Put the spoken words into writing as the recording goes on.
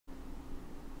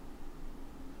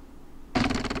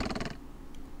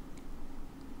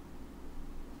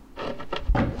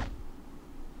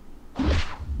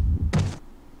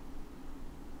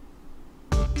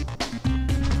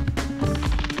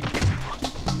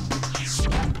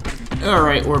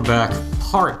Alright, we're back.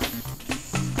 Part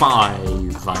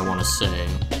 5, I want to say.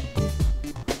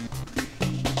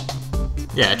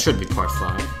 Yeah, it should be part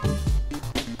 5.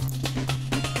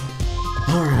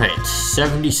 Alright,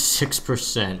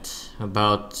 76%.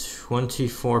 About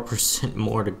 24%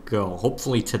 more to go.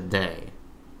 Hopefully today.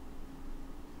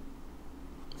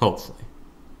 Hopefully.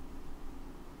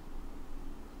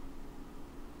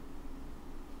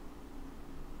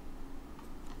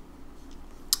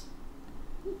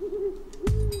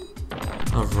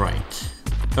 Alright.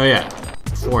 Oh yeah,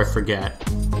 before I forget,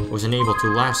 I wasn't able to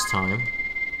last time,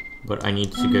 but I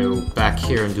need to go back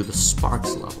here and do the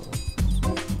Sparks level.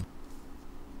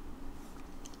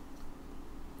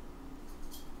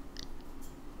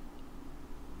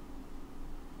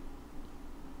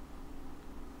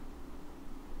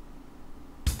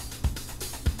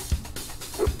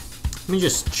 Let me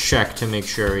just check to make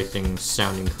sure everything's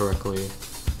sounding correctly.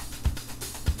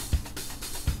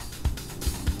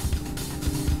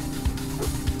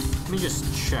 Let me just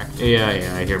check.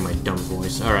 Yeah, I hear my dumb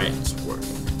voice. Alright, it's working.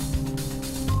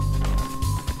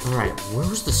 Alright, where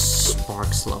was the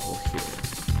Sparks level here?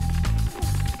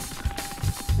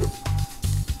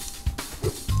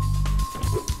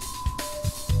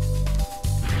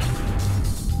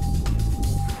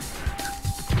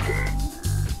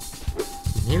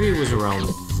 Maybe it was around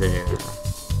there.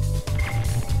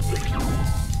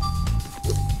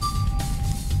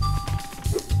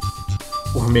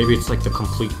 Or maybe it's like the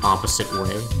complete opposite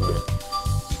way, but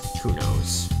who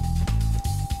knows.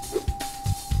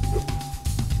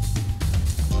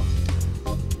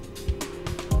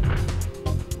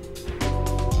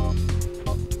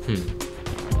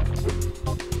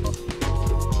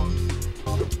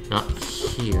 Not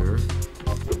here.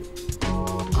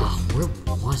 Oh, where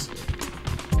was it?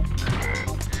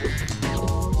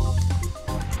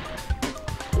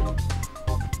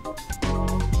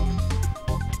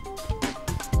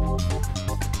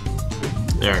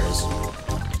 There it is.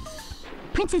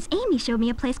 Princess Amy showed me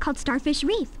a place called Starfish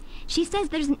Reef. She says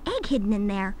there's an egg hidden in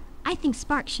there. I think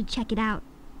Sparks should check it out.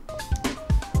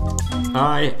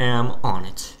 I am on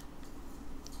it.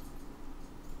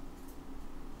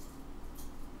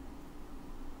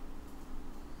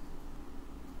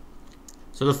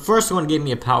 So the first one gave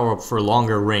me a power-up for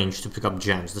longer range to pick up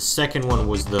gems. The second one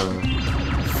was the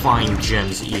find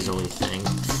gems easily thing.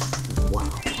 Wow.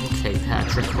 Okay,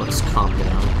 Patrick, let's calm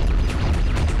down.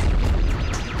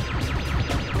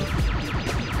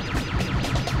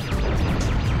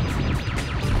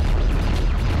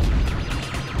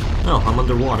 Oh, I'm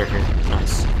underwater here.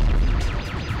 Nice.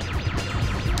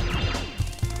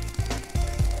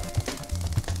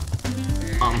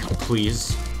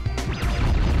 Please.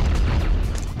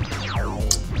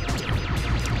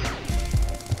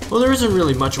 Well, there isn't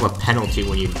really much of a penalty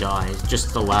when you die. It's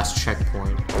just the last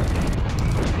checkpoint.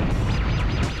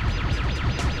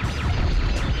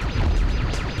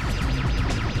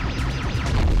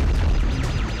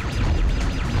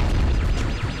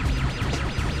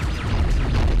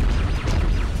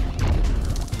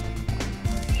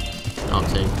 I'll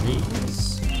take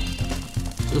these.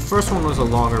 So the first one was a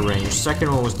longer range, second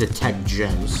one was detect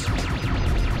gems.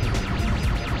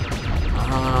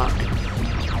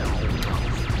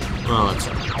 Well, that's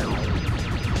okay.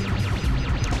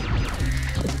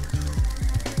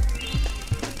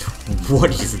 What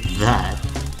is that?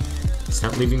 Is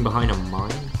that leaving behind a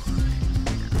mine?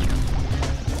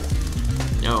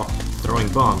 No, throwing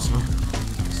bombs, huh?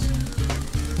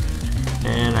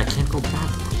 And I can't go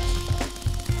backwards.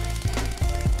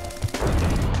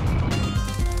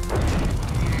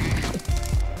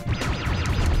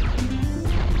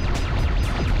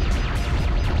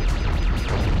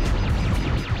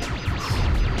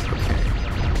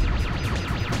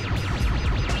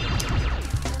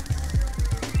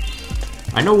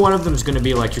 I know one of them is going to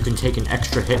be like you can take an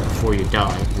extra hit before you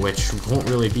die, which won't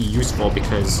really be useful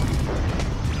because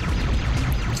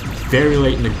it's very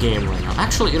late in the game right now.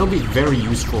 Actually, it'll be very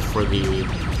useful for the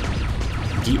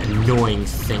annoying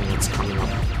thing that's coming up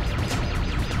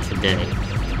today.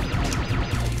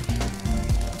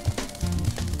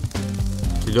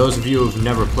 To those of you who've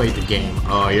never played the game,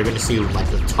 you're going to see like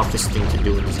the toughest thing to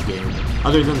do in this game.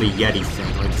 Other than the Yeti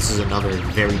thing, like this is another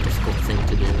very difficult thing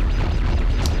to do.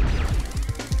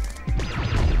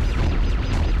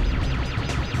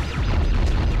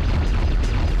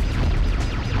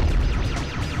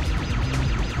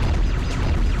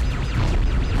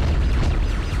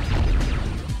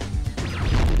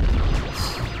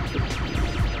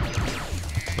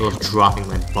 I love dropping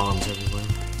my bombs everywhere.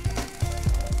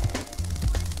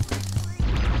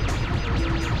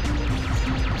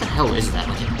 What the hell is that?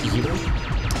 Like an eel?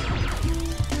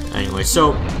 Anyway,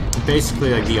 so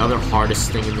basically, like, the other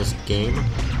hardest thing in this game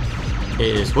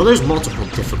is... Well, there's multiple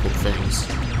difficult things.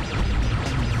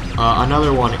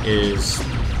 Another one is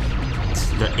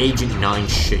the Agent 9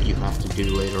 shit you have to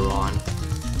do later on.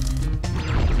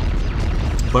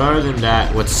 But other than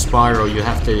that, with Spyro, you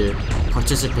have to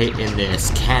participate in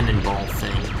this cannonball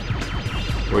thing,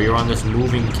 where you're on this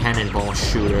moving cannonball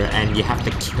shooter, and you have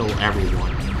to kill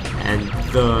everyone. And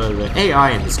the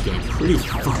AI in this game, pretty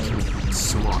fucking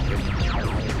smart.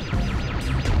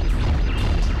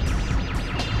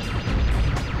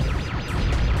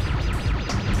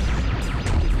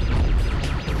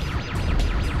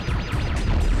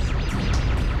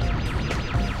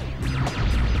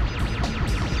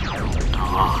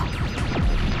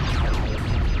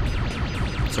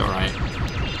 It's alright.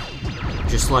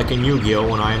 Just like in Yu-Gi-Oh!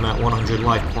 When I am at 100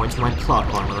 life points, my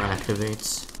plot armor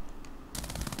activates.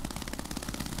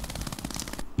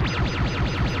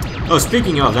 Oh,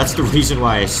 speaking of, that's the reason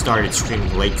why I started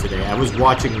streaming late today. I was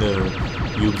watching the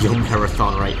Yu-Gi-Oh!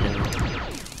 Marathon right now.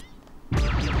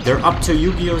 They're up to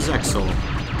Yu-Gi-Oh! Zexal.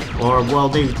 Or, well,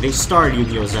 they started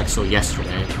Yu-Gi-Oh! Zexal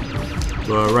yesterday.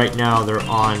 But right now, they're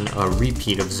on a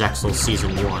repeat of Zexal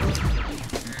Season 1.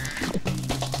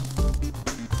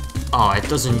 Oh, it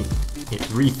doesn't... It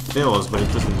refills, but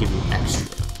it doesn't give you extra.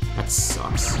 That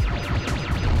sucks.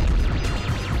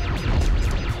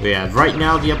 But yeah, right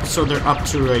now, the episode they're up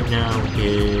to right now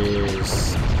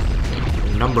is...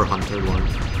 the Number Hunter one.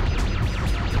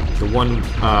 The one,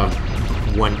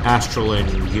 when Astral and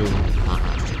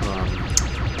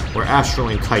where Astral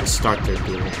and Kite start their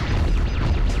duel.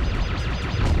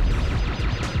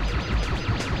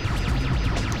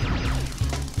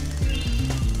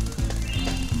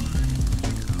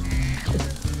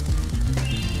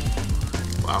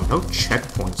 Wow, no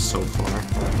checkpoints so far.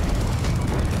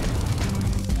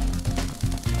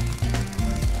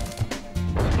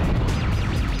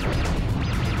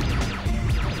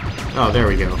 Oh, there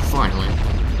we go, finally.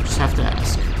 Just have to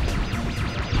ask.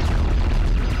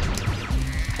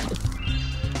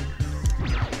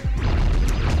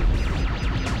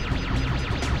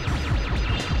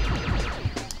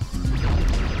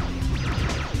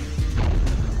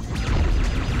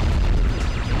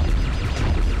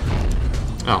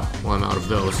 Oh, well, I'm out of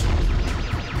those.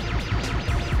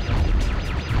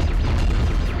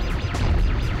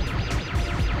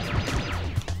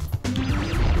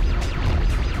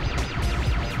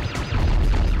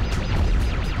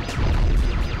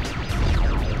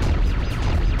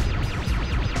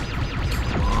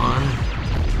 Come on.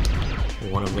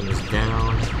 One of them is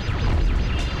down.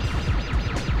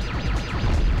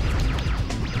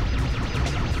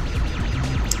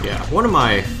 Yeah, one of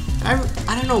my...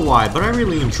 I don't know why, but I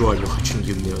really enjoyed watching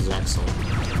Yu-Gi-Oh! Zexal.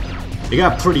 They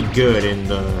got pretty good in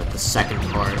the second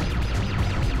part.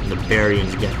 When the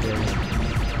Baryons get there.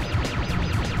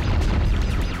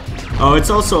 Oh, it's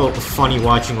also funny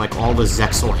watching like all the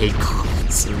Zexal hate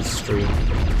comments in the stream.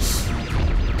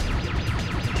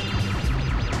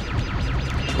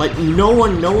 Like no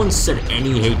one said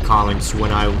any hate comments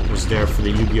when I was there for the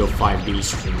Yu-Gi-Oh! 5D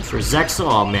stream. For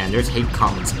Zexal, oh man, there's hate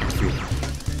comments everywhere.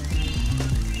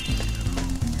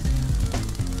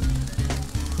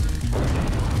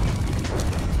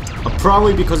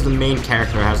 Probably because the main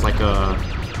character has like a...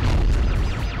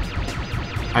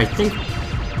 I think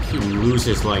he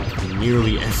loses like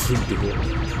nearly every duel.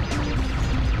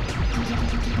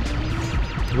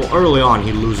 Well, early on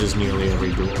he loses nearly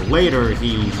every duel. Later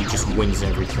he just wins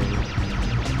everything.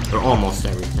 Or almost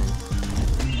everything.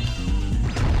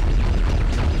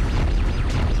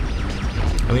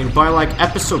 I mean, by like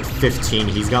episode 15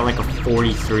 he's got like a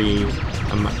 43...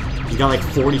 he's got like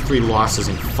 43 losses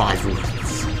and 5 wins.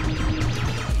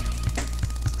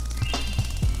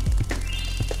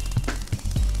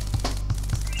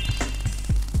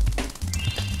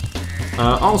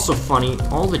 Also funny,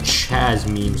 all the Chaz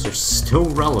memes are still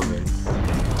relevant.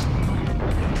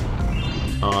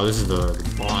 Oh, this is the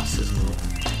boss, isn't it?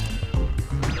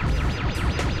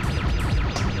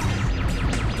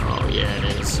 Oh, yeah, it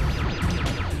is.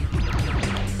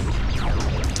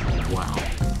 Wow.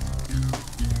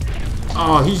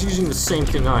 Oh, he's using the same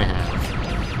thing I have.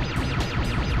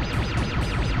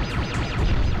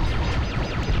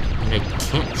 And I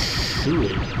can't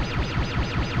shoot it.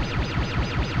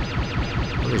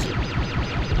 Where is it?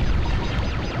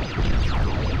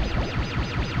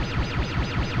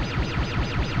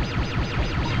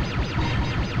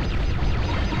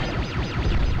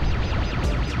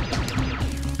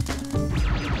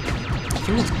 I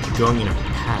think it's going in a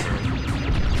pattern.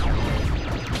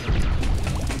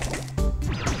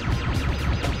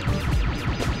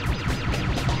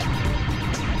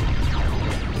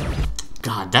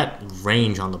 God, that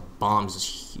range on the bombs is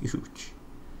huge.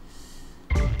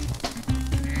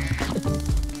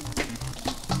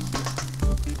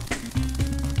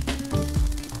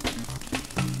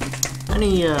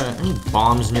 Any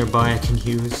bombs nearby I can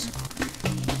use?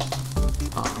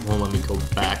 It won't let me go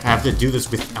back. I have to do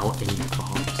this without any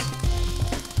bombs.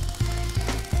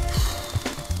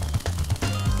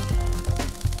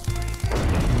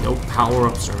 No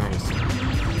power-ups or anything.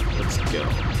 Let's go.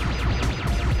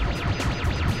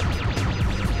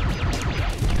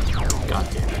 God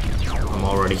damn it. I'm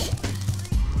already...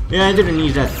 Yeah, I didn't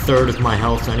need that third of my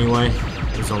health anyway.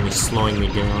 It was only slowing me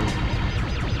down.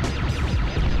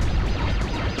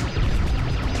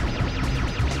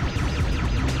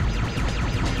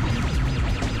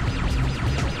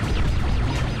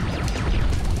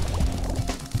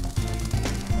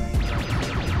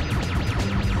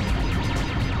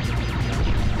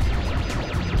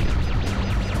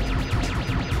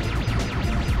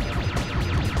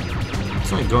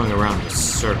 It's like going around in a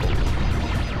circle.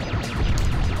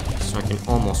 So I can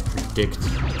almost predict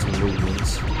its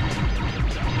movements.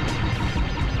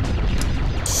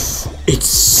 It's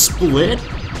split?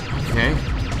 Okay.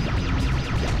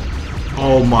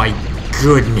 Oh my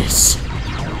goodness.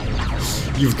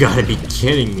 You've got to be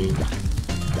kidding me.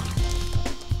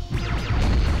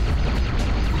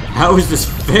 How is this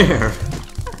fair?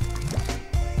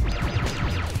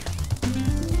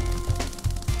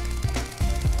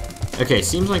 Okay,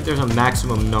 seems like there's a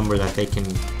maximum number that they can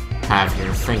have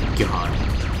here, thank God.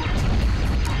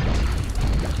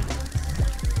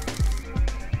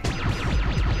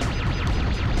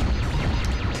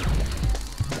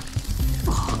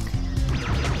 Fuck.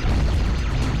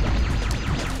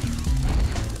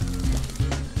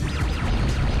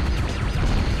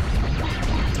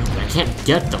 I can't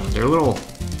get them, they're little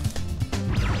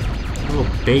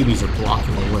babies are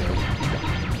blocking the way.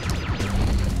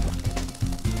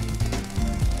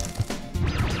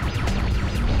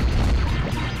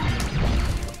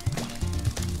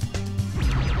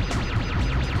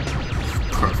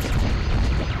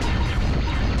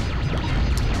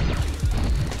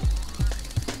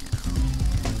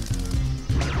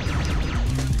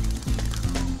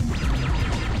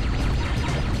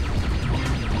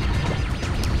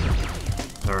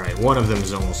 Alright, one of them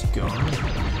is almost gone.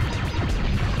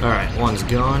 Alright, one's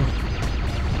gone.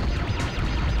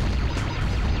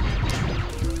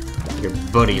 Your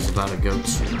buddy's about to go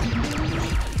too.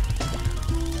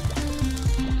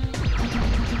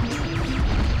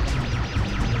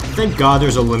 Thank God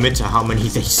there's a limit to how many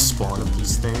they spawn of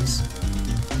these things.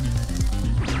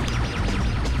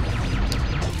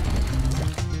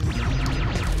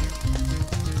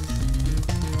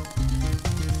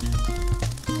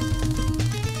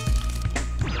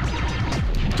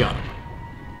 Got him.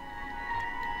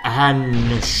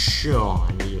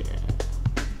 Anashon, yeah.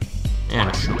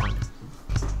 Anashon.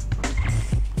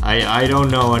 I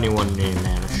don't know anyone named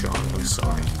Anashon, I'm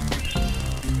sorry.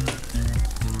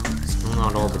 Still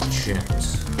not all the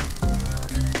gems.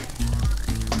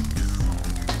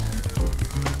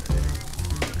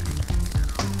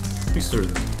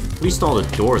 At least all the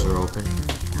doors are open.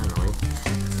 I don't know.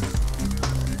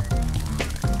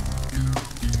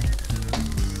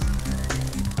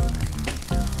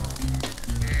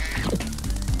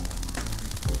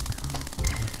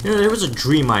 You know, there was a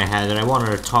dream I had that I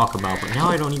wanted to talk about, but now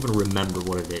I don't even remember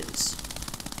what it is.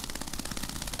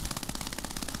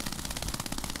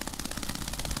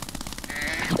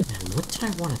 Man, what did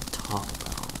I want to talk about?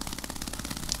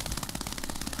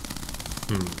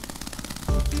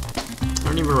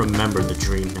 I don't even remember the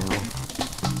dream now.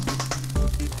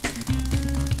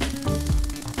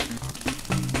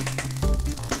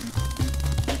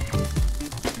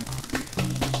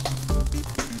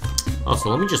 Also,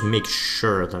 let me just make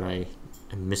sure that I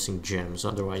am missing gems.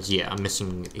 Otherwise, yeah, I'm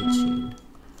missing 18.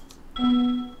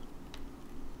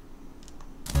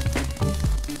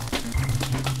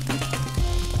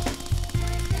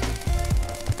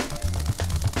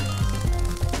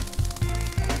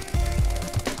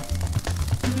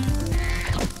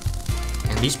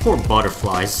 And these poor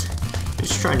butterflies, they're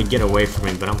just trying to get away from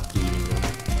me, but I'm eating them.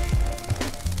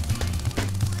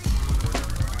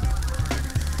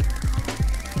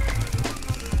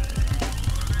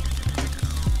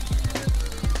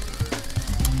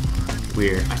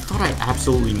 Weird. I thought I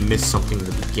absolutely missed something in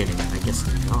the beginning, I guess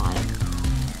not.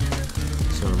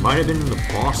 So it might have been in the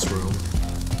boss room.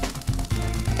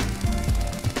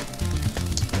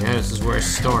 Yeah, this is where I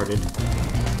started.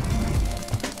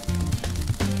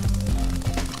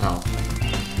 Oh.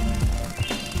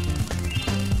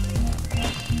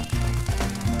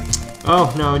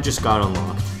 Oh, no, it just got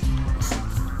unlocked.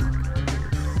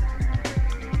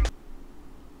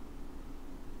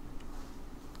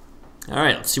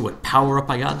 Alright, let's see what power-up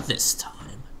I got this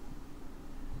time.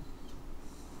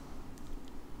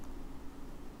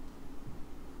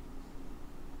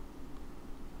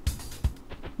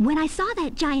 When I saw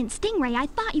that giant stingray, I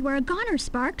thought you were a goner,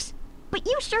 Sparks. But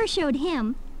you sure showed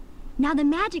him. Now the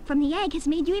magic from the egg has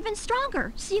made you even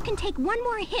stronger, so you can take one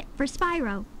more hit for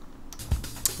Spyro.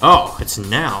 Oh, it's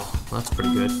now. Well, that's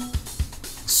pretty good.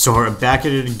 Sora back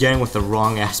at it again with the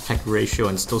wrong aspect ratio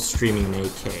and still streaming in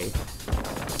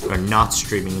 8K. Or not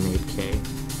streaming in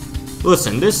 8K.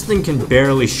 Listen, this thing can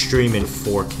barely stream in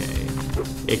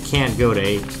 4K. It can't go to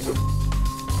 8K.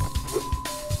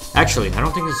 Actually, I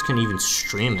don't think this can even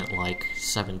stream at like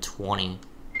 720.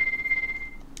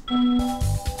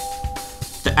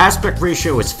 The aspect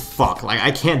ratio is fucked. Like,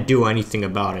 I can't do anything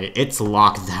about it. It's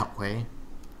locked that way.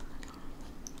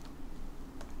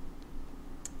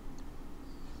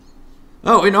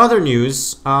 Oh, in other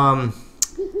news, found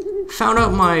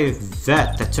out my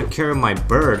vet that took care of my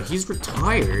bird. He's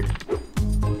retired.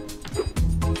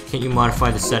 Can't you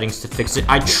modify the settings to fix it?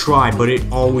 I tried, but it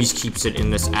always keeps it in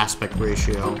this aspect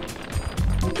ratio.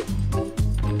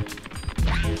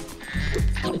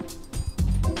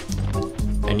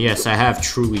 And yes, I have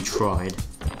truly tried.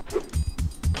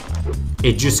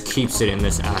 It just keeps it in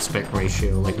this aspect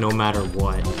ratio, like no matter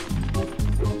what.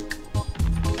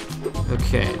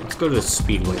 Okay, let's go to the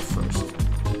Speedway first.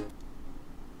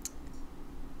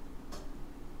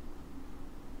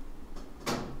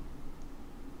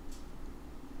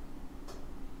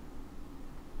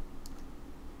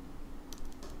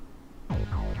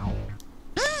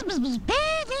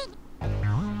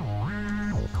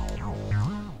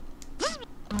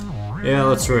 Yeah,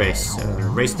 let's race.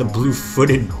 Race the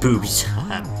blue-footed boobies.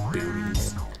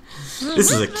 Boobies. This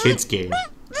is a kid's game.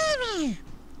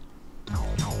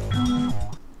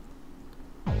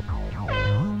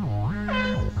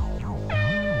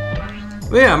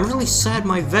 But yeah, I'm really sad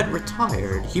my vet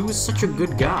retired. He was such a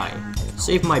good guy.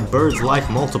 Saved my bird's life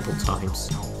multiple times.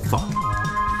 Fuck.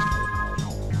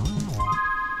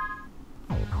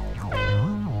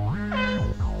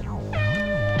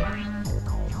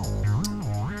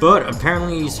 But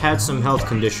apparently he's had some health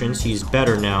conditions. He's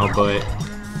better now, but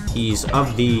he's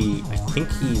of the... I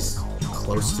think he's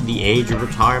close to the age of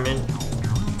retirement.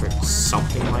 Or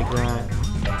something like that.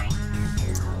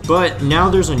 But now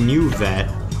there's a new vet.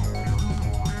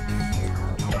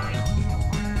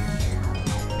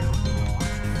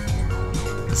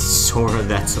 Sora,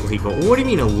 that's illegal. What do you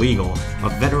mean illegal? A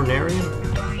veterinarian?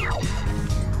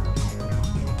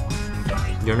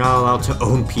 You're not allowed to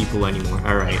own people anymore.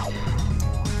 Alright.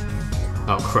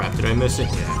 Oh crap, did I miss it?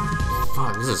 Yeah.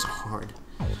 Fuck, this is hard.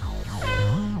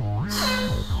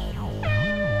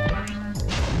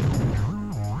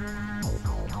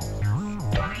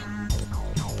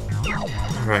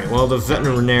 Alright, well, the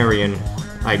veterinarian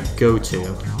I go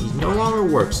to, he no longer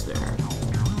works there.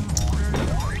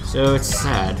 So it's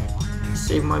sad. I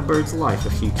saved my bird's life a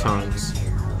few times.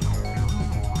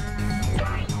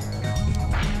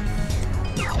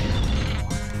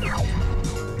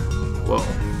 Whoa,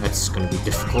 that's gonna be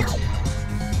difficult.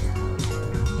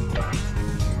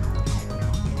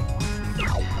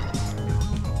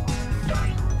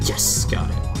 Yes, got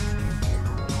it.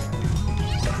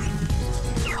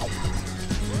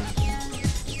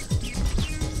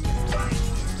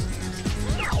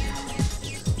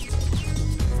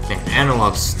 Man,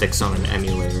 analog sticks on an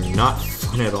emulator, not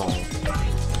fun at all.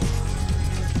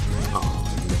 Oh,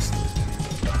 I missed it.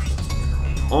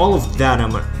 All of that,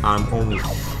 I'm only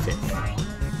 5th.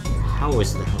 How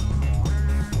is that?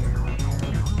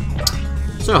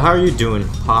 So, how are you doing,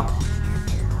 Pop?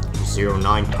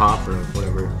 09 Pop, or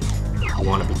whatever you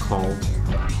want to be called.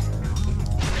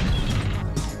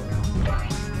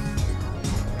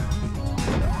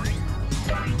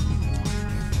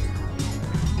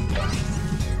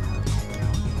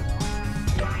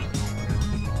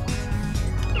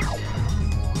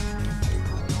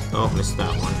 Oh, missed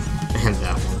that one. And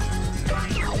that one.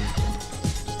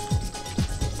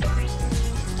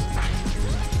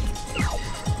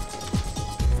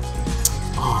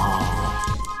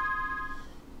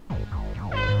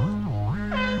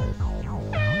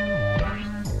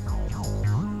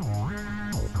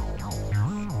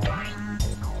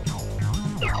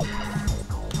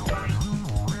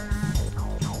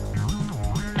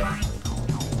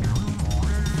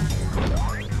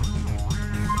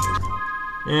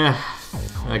 Yeah,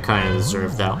 I kind of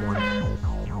deserve that one.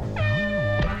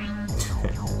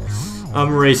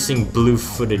 I'm racing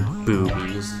blue-footed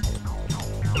boobies.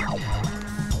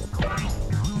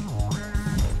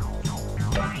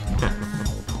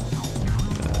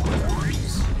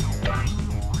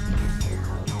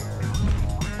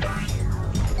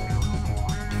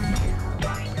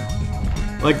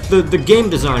 Like, the game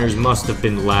designers must have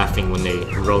been laughing when they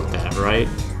wrote that, right?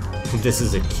 This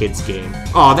is a kid's game.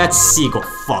 Oh, that seagull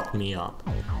fucked me up.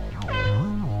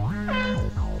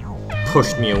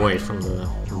 Pushed me away from the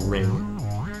ring.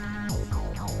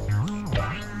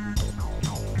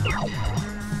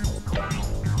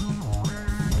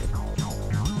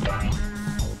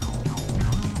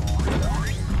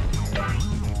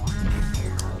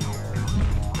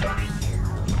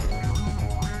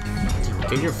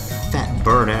 Get your fat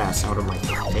bird ass out of my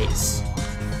face.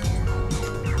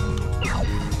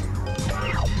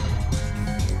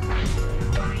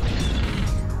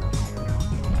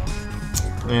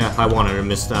 Yeah, I wanted to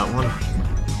miss that one.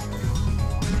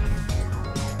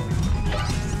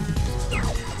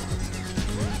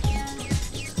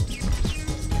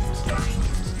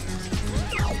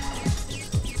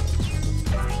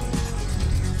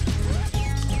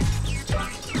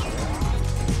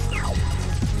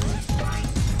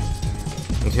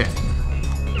 Okay.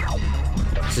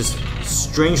 This is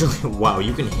strangely... Wow,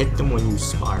 you can hit them when you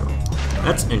spiral.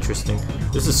 That's interesting.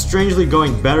 This is strangely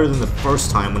going better than the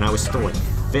first time when I was still like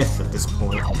 5th at this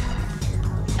point.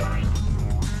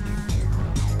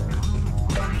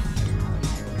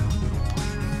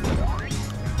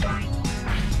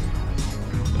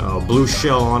 Oh, blue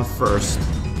shell on first.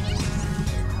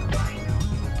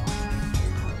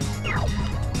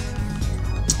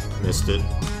 Missed it.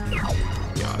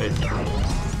 Got it.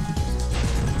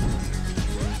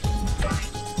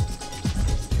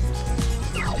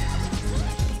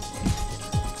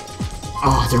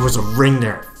 Oh, there was a ring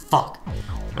there. Fuck.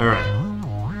 Alright.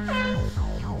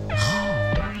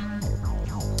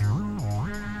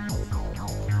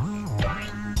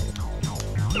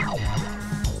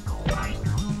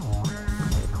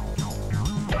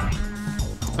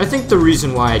 I think the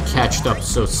reason why I catched up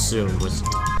so soon was...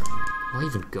 Why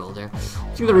even go there? I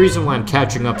think the reason why I'm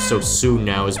catching up so soon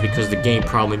now is because the game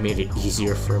probably made it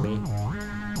easier for me.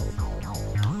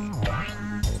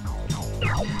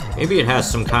 Maybe it has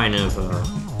some kind of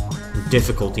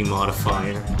difficulty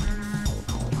modifier.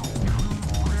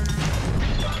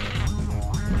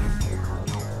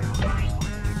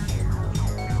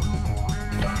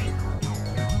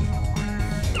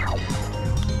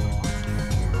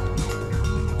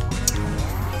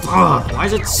 Fuck, why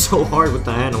is it so hard with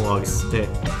the analog stick?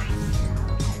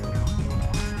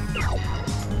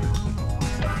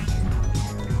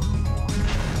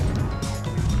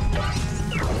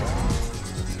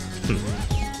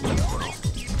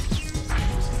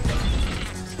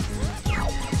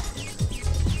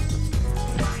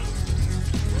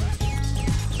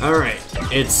 Alright,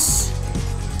 it's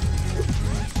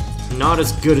not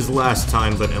as good as last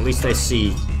time, but at least I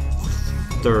see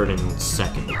 3rd and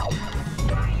 2nd.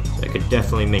 So I could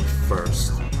definitely make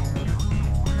 1st.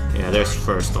 Yeah, there's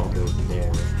 1st, I'll go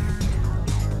there.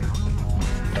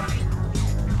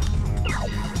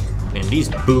 Man, these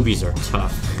boobies are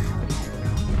tough.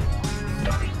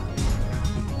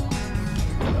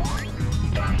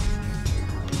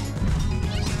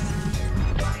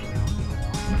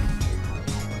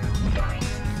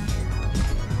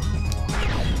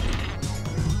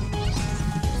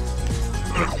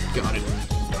 Got it.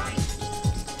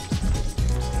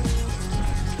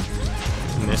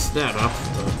 Messed that up,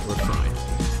 but we're fine.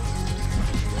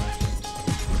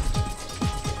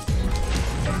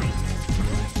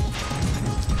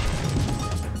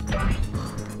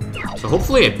 So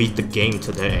hopefully I beat the game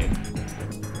today.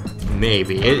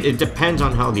 Maybe. It depends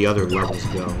on how the other levels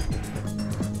go.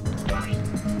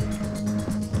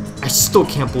 I still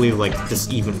can't believe, like, this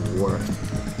even worked.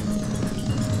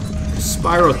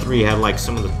 Spyro 3 had, like,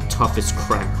 some of the toughest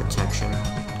crack protection.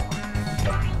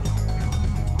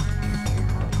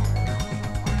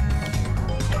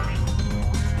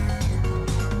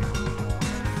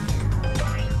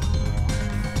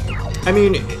 I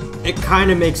mean, it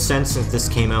kind of makes sense since this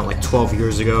came out, like, 12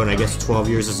 years ago, and I guess 12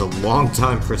 years is a long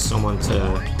time for someone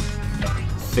to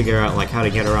figure out, like, how to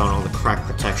get around all the crack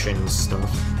protection and stuff.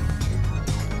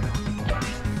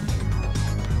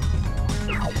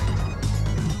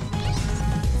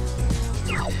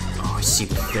 I see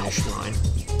the finish line.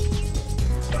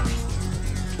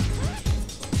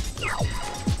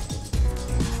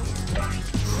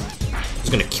 I was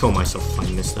gonna kill myself if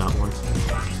I missed that one.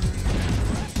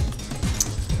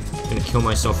 I'm gonna kill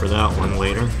myself for that one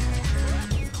later.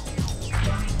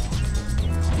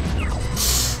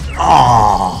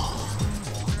 Oh!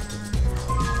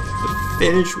 The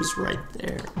finish was right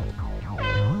there.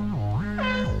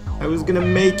 I was gonna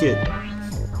make it.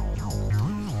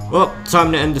 Well,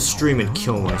 time to end the stream and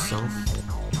kill myself.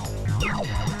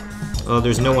 Oh,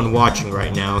 there's no one watching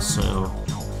right now, so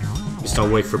Just I'll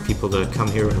wait for people to come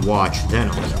here and watch, then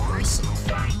I'll kill myself.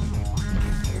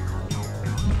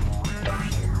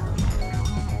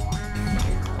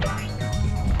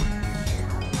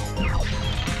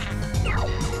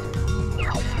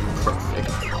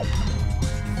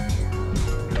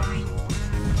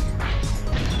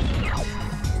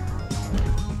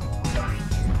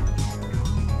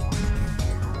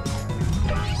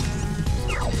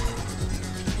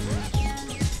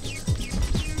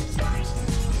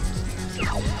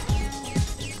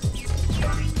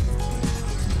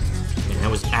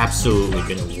 Absolutely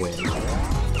gonna win.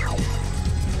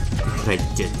 But I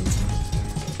didn't.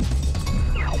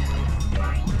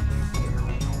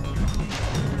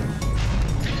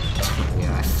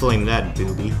 Yeah, I flamed that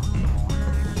booby.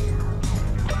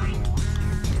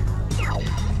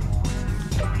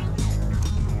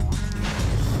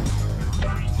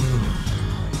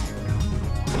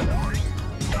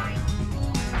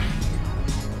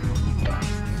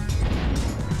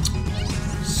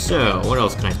 So, what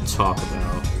else can I talk about?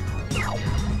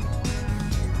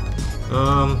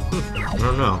 I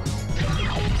don't know.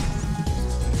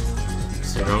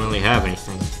 So I don't really have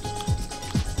anything.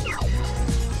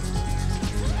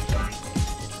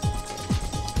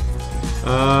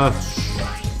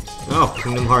 Oh,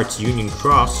 Kingdom Hearts Union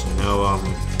Cross. You know,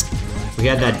 we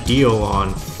had that deal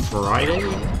on Friday,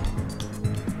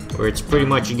 where it's pretty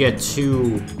much you get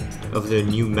 2 of the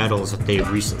new medals that they've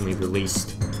recently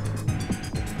released.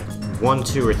 1,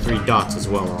 2, or 3 dots as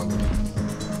well on them.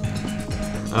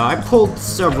 I pulled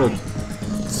several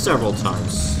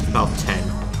times, about 10.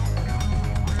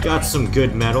 Got some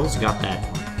good medals, got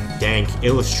that dank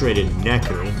illustrated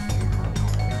Neku.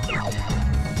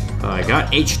 I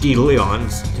got HD Leon,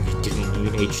 didn't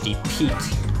need HD Pete.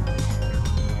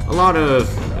 A lot of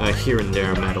here and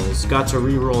there medals, got to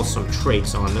reroll some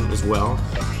traits on them as well.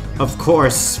 Of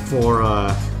course, for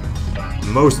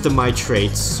most of my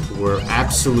traits were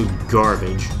absolute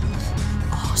garbage.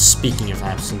 Oh, speaking of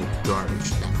absolute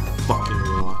garbage, that fucking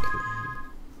rock,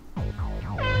 man.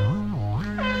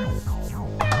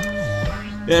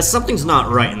 Yeah, something's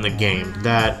not right in the game,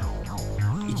 that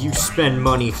you spend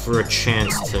money for a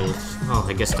chance to... Oh,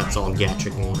 I guess that's all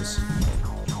gacha games.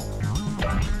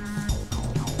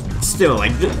 Still,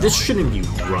 like, this shouldn't be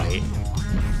right.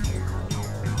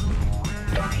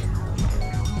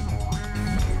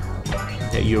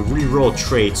 That you reroll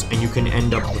traits and you can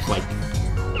end up with, like,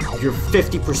 your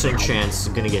 50% chance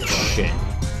is gonna get shit.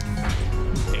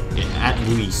 At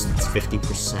least it's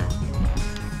 50%.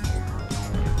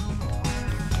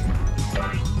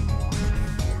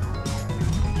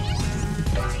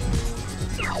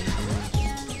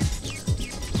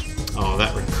 Oh,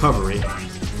 that recovery.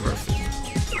 Perfect.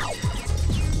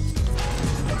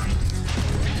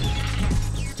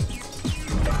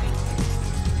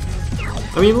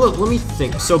 I mean, look, let me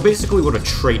think. So basically what a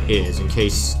trait is, in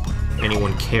case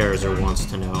anyone cares or wants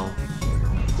to know.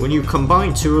 When you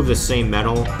combine 2 of the same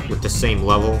metal with the same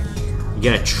level, you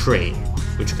get a trait,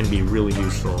 which can be really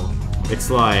useful. It's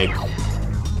like...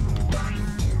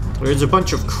 There's a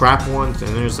bunch of crap ones,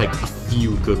 and there's like a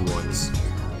few good ones.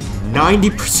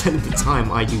 90% of the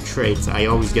time I do traits, I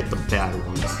always get the bad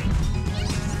ones.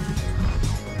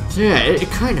 So yeah, it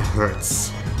kinda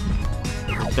hurts.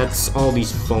 That's all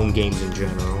these phone games in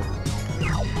general.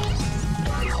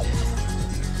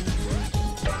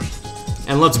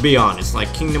 And let's be honest,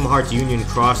 like Kingdom Hearts Union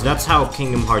Cross, that's how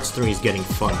Kingdom Hearts 3 is getting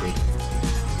funded.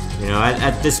 You know,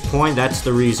 at this point, that's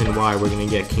the reason why we're gonna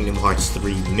get Kingdom Hearts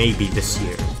 3 maybe this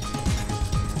year.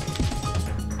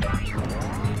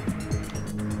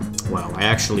 Wow, I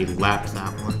actually lapped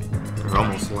that one. Or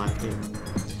almost lapped it.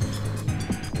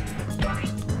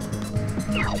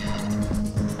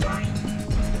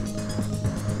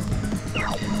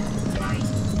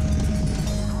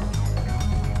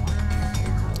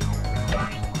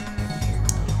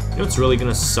 You know what's really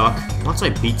gonna suck? Once I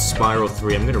beat Spyro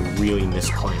 3, I'm gonna really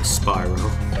miss playing Spyro.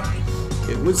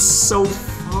 It was so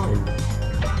fun.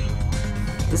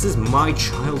 This is my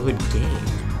childhood game.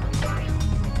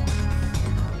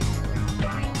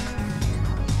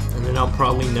 And then I'll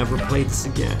probably never play this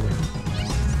again.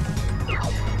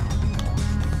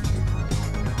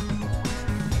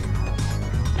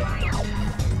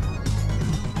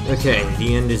 Okay,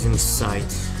 the end is in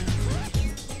sight.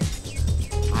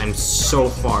 I'm so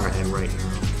far ahead right now.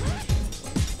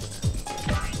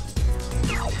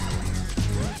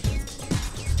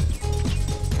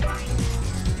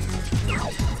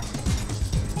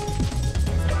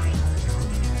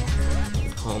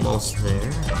 Almost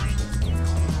there.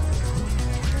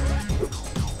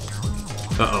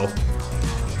 Uh-oh.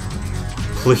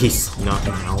 Please, not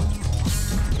now.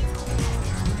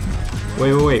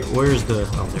 Wait, where's the...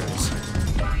 Oh, there it is.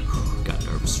 Got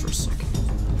nervous for a second.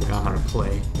 Forgot how to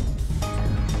play.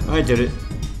 I did it.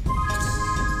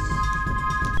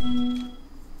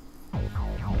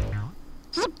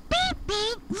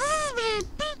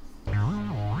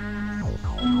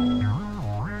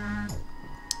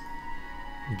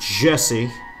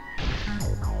 Jesse.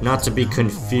 Not to be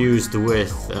confused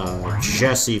with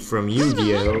Jesse from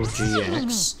Yu-Gi-Oh!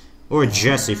 GX. Or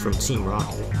Jesse from Team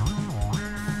Rocket.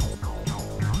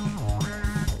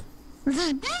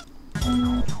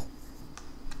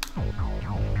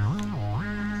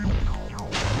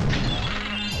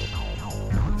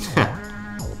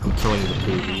 I'm killing the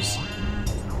boobies.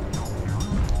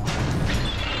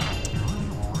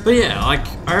 But yeah, like,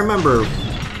 I remember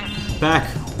back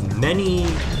many,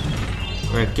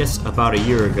 or I guess about a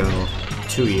year ago,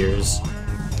 2 years,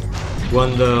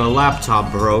 when the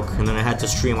laptop broke and then I had to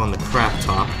stream on the crap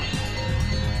top.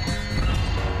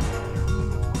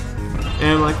 And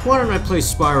I'm like, why don't I play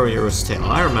Spyro Hero's Tale?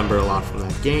 I remember a lot from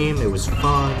that game, it was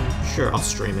fun, sure, I'll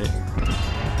stream it.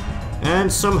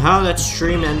 And somehow that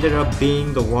stream ended up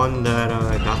being the one that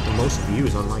got the most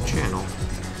views on my channel.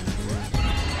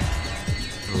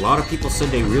 A lot of people said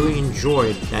they really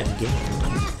enjoyed that game.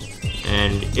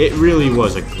 And it really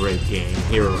was a great game,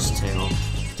 Hero's Tale.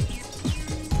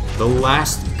 The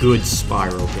last good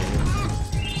Spyro game.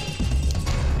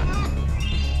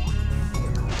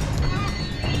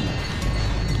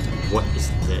 What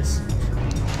is this?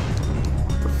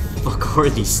 What the fuck are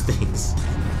these things?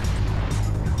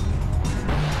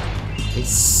 A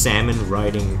salmon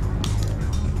riding...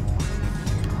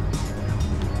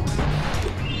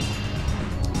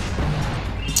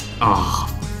 Ah, oh,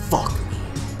 fuck me.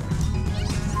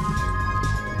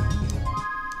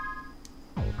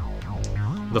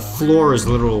 The floor is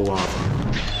literal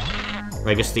lava. Or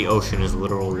I guess the ocean is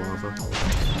literal lava.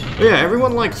 But yeah,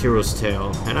 everyone liked Hero's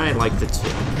Tale, and I liked it too.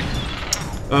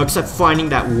 Except finding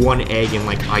that one egg in,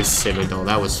 like, Ice Citadel.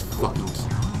 That was fucking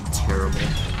terrible.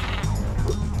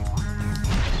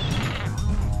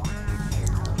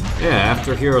 Yeah,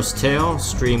 after Hero's Tale,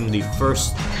 streamed the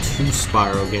first 2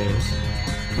 Spyro games.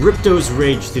 Ripto's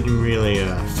Rage didn't really,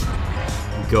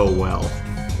 go well.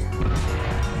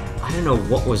 I don't know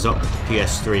what was up with the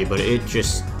PS3, but it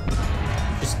just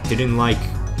didn't like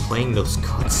playing those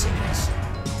cutscenes.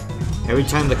 Every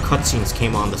time the cutscenes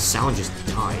came on, the sound just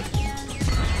died.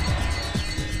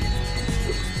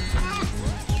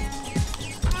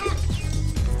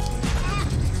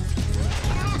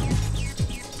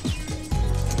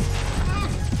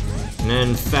 And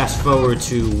then fast forward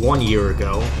to 1 year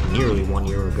ago, nearly 1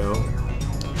 year ago,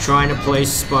 trying to play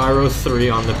Spyro 3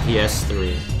 on the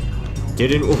PS3.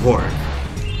 Didn't work.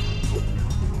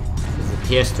 The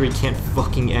PS3 can't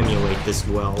fucking emulate this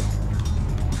well.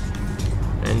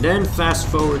 And then fast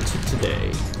forward to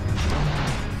today.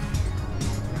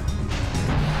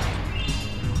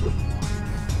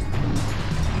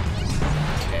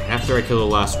 Okay, after I kill the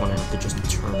last one, I have to just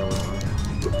turn around.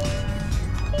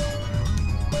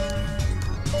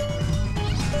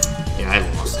 Yeah, I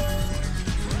lost it.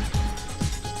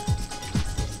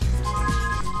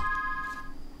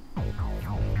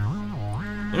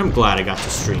 And I'm glad I got to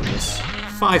stream this.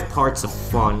 5 parts of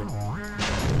fun.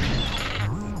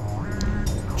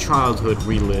 Childhood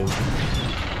relived.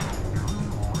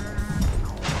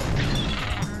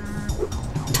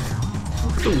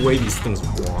 Look at the way these things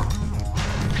walk.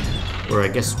 Or I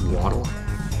guess waddle.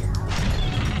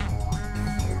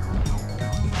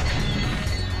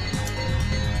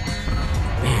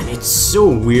 Man, it's so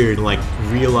weird, like,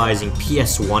 realizing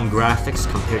PS1 graphics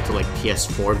compared to, like,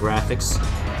 PS4 graphics.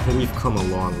 We've come a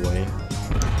long way.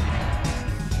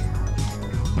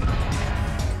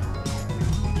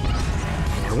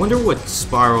 I wonder what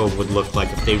Spyro would look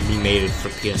like if they remade it for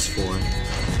PS4.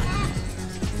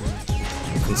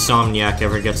 If Insomniac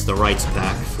ever gets the rights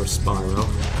back for Spyro.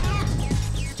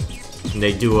 And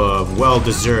they do a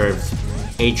well-deserved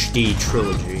HD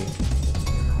trilogy.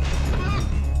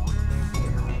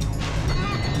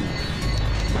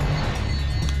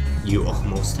 You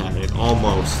almost had it.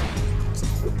 Almost.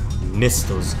 Missed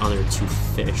those other 2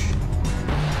 fish.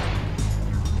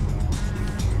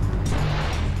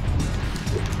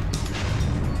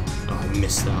 Oh, I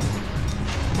missed that one.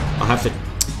 I'll have to...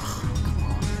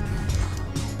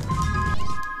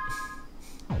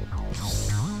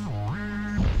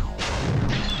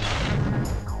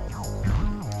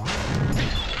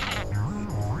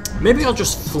 Maybe I'll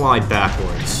just fly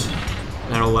backwards.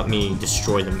 That'll let me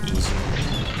destroy them easier.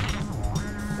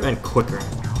 And quicker.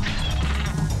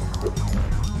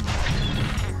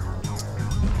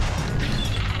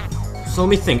 So let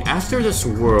me think, after this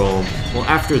world, well,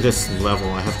 after this level,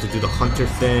 I have to do the hunter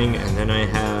thing, and then I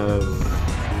have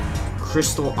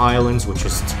Crystal Islands, which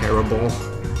is terrible,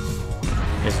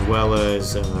 as well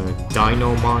as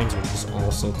Dino Mines, which is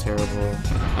also terrible.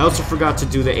 I also forgot to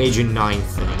do the Agent 9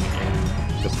 thing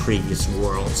in the previous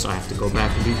world, so I have to go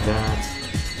back and do that.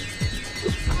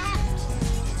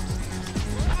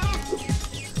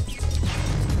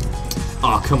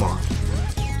 Aw, oh, come on.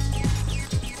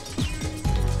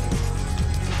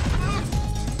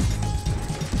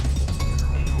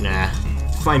 Nah,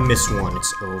 if I miss one,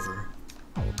 it's over.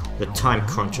 The time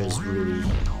crunch is really...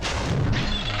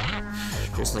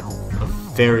 There's like a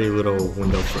very little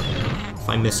window for me. If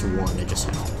I miss one, I just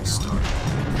have to restart.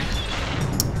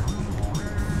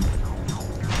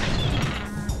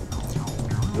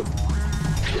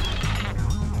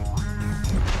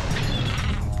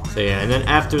 So yeah, and then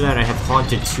after that I have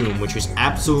Haunted Tomb, which is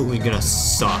absolutely gonna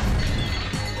suck.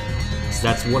 So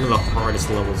that's one of the hardest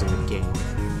levels in the game.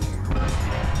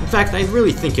 In fact, I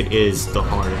really think it is the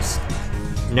hardest,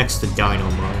 next to Dino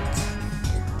Mines.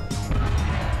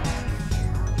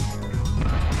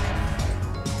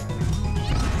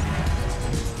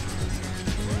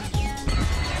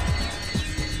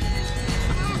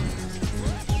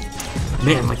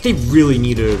 Man, like, they really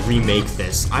need to remake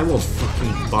this. I will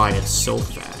fucking buy it so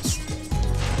fast.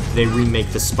 They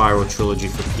remake the Spyro trilogy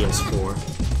for PS4.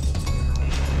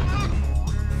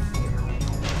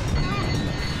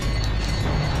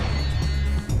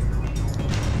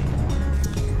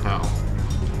 How?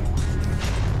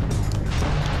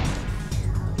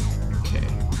 Okay.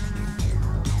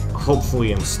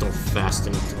 Hopefully I'm still fast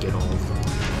enough to get all of them.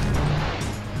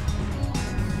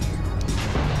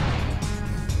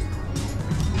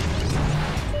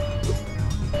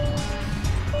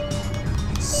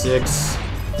 6,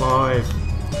 5,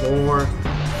 4,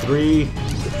 3,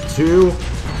 2,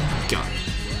 go.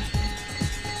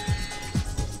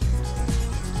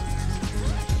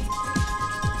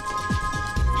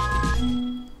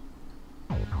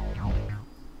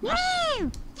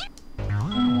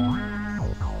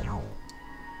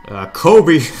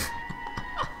 Kobe!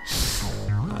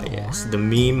 Yes, the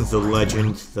meme, the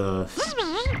legend, the...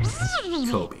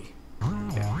 Kobe.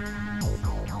 Yeah.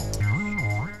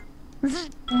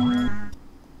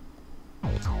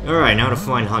 Alright, now to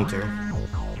find Hunter.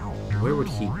 Where would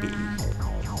he be?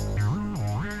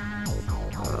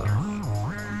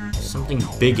 Something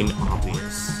big and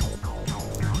obvious.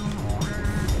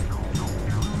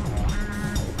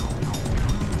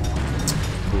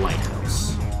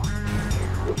 Lighthouse.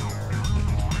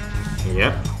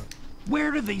 Yep.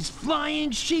 Where do these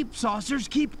flying sheep saucers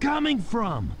keep coming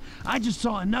from? I just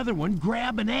saw another one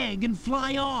grab an egg and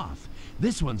fly off.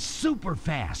 This one's super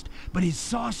fast, but his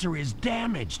saucer is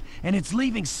damaged, and it's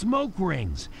leaving smoke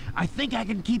rings. I think I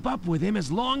can keep up with him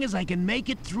as long as I can make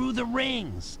it through the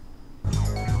rings.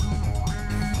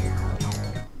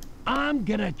 I'm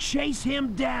gonna chase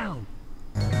him down.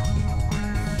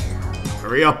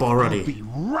 Hurry up already. I'll be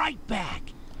right back.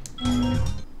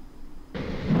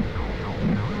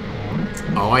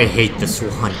 Oh, I hate this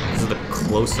one. This is the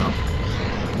close-up.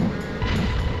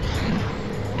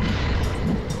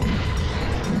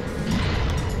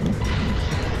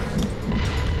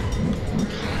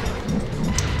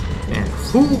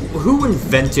 Who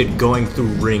invented going through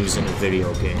rings in a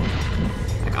video game?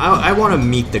 Like, I want to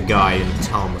meet the guy and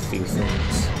tell him a few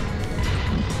things.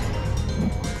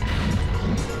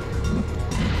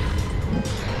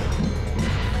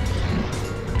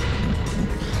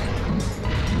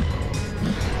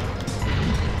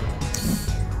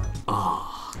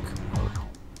 Oh, come on.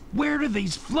 Where do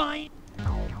these fly?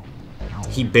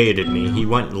 He baited me. He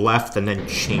went left and then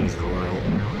changed right.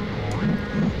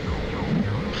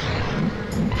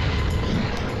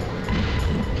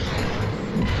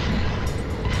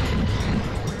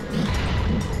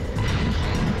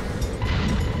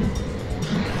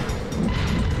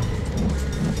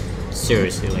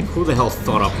 Seriously, like, who the hell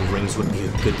thought up rings would be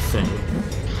a good thing?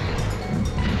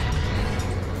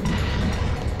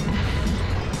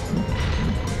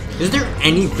 Is there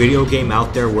any video game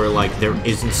out there where, like, there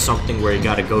isn't something where you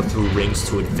gotta go through rings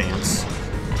to advance?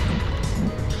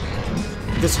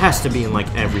 This has to be in,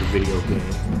 like, every video game.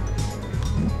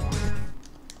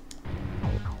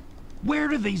 Where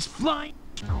do these fly?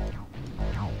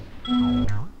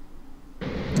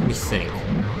 Let me think.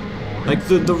 Like,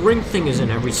 the ring thing is in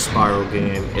every Spyro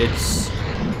game. It's...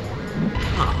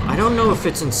 I don't know if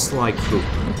it's in Sly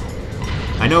Cooper.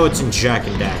 I know it's in Jak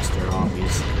and Daxter,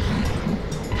 obviously.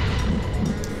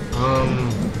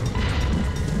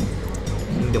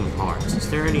 Kingdom Hearts. Is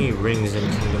there any rings in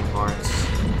Kingdom Hearts?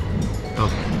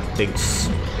 Oh, thanks.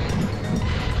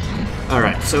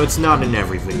 Alright, so it's not in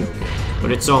every video game,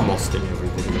 but it's almost in every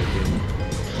video game.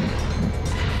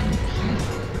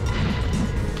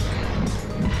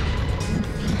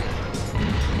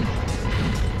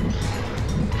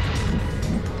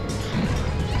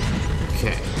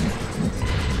 Okay.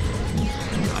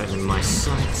 Got it in my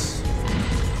sights.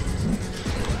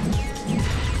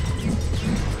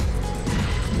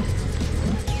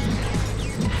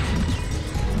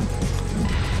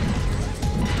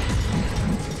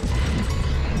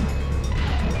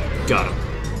 Got him.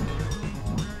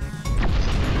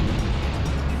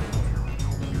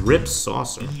 Rip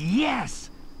saucer. Yes!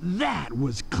 That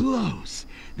was close.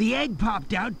 The egg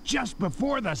popped out just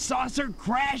before the saucer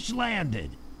crash landed.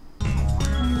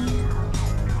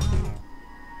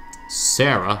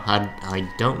 Sarah? I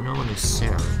don't know any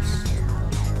Sarahs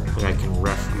that I can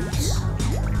reference.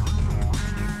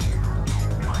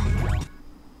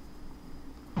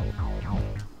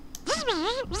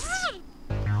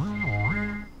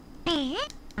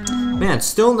 Man,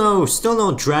 still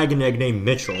no dragon egg named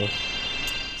Mitchell.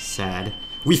 Sad.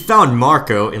 We found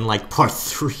Marco in like part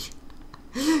 3.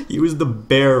 He was the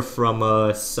bear from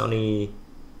Sunny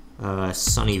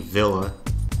Villa.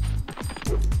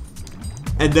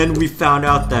 And then we found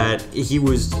out that he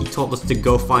told us to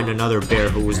go find another bear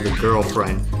who was the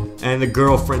girlfriend. And the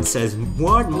girlfriend says,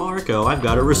 "What, Marco? I've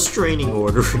got a restraining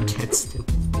order against him."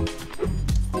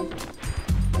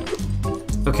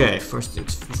 Okay, first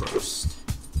things first.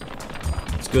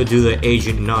 Let's go do the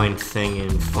Agent 9 thing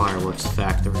in Fireworks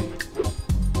Factory.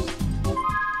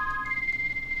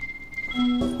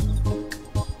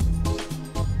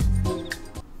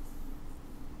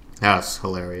 That's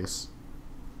hilarious.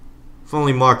 If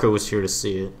only Marco was here to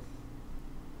see it.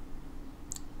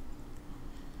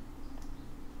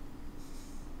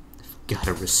 I've got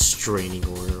a restraining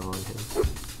order on him.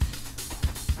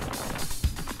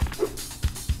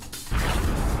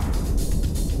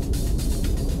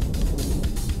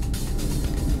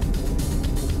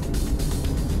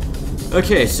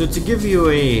 Okay, so to give you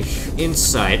a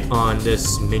insight on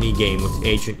this mini game with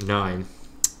Agent 9,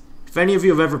 if any of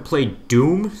you have ever played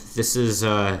Doom, this is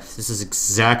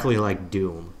exactly like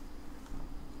Doom.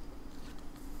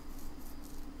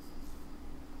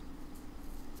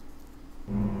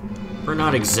 Or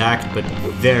not exact, but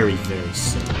very, very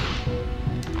similar.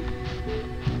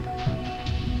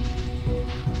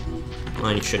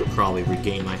 I should probably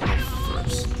regain my health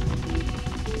first.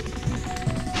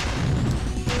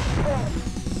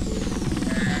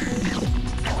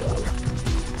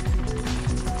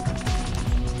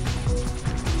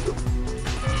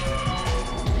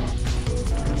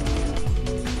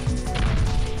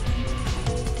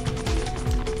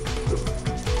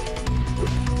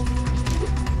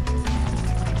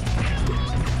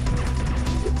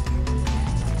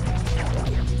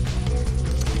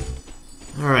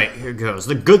 Alright, here goes.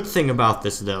 The good thing about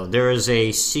this, though, there is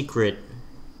a secret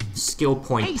skill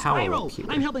point power up here.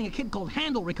 I'm helping a kid called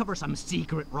Handel recover some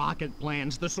secret rocket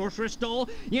plans the sorceress stole.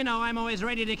 You know, I'm always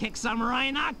ready to kick some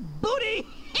Rhinoc booty!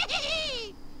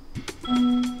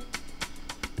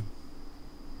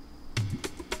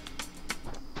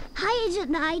 Hi,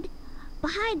 Agent 9.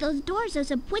 Behind those doors are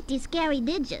some pretty scary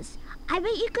ninjas. I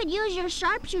bet you could use your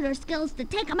sharpshooter skills to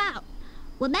take them out.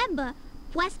 Remember,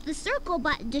 press the circle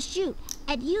button to shoot,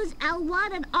 and use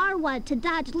L1 and R1 to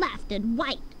dodge left and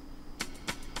right.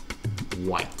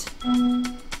 White.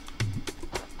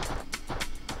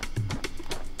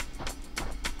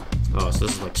 Oh, so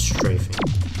this is like strafing.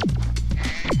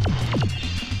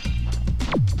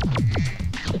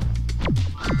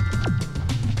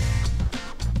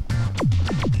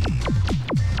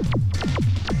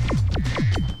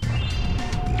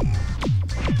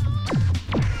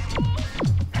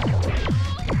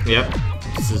 Yep,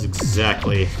 this is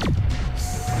exactly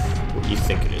what you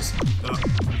think it is. Oh.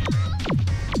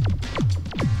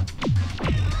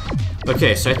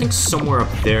 Okay, so I think somewhere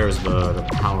up there is the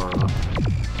power-up.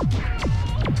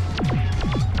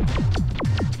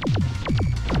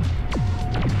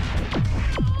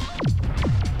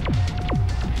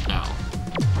 Ow.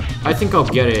 I think I'll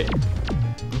get it.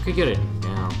 I could get it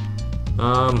now.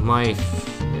 I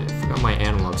forgot my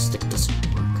analog stick doesn't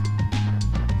work.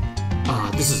 Ah,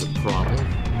 this is a problem.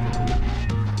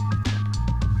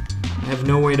 I have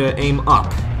no way to aim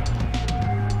up.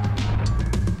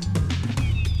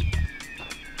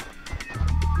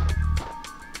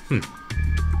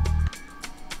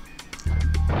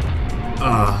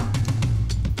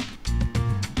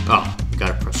 Oh,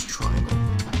 gotta press triangle.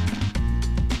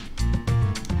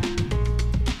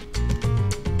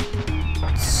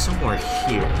 It's somewhere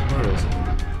here. Where is it?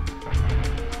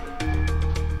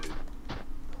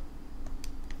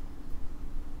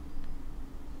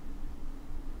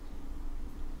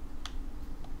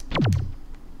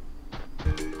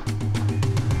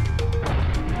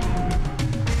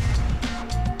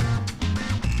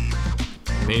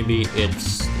 maybe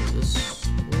it's this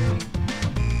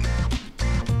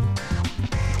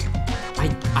way.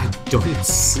 I don't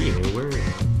see it. Where is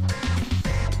it?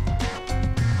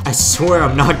 I swear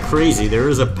I'm not crazy. There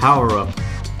is a power-up.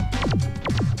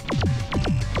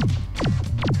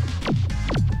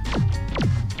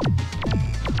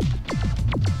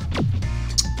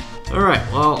 Alright,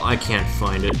 well, I can't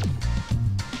find it.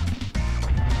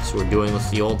 So we're doing with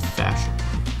the old-fashioned.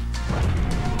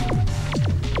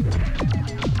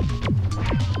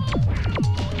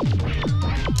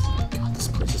 God, this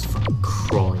place is fucking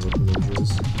crawling with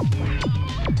ninjas.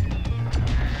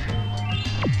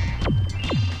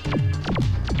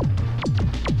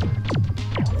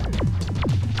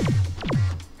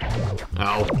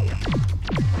 Ow.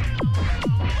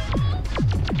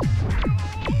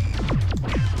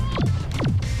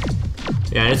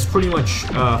 Yeah, it's pretty much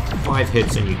 5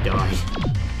 hits and you die.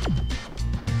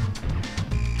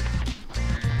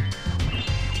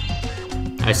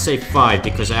 I say 5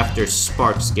 because after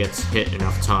Sparks gets hit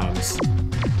enough times,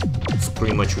 it's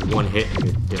pretty much 1 hit and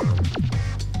you're done.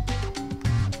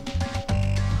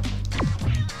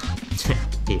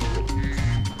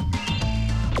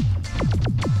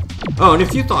 Oh, and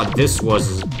if you thought this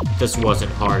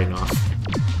wasn't hard enough.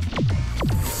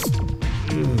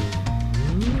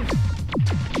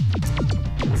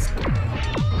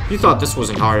 If you thought this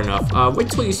wasn't hard enough, wait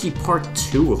till you see part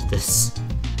 2 of this.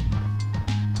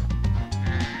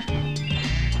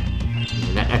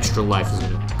 And that extra life is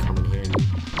gonna come in handy.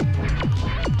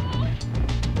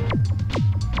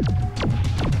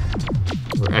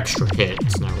 Or extra hit,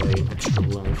 it's not really an extra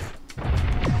life.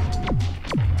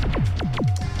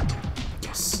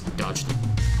 Yes, dodged it.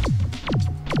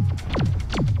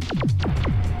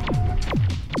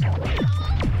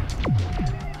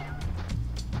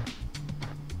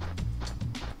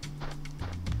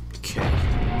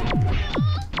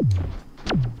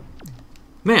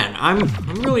 Man, I'm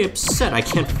really upset I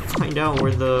can't find out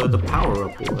where the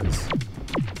power-up was.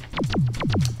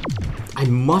 I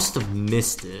must have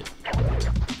missed it.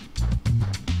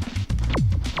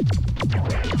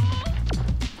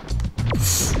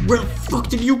 Where the fuck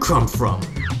did you come from?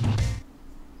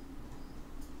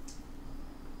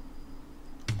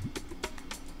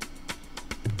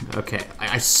 Okay,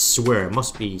 I swear it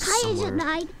must be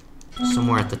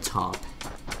somewhere at the top.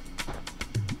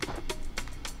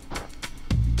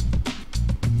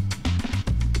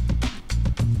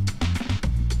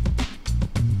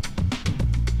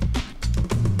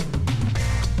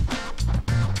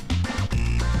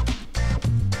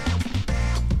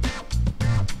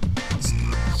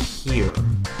 Here.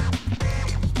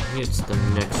 It's the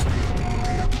next one.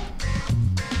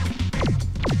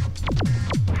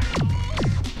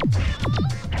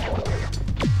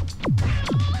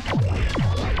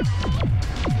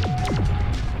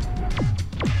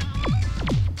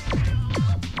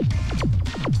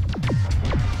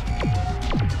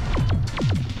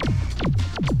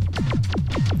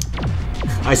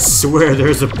 I swear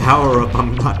there's a power-up,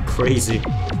 I'm not crazy.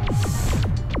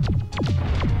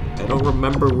 I don't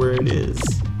remember where it is.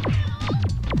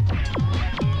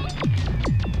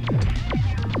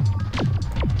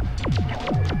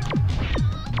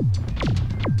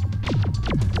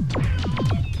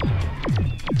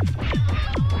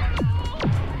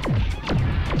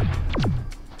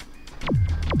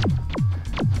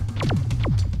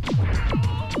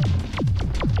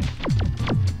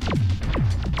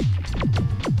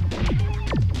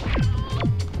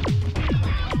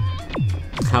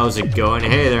 How's it going?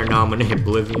 Hey there, Nominee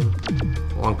Oblivion.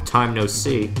 Long time no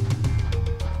see.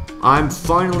 I'm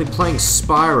finally playing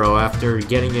Spyro after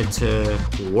getting it to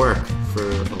work for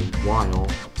a while.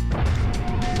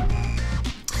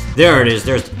 There it is,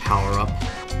 there's the power-up.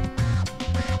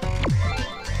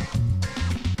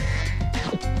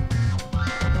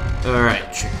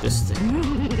 Alright, check this thing out.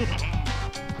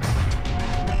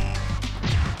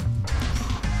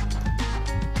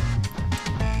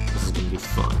 This is gonna be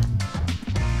fun.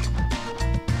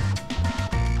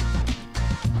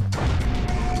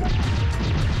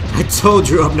 I told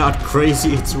you I'm not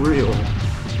crazy, it's real.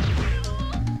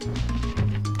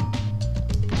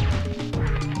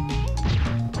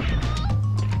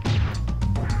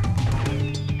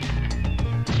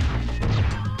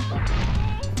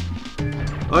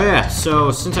 Oh yeah, so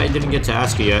since I didn't get to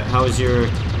ask you yet, how was your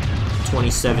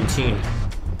 2017?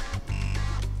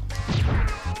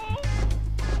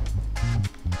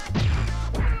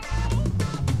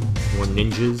 More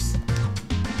ninjas?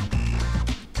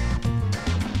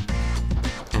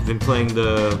 I've been playing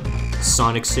the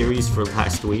Sonic series for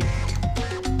last week.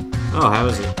 Oh, how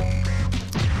is it?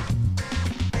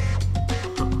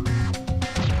 Huh.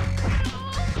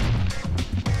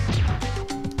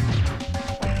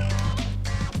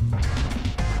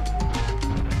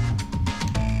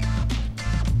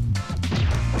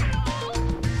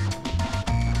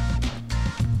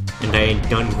 and I ain't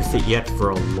done with it yet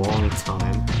for a long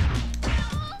time.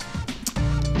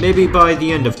 Maybe by the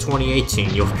end of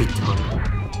 2018 you'll be done.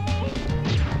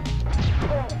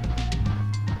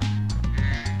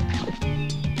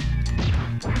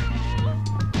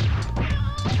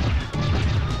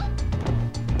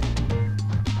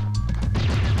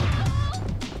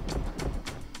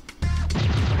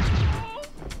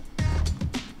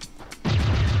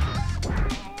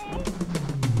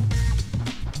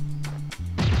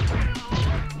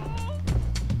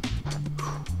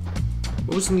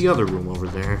 What was in the other room over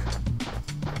there?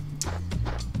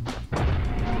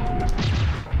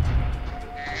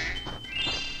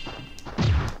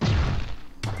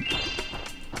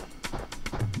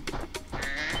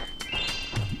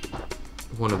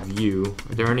 One of you.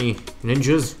 Are there any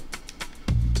ninjas?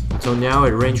 Until now, it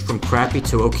ranged from crappy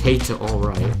to okay to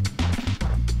alright.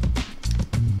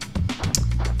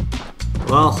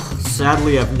 Well,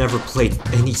 sadly, I've never played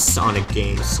any Sonic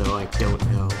games, so I don't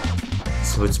know.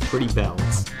 So it's pretty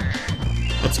balanced.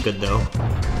 That's good though.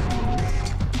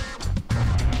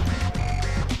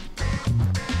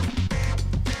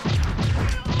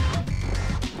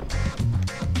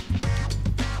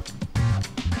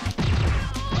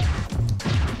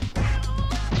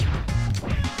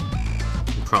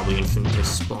 Probably infinitely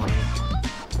spawning.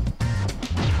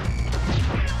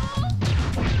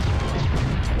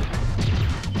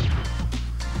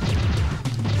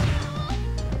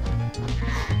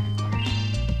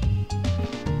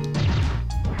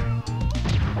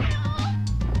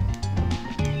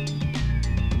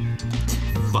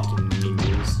 Fucking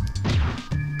ninjas.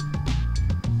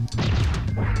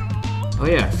 Oh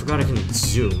yeah, I forgot I can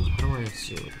zoom. How do I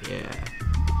zoom? Yeah.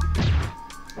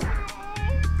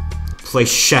 Play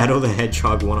Shadow the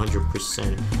Hedgehog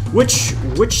 100%.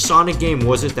 Which Sonic game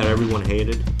was it that everyone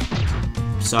hated?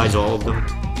 Besides all of them?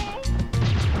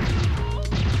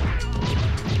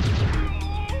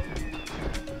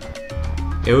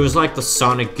 It was like the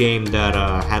Sonic game that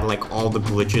had like all the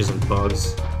glitches and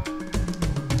bugs.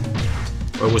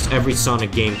 Or was every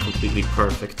Sonic game completely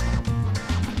perfect?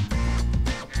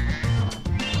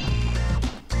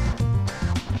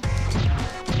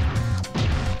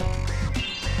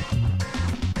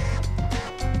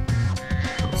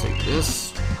 I'll take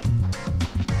this.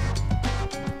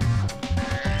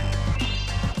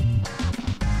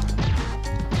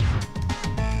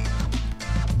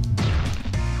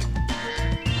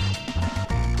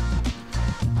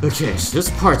 Okay, so this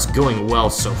part's going well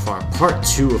so far. Part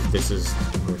 2 of this is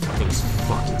where things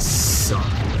fucking suck.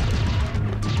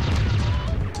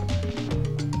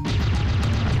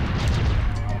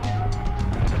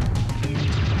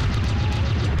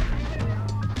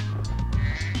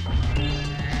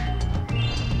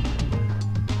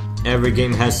 Every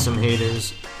game has some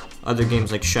haters. Other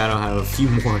games like Shadow have a few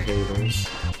more haters.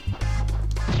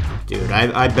 Dude,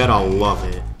 I bet I'll love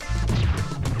it.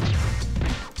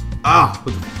 Ah! Who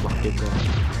the fuck did that?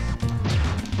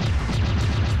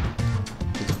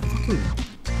 Did the fucking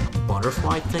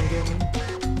butterfly thing get me?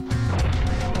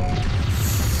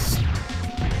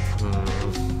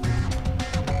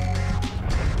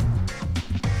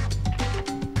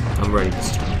 I'm ready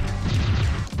this time.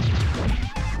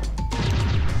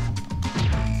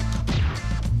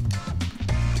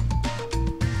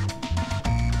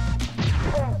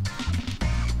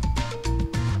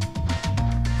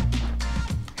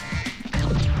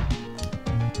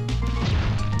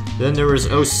 Then there was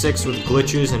 06 with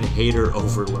glitches and hater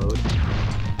overload.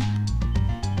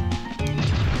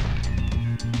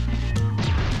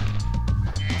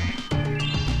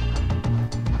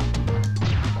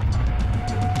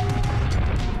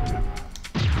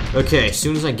 Okay, as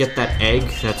soon as I get that egg,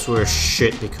 that's where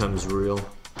shit becomes real. So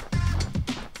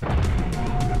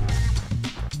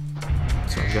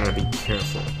I gotta be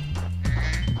careful.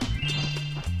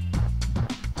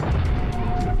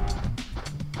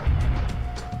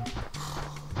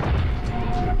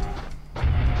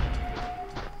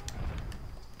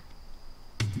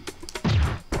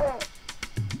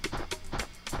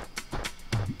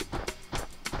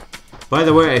 By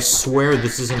the way, I swear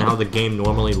this isn't how the game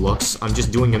normally looks. I'm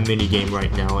just doing a mini-game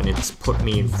right now, and it's put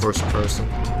me in first person.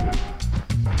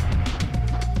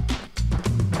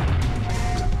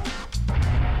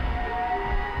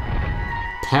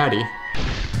 Patty.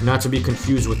 Not to be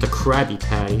confused with the Krabby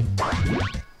Patty.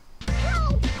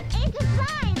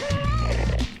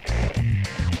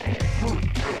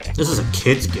 This is a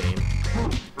kid's game.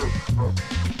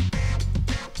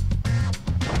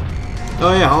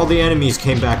 Oh yeah, all the enemies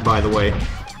came back, by the way.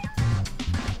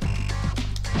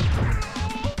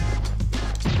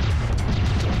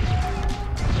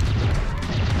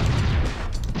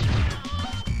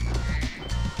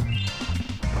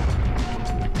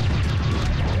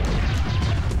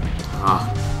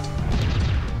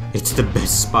 It's the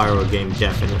best Spyro game,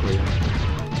 definitely.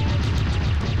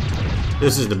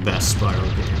 This is the best Spyro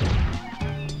game.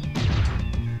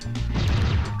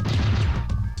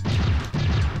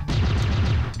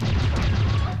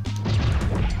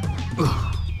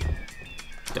 Ugh.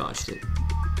 Dodged it.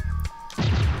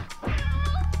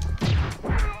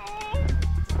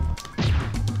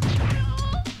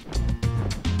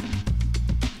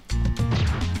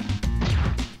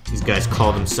 These guys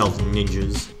call themselves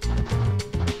ninjas.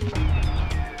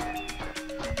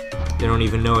 They don't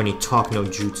even know any talk no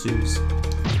jutsus.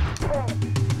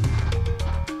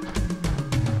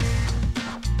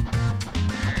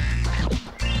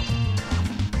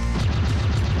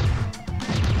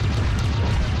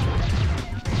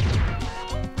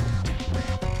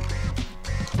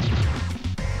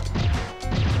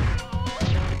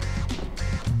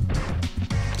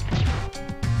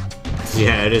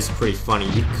 Yeah, it is pretty funny.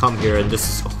 You come here and this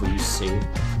is all you see.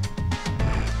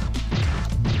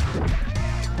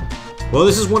 Well,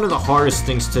 this is one of the hardest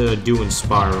things to do in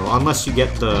Spyro, unless you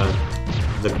get the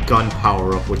gun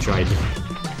power-up, which I did.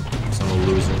 So I'm a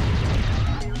loser.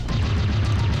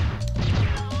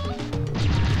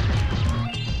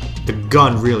 The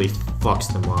gun really fucks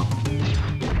them up.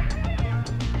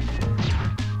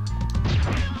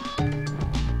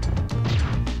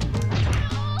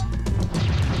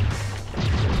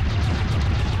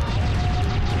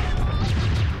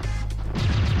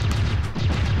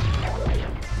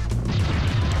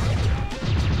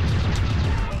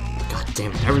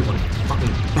 Damn it, everyone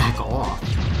fucking back off.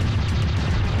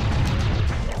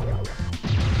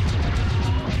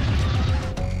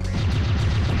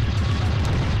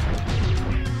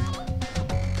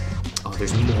 Oh,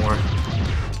 there's more.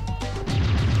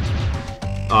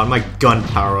 Oh, my gun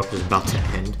power-up is about to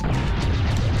end.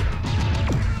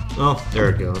 Oh, there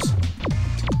it goes.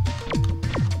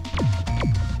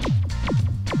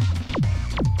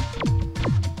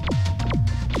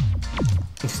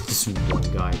 This one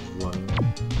guy running.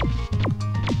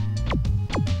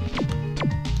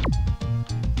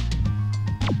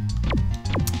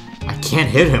 I can't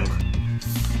hit him.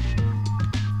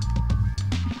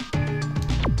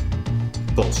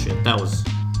 Bullshit, that was...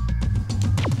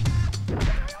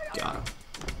 Got him.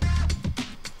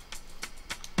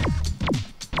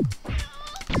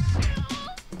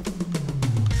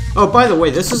 Oh, by the way,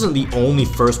 this isn't the only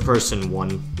first-person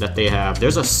one that they have.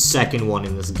 There's a second one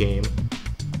in this game.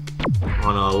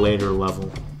 On a later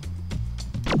level.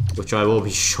 Which I will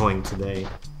be showing today.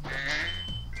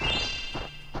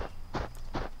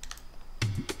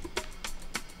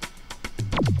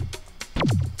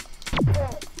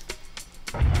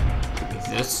 Give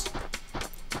me this.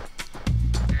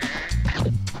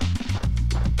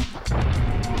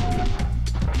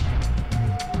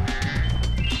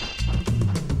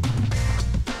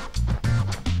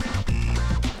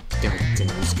 God damn,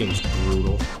 this game's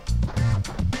brutal.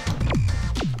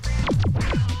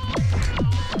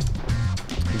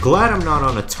 Glad I'm not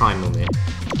on a time limit.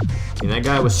 I mean, that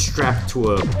guy was strapped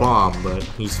to a bomb, but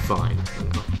he's fine, you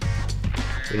know.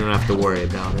 We don't have to worry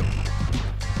about it.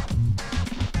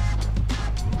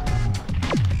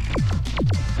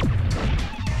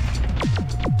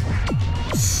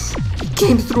 He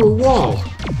came through a wall!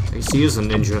 I guess he is a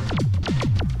ninja.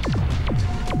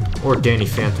 Or Danny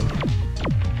Phantom.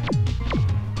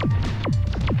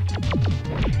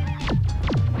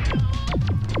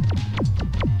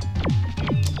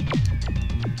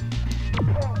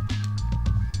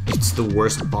 It's the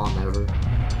worst bomb ever.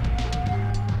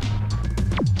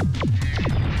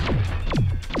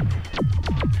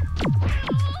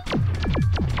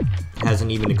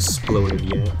 Hasn't even exploded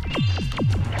yet.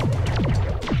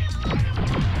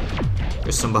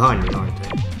 There's some behind me, aren't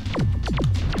there?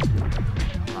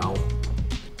 Ow.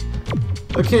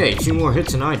 Okay, 2 more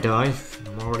hits and I die.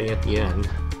 I'm already at the end.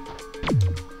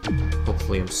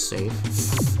 Hopefully I'm safe.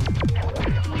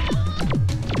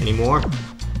 Any more?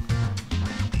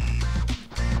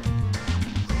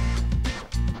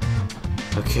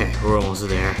 Okay, we're almost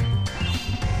there.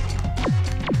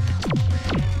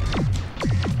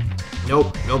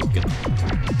 Nope, nope, get the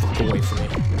fuck away from me.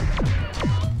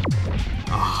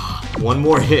 Ah, 1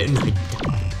 more hit and I die.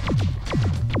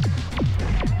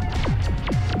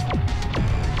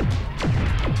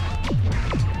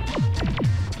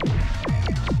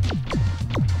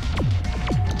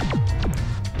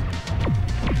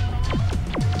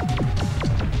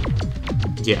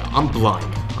 Yeah, I'm blind.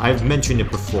 I've mentioned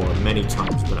it before many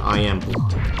times, but I am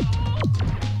blind.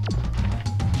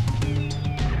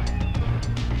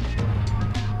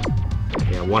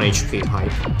 Yeah, 1 HP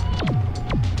hype.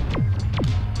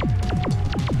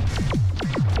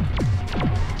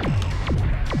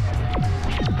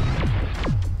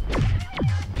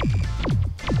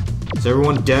 Is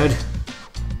everyone dead?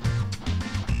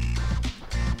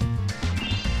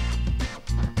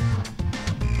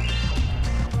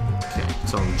 Okay,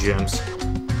 it's all gems.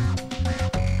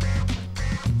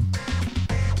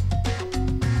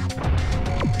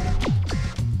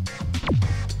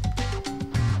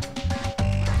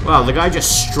 Wow, the guy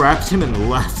just strapped him and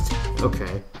left.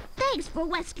 Okay. Thanks for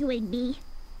rescuing me.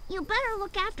 You better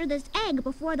look after this egg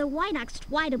before the Wynox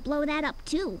try to blow that up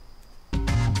too.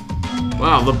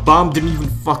 Wow, the bomb didn't even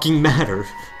fucking matter.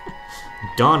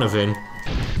 Donovan.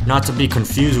 Not to be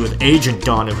confused with Agent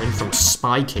Donovan from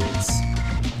Spy Kids.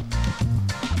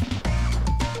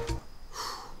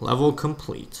 Level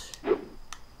complete.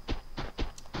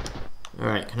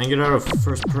 Alright, can I get out of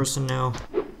first person now?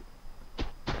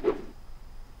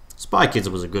 Spy Kids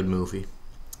was a good movie.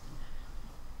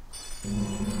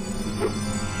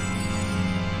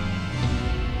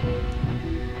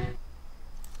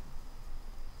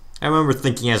 I remember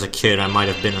thinking as a kid I might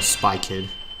have been a Spy Kid.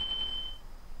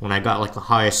 When I got like the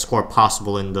highest score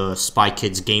possible in the Spy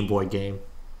Kids Game Boy game.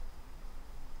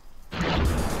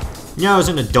 Yeah, as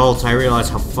an adult, I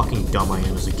realized how fucking dumb I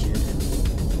am as a kid.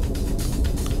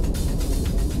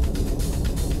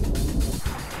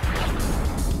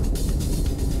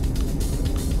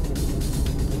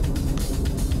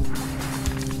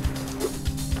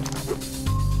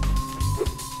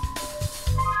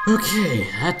 Okay,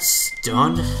 that's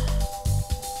done.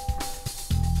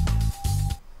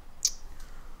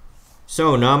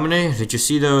 So, Nominee, did you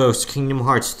see those Kingdom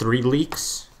Hearts 3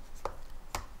 leaks?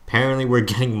 Apparently we're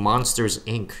getting Monsters,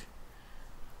 Inc.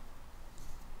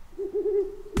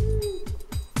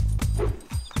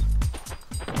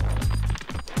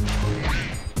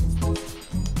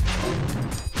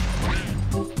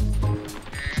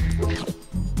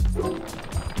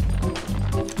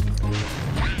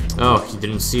 Oh, you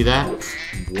didn't see that?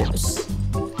 Whoops.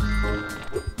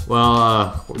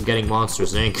 Well, we're getting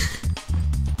Monsters, Inc.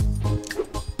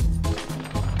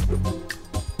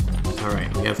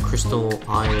 Alright, we have Crystal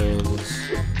Islands.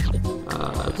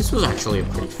 This was actually a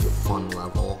pretty fun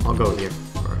level. I'll go here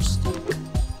first.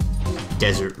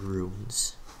 Desert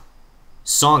Ruins.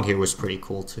 Song here was pretty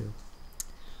cool, too.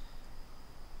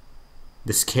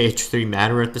 Does KH3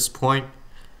 matter at this point?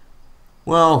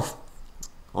 Well,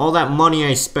 all that money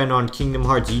I spent on Kingdom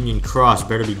Hearts Union Cross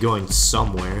better be going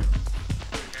somewhere.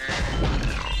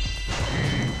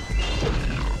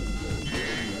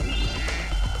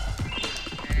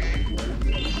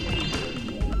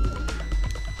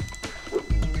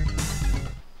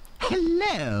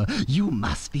 Hello, you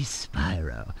must be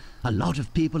Spyro. A lot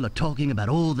of people are talking about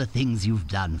all the things you've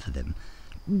done for them.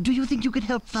 Do you think you could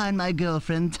help find my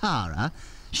girlfriend Tara?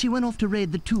 She went off to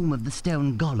raid the tomb of the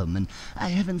stone golem, and I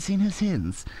haven't seen her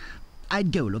since.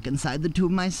 I'd go look inside the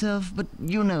tomb myself, but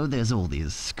you know there's all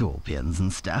these scorpions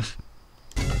and stuff.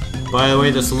 By the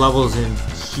way, this level is a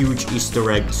huge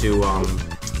Easter egg to,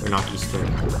 or not Easter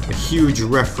egg, a huge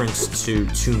reference to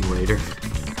Tomb Raider.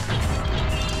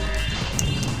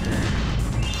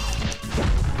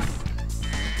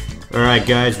 Alright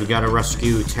guys, we gotta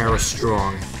rescue Tara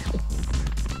Strong.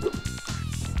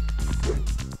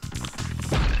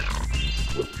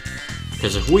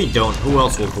 Because if we don't, who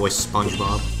else will voice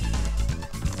SpongeBob?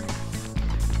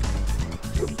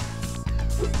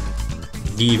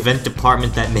 The event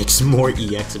department that makes more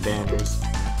EX banners.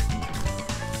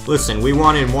 Listen, we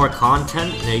wanted more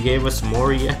content, and they gave us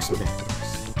more EX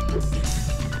banners.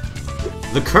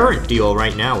 The current deal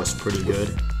right now is pretty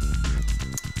good.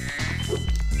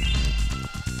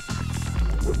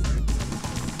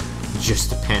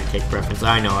 Just a pancake reference.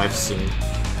 I know, I've seen.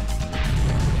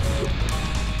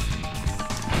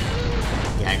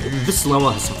 Yeah, this level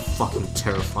has some fucking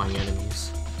terrifying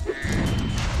enemies.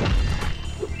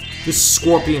 This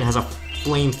scorpion has a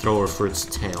flamethrower for its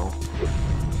tail.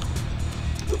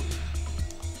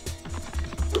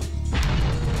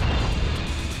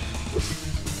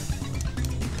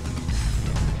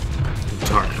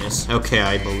 Darkness. Okay,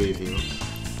 I believe you.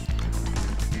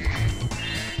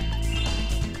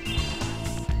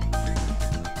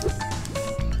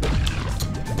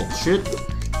 Bullshit.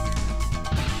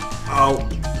 Oh.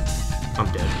 I'm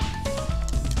dead.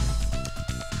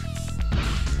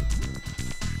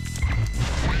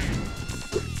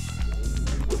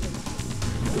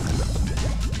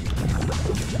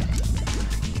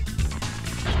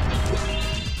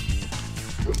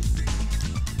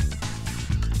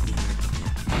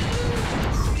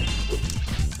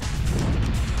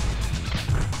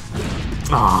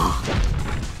 Ah.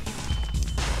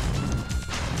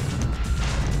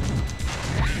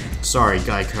 Sorry,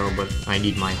 Geico, but I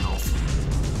need my health.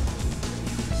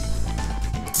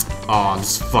 Aw,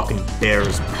 this fucking bear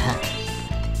is back.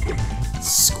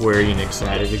 Square Enix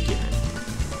at it again.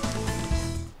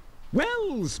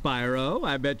 Well, Spyro,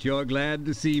 I bet you're glad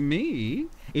to see me.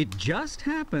 It just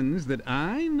happens that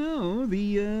I know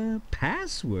the,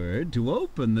 password to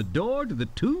open the door to the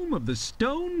tomb of the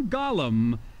stone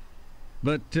golem.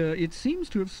 But, it seems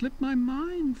to have slipped my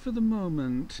mind for the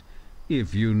moment,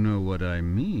 if you know what I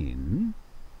mean.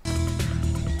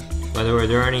 By the way, are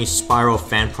there any Spyro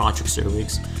fan projects or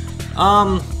leaks?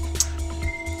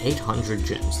 800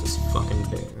 gems, this fucking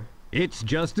bear. It's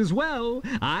just as well.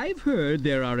 I've heard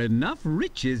there are enough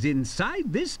riches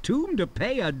inside this tomb to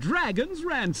pay a dragon's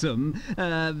ransom,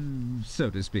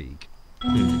 so to speak.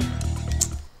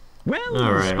 Well,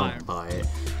 alright, I'll buy it.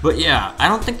 But yeah, I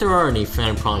don't think there are any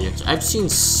fan projects. I've seen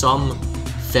some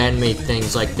fan-made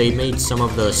things, like they made some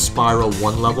of the Spyro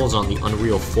 1 levels on the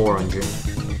Unreal 4 engine.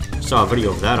 Saw a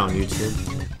video of that on YouTube.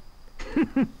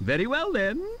 Very well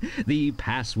then. The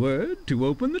password to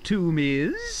open the tomb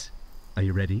is... Are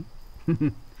you ready?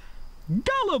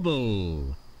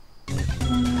 Gullible!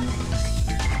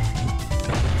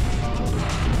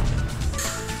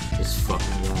 This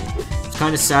fucking guy. It's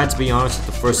kind of sad, to be honest, that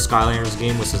the first Skylanders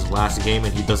game was his last game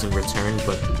and he doesn't return,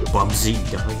 but Bubsy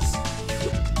does.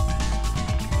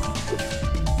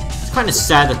 It's kind of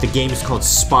sad that the game is called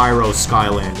Spyro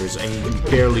Skylanders and you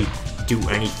can barely do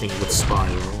anything with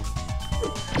Spyro.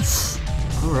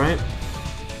 Alright.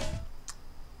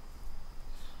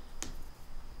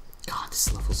 God,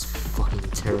 this level's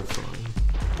fucking terrifying.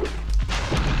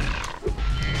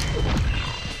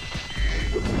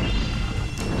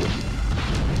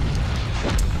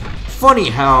 Funny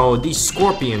how these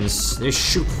scorpions, they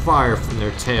shoot fire from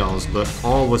their tails, but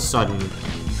all of a sudden,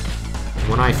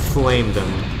 when I flame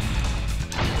them,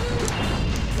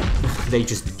 they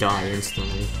just die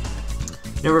instantly.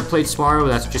 Never played Spyro,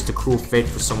 that's just a cruel fate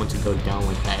for someone to go down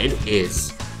like that. It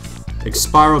is. Like,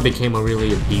 Spyro became a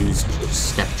really abused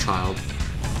stepchild.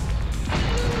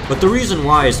 But the reason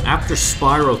why is after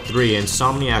Spyro 3,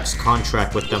 Insomniac's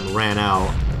contract with them ran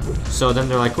out. So then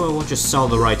they're like, well, we'll just sell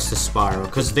the rights to Spyro,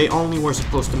 because they only were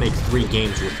supposed to make 3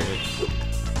 games with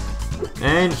it.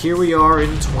 And here we are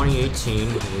in 2018,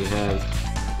 we have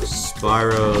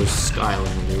Spyro's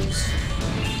Skylanders.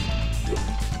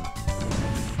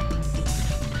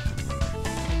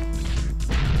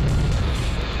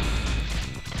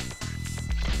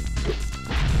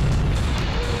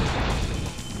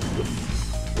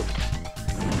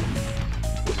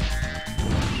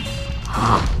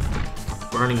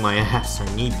 Burning my ass,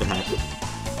 I need that.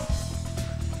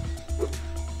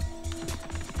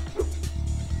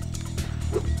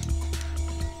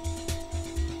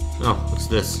 Oh, what's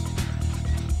this?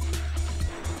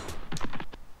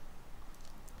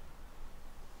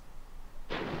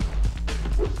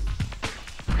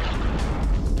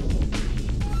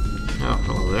 Oh,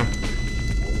 hello there.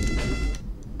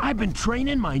 I've been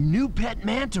training my new pet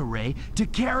manta ray to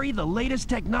carry the latest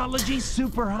technology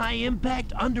super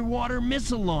high-impact underwater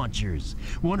missile launchers.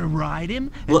 Want to ride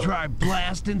him and try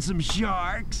blasting some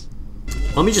sharks?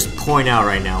 Let me just point out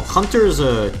right now, Hunter's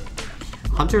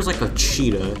like a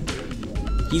cheetah.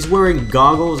 He's wearing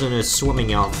goggles and a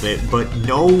swimming outfit, but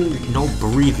no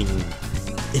breathing,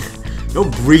 no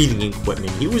breathing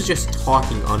equipment. He was just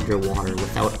talking underwater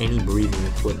without any breathing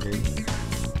equipment.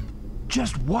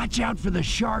 Just watch out for the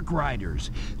shark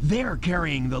riders. They're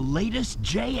carrying the latest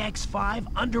JX5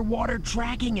 underwater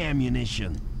tracking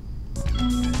ammunition.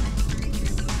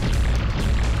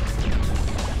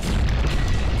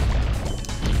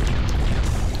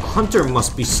 Hunter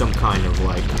must be some kind of,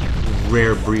 like,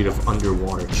 rare breed of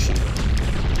underwater cheetah.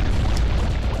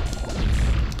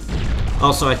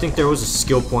 Also, I think there was a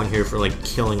skill point here for, like,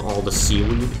 killing all the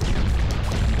seaweed.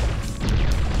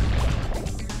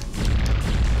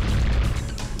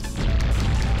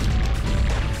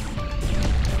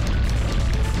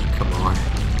 Come on.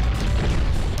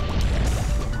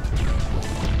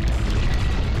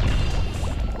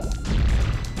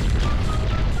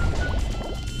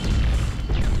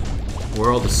 Where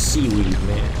are all the seaweed,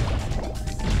 man?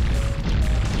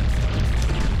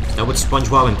 Is that what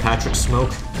SpongeBob and Patrick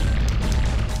smoke?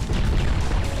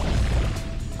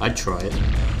 I'd try it.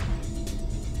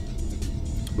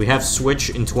 We have Switch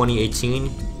in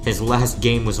 2018. His last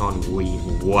game was on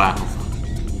Wii. Wow.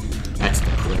 That's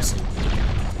depressing.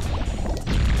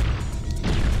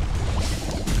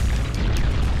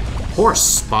 Poor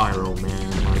Spyro,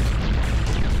 man. Like,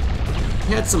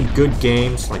 he had some good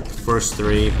games, like the first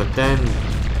 3, but then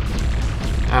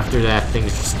after that,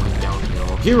 things just went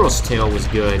downhill. Hero's Tale was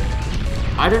good.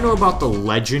 I don't know about the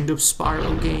Legend of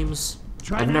Spyro games.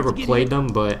 I've never played them,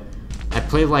 but I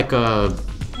played like a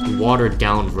watered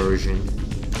down version.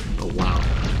 Oh wow,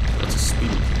 that's a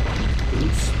speed.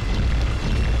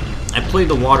 I played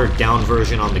the watered-down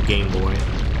version on the Game Boy,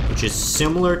 which is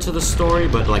similar to the story,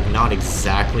 but like not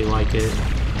exactly like it.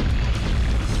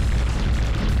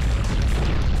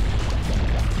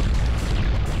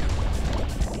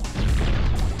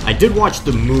 I did watch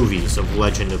the movies of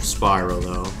Legend of Spyro,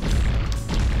 though.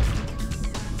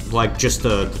 Like, just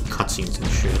the cutscenes and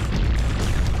shit.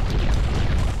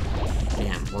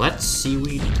 Damn, will that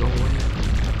seaweed go away?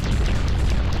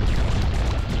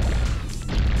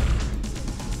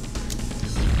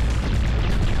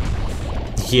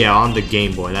 Yeah, on the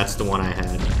Game Boy, that's the one I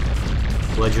had.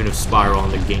 Legend of Spyro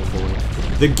on the Game Boy.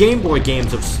 The Game Boy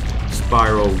games of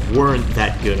Spyro weren't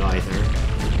that good either.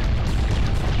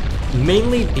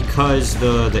 Mainly because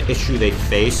the issue they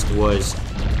faced was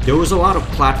there was a lot of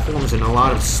platforms and a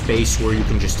lot of space where you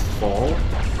can just fall.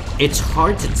 It's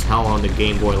hard to tell on the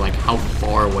Game Boy like how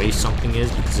far away something is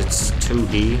because it's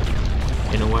 2D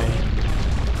in a way.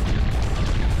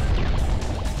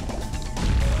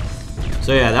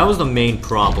 So yeah, that was the main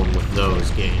problem with those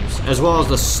games, as well as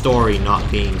the story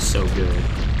not being so good.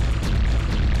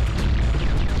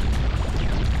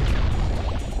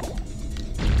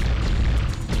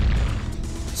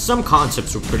 Some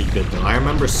concepts were pretty good though. I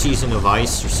remember Season of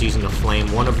Ice or Season of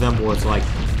Flame. One of them was like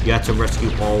you had to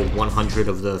rescue all 100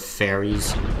 of the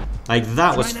fairies. Like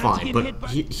that was fine, but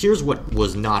here's what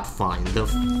was not fine: the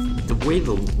way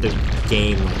the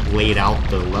game like laid out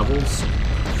the levels.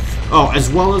 Oh, as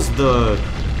well as the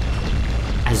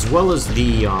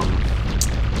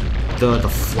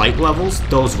flight levels.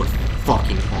 Those were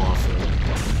fucking awful.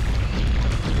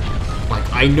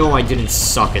 Like, I know I didn't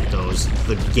suck at those.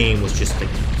 The game was just, like,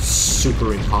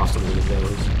 super impossible with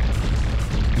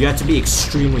those. You have to be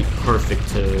extremely perfect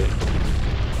to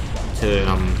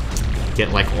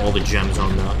get, like, all the gems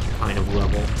on that kind of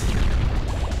level.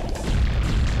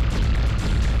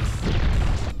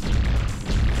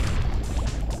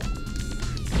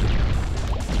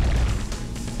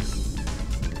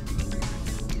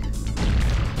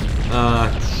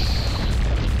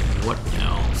 What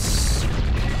else?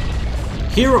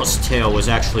 Hero's Tale was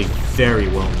actually very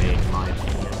well made, in my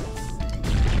opinion.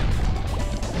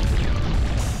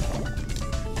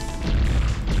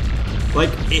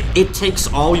 Like, it takes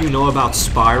all you know about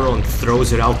Spyro and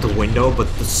throws it out the window, but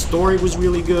the story was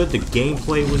really good, the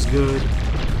gameplay was good.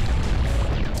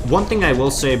 One thing I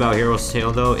will say about Hero's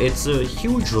Tale, though, it's a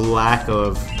huge lack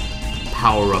of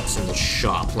power-ups in the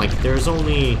shop. Like, there's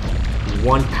only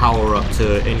one power-up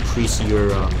to increase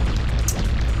your,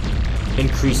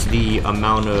 increase the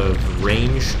amount of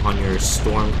range on your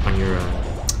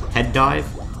head dive.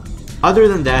 Other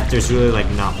than that, there's really, like,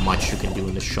 not much you can do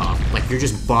in the shop. Like, you're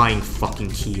just buying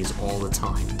fucking keys all the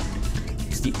time.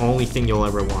 It's the only thing you'll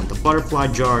ever want. The butterfly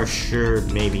jar, sure,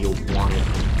 maybe you'll want it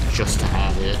just to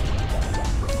have it.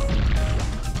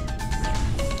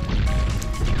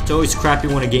 It's always crappy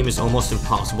when a game is almost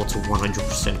impossible to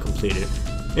 100% complete it.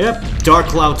 Yep, Dark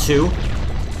Cloud 2.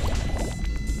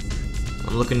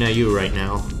 I'm looking at you right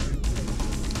now.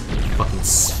 Fucking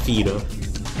Spheda.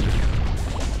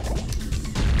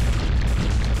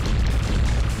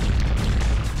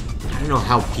 I don't know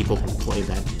how people can play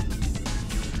that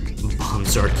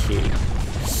Bombs Arcade.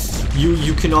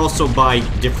 You can also buy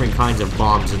different kinds of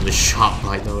bombs in the shop,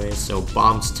 by the way, so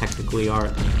bombs technically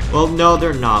are... Well, no,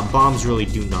 they're not. Bombs really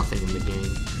do nothing in the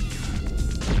game.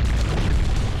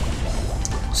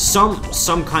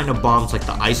 Some kind of bombs, like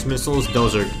the ice missiles,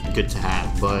 those are good to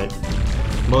have, but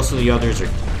most of the others are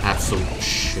absolute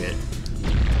shit.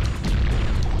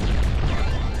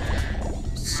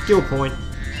 Skill point.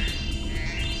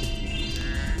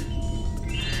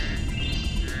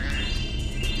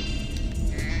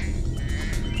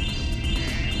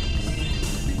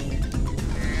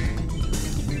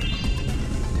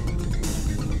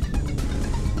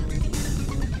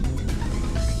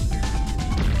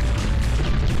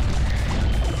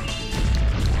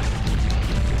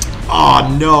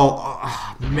 Oh no!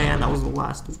 Oh, man, that was the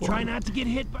last one. Try not to get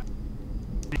hit by...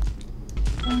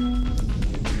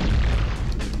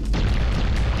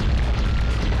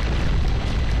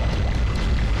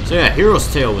 So yeah,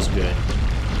 Hero's Tale was good.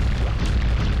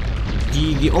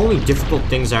 The only difficult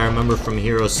things I remember from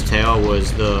Hero's Tale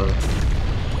was the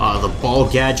ball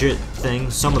gadget thing,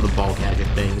 some of the ball gadget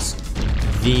things,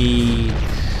 the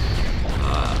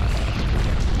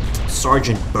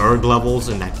Sergeant Berg levels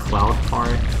in that cloud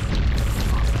part.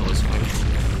 Fuck, that was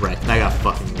fucking wrecked. I got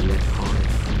fucking wrecked hard.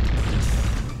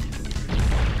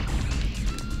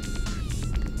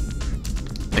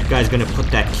 That guy's gonna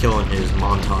put that kill in his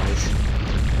montage.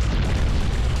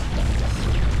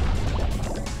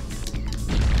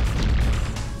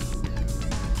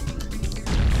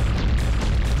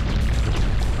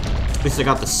 At least I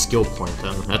got the skill point,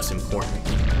 though. That's important.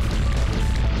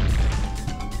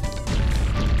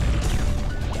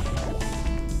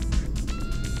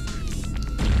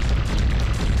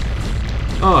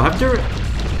 Oh, have there...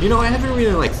 You know, I haven't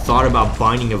really, like, thought about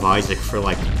Binding of Isaac for,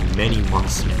 like, many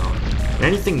months now. Did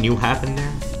anything new happen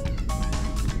there?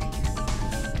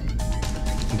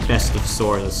 Best of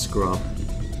Sora the Scrub.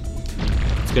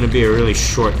 It's gonna be a really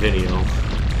short video.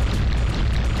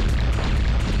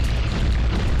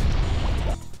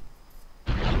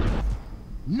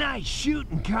 Nice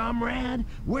shooting, comrade.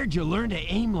 Where'd you learn to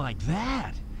aim like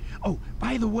that? Oh,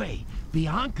 by the way,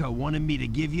 Bianca wanted me to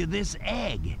give you this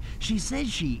egg. She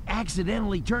says she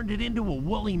accidentally turned it into a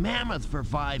woolly mammoth for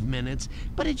 5 minutes,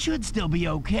 but it should still be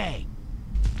okay.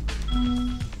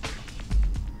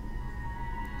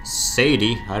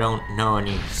 Sadie? I don't know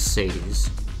any Sadies.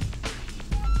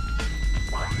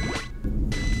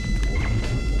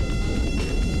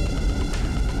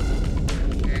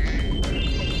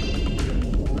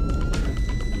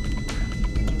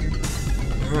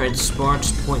 Alright,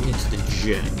 Sparks, point me to the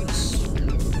gems.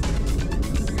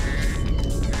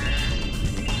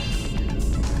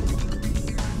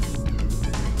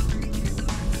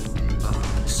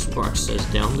 Sparks says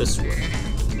down this way.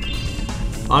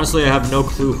 Honestly, I have no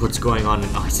clue what's going on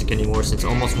in Isaac anymore since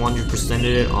almost 100%ed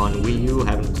it on Wii U.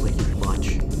 Haven't played it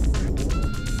much.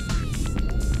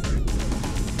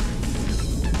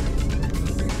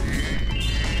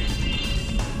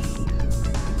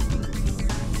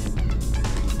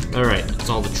 Alright, that's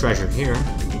all the treasure here.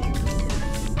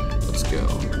 Let's go.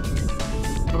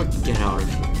 How do I get out of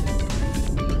here?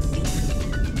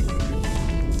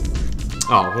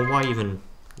 Oh, well, why even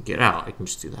get out? I can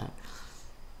just do that.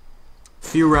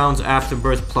 Few rounds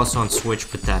Afterbirth plus on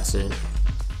Switch, but that's it.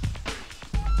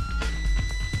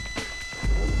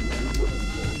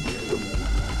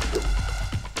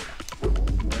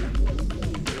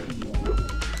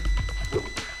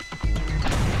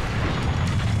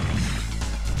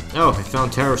 Oh, I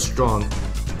found Tara Strong.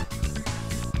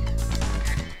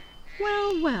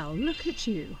 Well, well, look at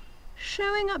you.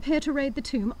 Showing up here to raid the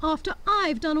tomb after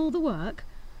I've done all the work.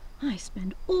 I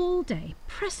spend all day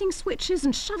pressing switches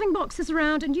and shoving boxes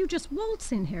around, and you just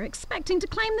waltz in here expecting to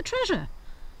claim the treasure.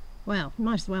 Well,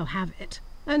 might as well have it.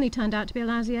 Only turned out to be a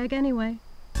lousy egg anyway.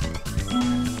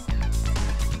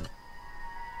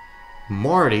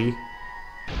 Marty?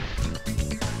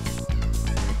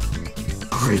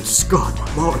 Great Scott,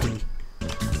 Marty!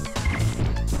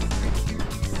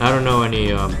 I don't know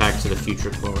any Back to the Future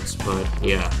quotes, but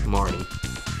yeah, Marty.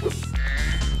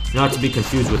 Not to be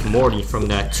confused with Morty from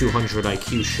that 200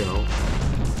 IQ show.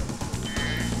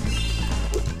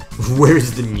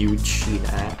 Where's the nude cheat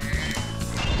at?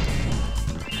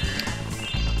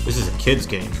 This is a kid's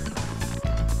game.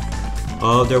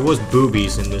 There was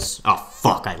boobies in this. Oh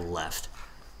fuck, I left.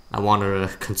 I wanted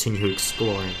to continue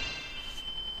exploring.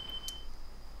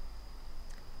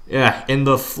 Yeah, in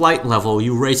the flight level,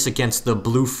 you race against the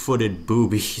blue-footed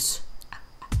boobies.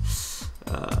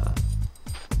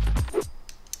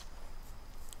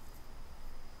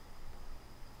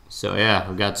 So yeah,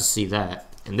 we got to see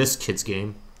that in this kid's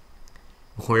game.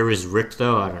 Where is Rick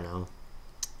though? I don't know.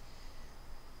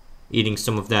 Eating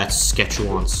some of that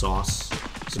Szechuan sauce.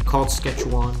 Is it called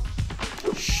Szechuan?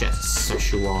 Shit,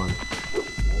 Szechuan.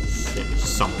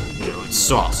 Something, you know, it's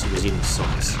sauce. He was eating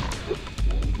sauce.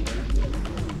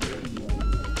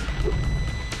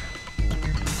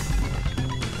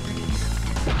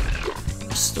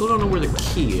 I still don't know where the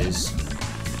key is.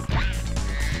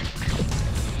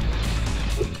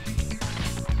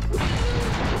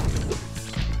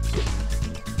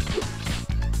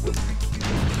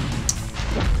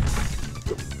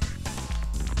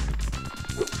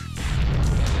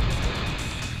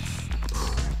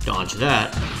 Dodge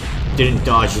that. Didn't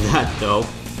dodge that though.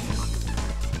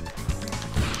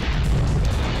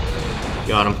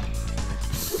 Got him.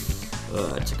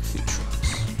 It took a few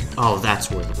tries. Oh, that's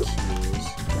where the key is.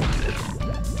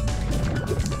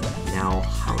 Now,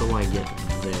 how do I get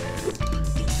there?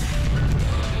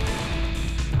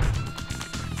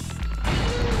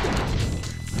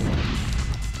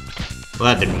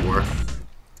 Well, that didn't work.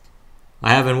 I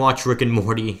haven't watched Rick and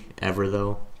Morty ever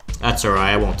though. That's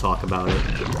alright, I won't talk about it.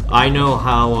 I know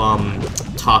how,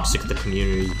 toxic the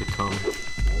community's become.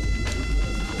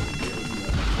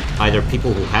 Either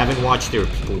people who haven't watched it or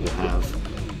people who have.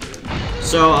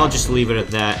 So, I'll just leave it at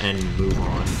that and move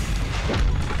on.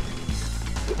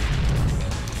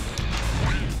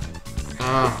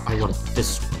 I went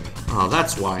this way. Oh,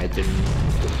 that's why I didn't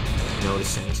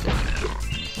notice anything.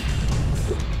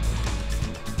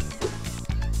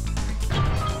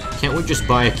 Can't we just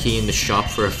buy a key in the shop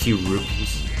for a few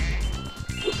rupees?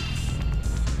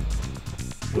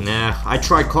 Nah, I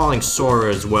tried calling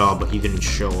Sora as well, but he didn't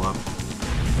show up.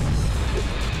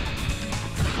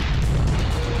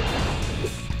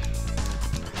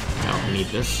 I don't need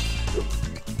this.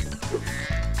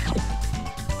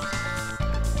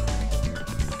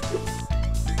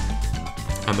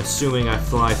 I'm assuming I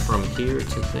fly from here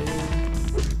to there.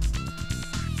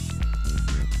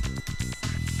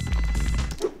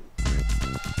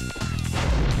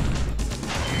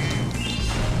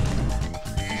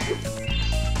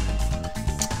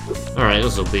 Alright,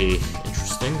 this will be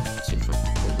interesting. Let's see if I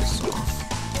can pull this off.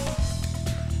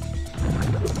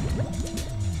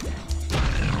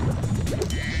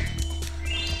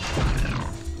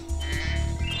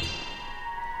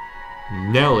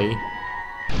 Nelly.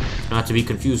 Not to be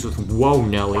confused with Whoa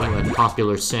Nelly, like a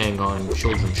popular saying on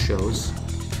children's shows.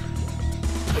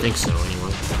 I think so,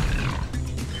 anyway.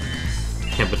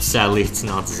 Yeah, but sadly it's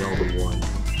not Zelda 1.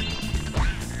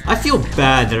 I feel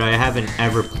bad that I haven't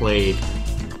ever played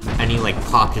any, like,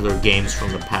 popular games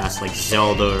from the past, like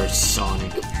Zelda or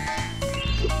Sonic.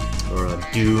 Or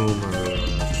Doom, or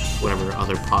whatever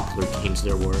other popular games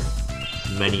there were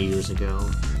many years ago.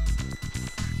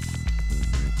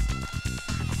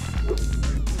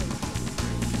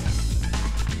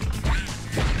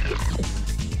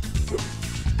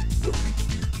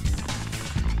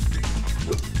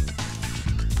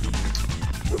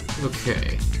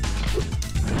 Okay.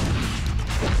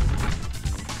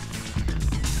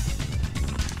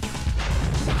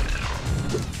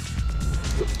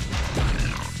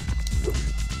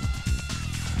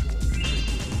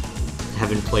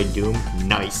 Haven't played Doom?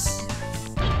 Nice.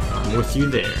 I'm with you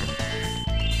there.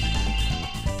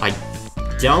 I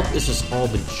doubt this is all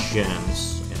the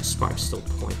gems. Yeah, Spyro's still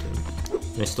pointing.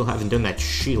 And I still haven't done that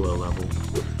Sheila level.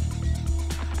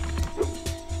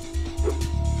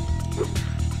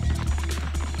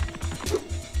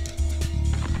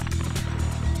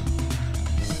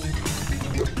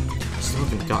 Still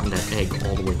haven't gotten that egg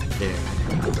all the way there.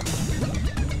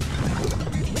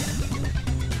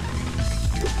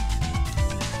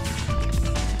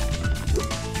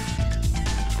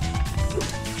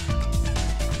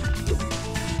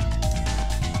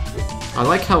 I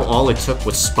like how all it took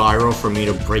was Spyro for me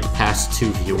to break past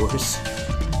 2 viewers.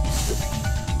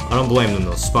 I don't blame them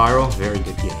though. Spyro, very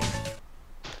good game.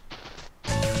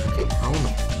 Okay, how am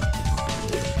I?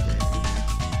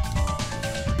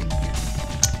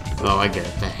 Oh, I get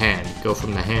it. The hand. Go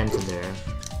from the hand to there.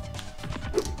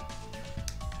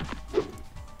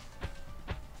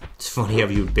 It's funny how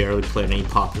you barely played any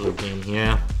popular game.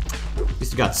 Yeah. At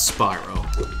least you got Spyro.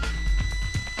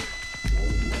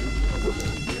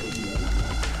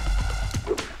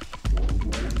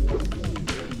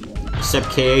 Except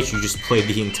KH, you just played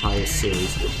the entire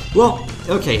series. Well,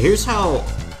 okay, here's how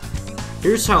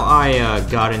I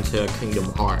got into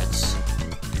Kingdom Hearts.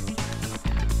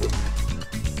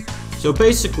 So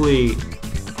basically,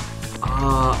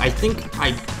 I think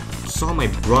I saw my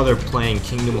brother playing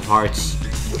Kingdom Hearts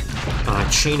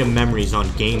Chain of Memories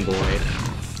on Game Boy.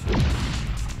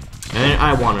 And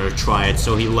I wanted to try it,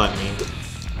 so he let me.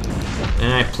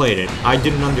 And I played it. I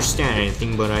didn't understand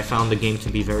anything, but I found the game to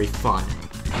be very fun.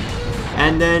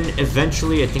 And then,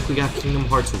 eventually, I think we got Kingdom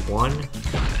Hearts 1.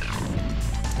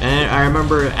 And I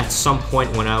remember at some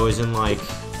point when I was in, like,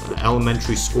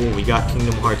 elementary school, we got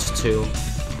Kingdom Hearts 2.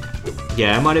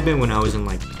 Yeah, it might have been when I was in,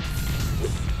 like,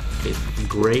 5th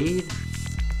grade?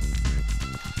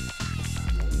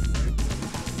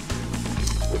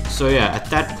 So yeah, at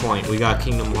that point, we got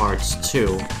Kingdom Hearts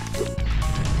 2.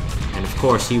 And of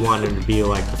course, he wanted to be,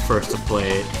 like, the first to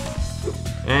play it.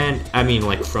 And, I mean,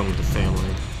 like, from the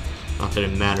family. Not that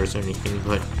it matters or anything,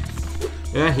 but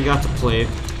yeah, he got to play it.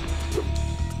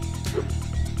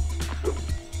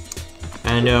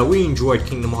 And we enjoyed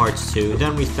Kingdom Hearts 2.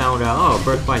 Then we found out, oh,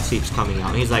 Birth by Sleep's coming out.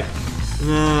 And he's like,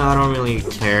 nah, I don't really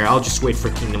care. I'll just wait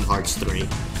for Kingdom Hearts 3.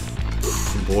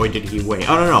 Boy, did he wait.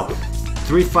 I don't know.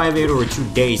 358 over 2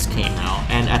 days came out.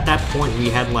 And at that point, we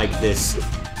had like this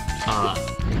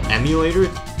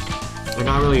emulator. Or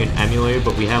not really an emulator,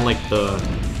 but we had like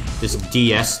this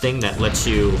DS thing that lets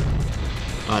you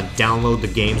download the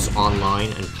games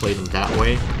online and play them that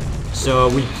way. So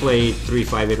we played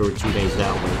 358 over 2 days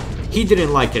that way. He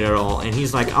didn't like it at all, and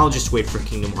he's like, I'll just wait for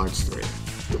Kingdom Hearts 3.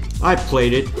 I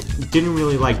played it, didn't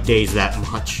really like Days that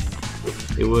much.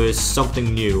 It was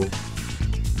something new.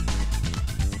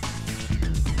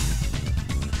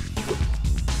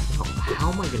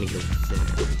 How am I gonna get there?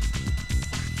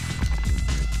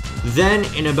 Then,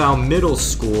 in about middle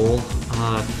school,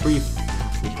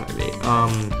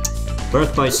 358,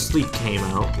 Birth by Sleep came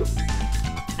out,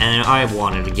 and I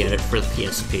wanted to get it for the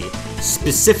PSP.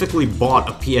 Specifically bought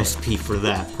a PSP for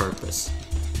that purpose.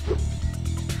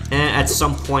 And at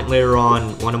some point later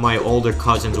on, one of my older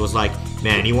cousins was like,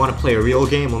 man, you want to play a real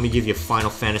game? Let me give you Final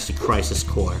Fantasy Crisis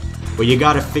Core. But you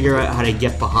gotta figure out how to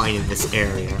get behind in this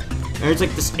area. There's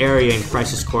like this area in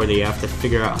Crisis Core that you have to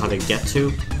figure out how to get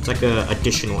to. It's like a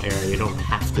additional area, you don't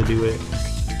have to do it.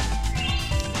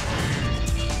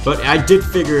 But I did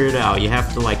figure it out. You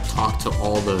have to like talk to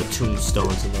all the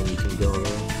tombstones and then you can go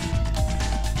there.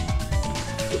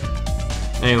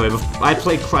 Anyway, I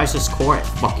played Crisis Core. I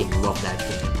fucking love that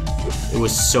game. It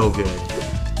was so good.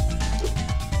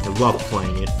 I love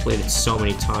playing it. Played it so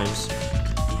many times.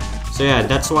 So yeah,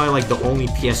 that's why like the only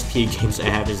PSP games I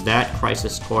have is that,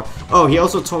 Crisis Core. Oh, he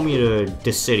also told me to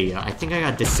Dissidia. I think I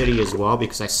got Dissidia as well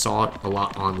because I saw it a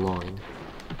lot online.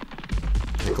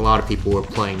 Like a lot of people were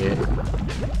playing it.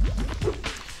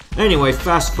 Anyway,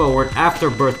 fast forward, after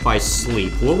Birth by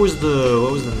Sleep. What was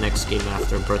the next game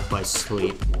after Birth by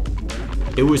Sleep?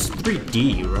 It was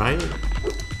 3D, right?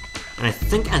 And I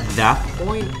think at that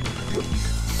point...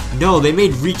 No, they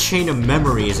made Rechain of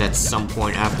Memories at some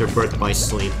point after Birth by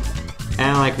Sleep. And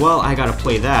I'm like, well, I gotta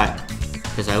play that.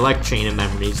 Because I like Chain of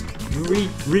Memories.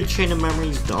 Rechain of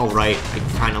Memories, alright. I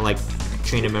kinda like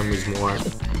Chain of Memories more.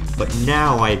 But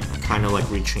now I kinda like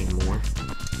Rechain more.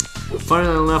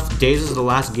 Funnily enough, Days is the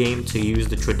last game to use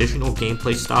the traditional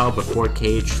gameplay style before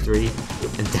KH3.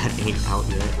 And that ain't out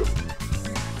yet.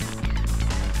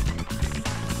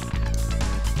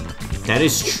 That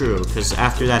is true, because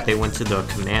after that they went to the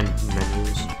command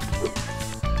menus.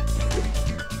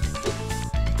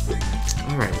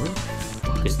 Alright, where the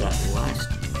fuck is that last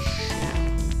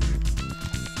shaft?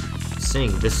 It's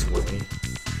saying this way.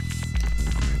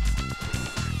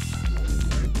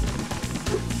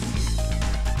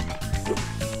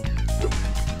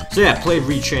 So yeah, played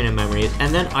Rechain of Memories,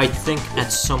 and then I think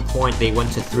at some point they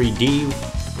went to 3D,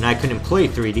 and I couldn't play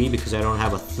 3D because I don't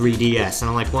have a 3DS, and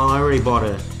I'm like, well, I already bought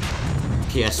a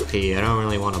PSP, I don't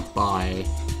really want to buy.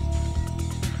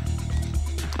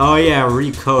 Oh yeah,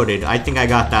 Recoded. I think I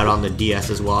got that on the DS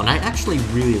as well, and I actually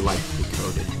really like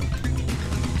Recoded.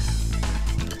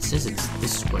 It says it's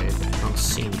this way, but I don't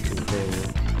see anything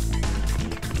there.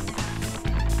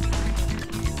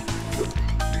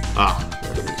 Ah,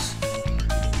 there it is.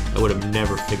 I would have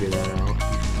never figured that out.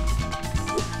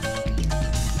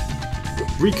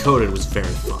 Recoded was very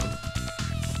fun.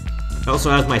 It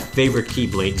also has my favorite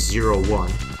Keyblade,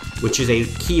 01, which is a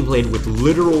Keyblade with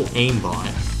literal aimbot.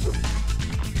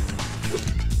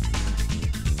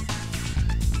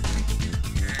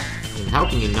 And how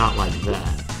can you not like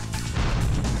that?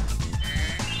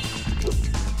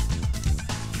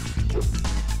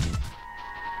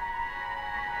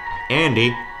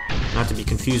 Andy, not to be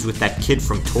confused with that kid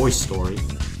from Toy Story,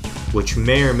 which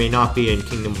may or may not be in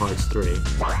Kingdom Hearts 3.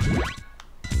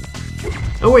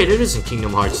 Oh wait, it is in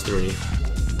Kingdom Hearts 3.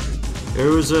 There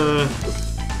was a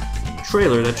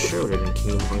trailer that showed it in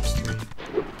Kingdom Hearts 3.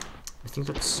 I think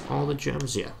that's all the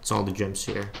gems. Yeah, it's all the gems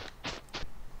here.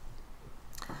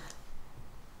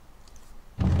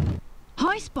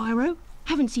 Hi, Spyro.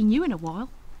 Haven't seen you in a while.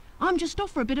 I'm just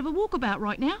off for a bit of a walkabout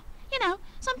right now. You know,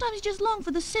 sometimes you just long for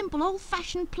the simple,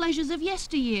 old-fashioned pleasures of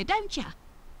yesteryear, don't ya?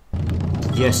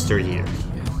 Yesteryear.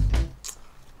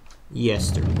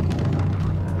 Yesteryear.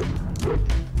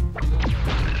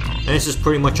 And this is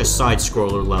pretty much a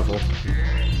side-scroller level.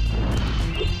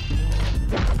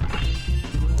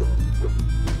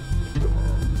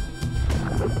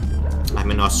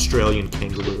 I'm an Australian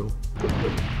kangaroo.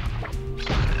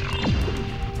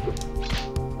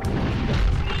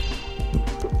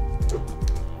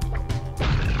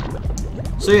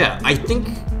 So yeah, I think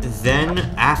then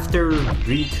after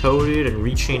Recoded and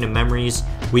Rechain of Memories,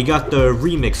 we got the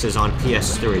remixes on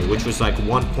PS3, which was like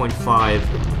 1.5,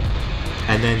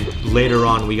 and then later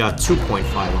on we got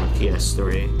 2.5 on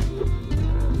PS3.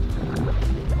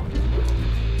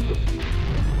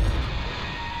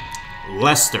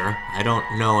 Lester. I don't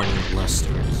know any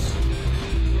Lesters.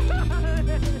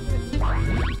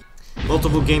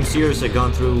 Multiple game series have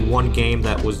gone through one game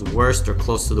that was the worst or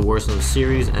close to the worst of the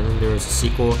series, and then there is a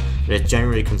sequel that is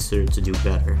generally considered to do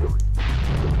better.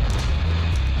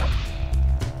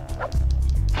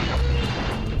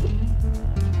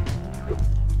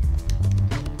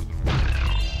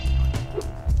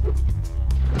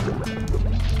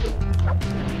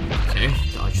 Okay,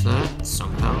 dodge that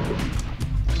somehow.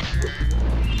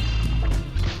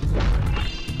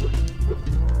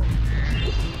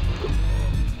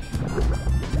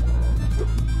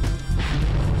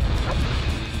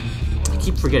 I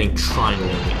keep forgetting triangle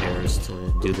in the airs to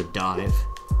do the dive.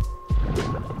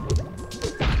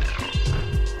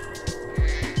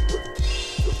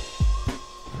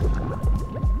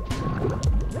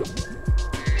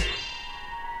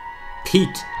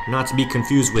 Pete Not to be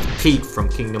confused with Pete from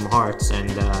Kingdom Hearts and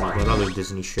that other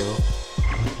Disney show.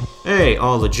 Hey,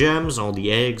 all the gems, all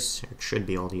the eggs. It should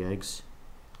be all the eggs.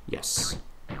 Yes.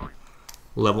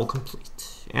 Level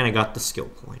complete. And I got the skill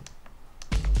point.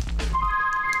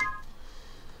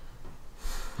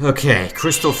 Okay,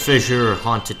 Crystal Fissure or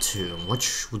Haunted Tomb.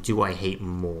 Which do I hate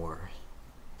more?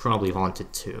 Probably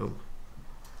Haunted Tomb.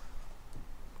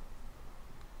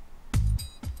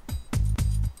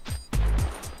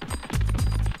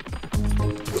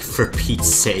 For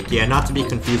Pete's sake. Yeah, not to be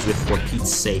confused with For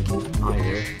Pete's Sake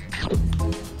either.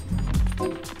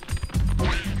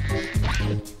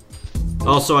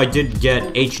 Also, I did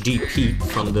get HD Pete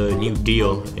from the new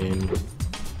deal in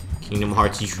Kingdom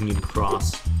Hearts Union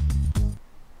Cross.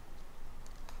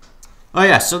 Oh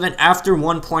yeah, so then after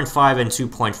 1.5 and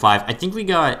 2.5, I think we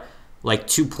got like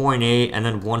 2.8 and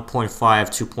then 1.5,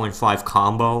 2.5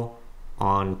 combo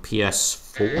on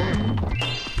PS4.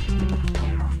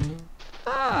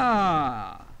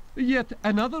 Ah! Yet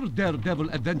another daredevil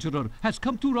adventurer has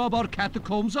come to rob our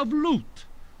catacombs of loot.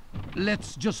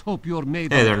 Let's just hope you're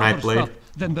made of more stuff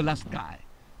than the last guy.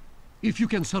 If you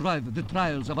can survive the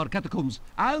trials of our catacombs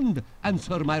and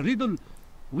answer my riddle,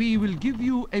 we will give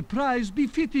you a prize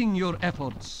befitting your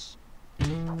efforts.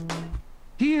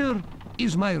 Here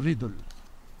is my riddle.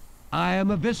 I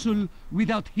am a vessel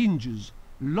without hinges,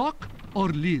 lock or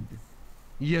lid.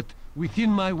 Yet within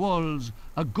my walls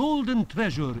a golden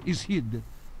treasure is hid.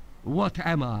 What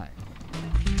am I?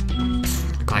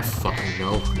 I fucking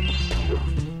know.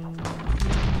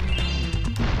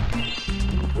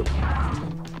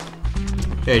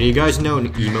 Hey, do you guys know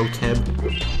an Emotep?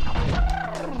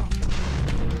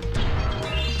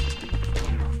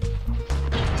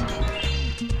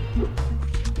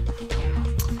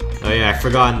 Oh yeah, I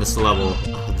forgot in this level,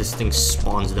 this thing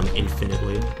spawns them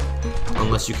infinitely.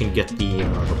 Unless you can get the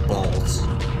balls.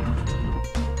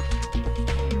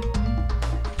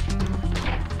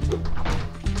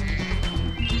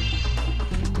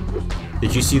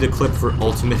 Did you see the clip for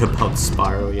Ultimate about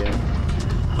Spyro yet?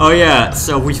 Oh yeah,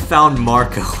 so we found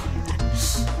Marco.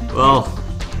 Well,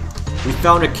 we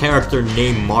found a character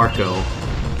named Marco,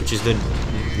 which is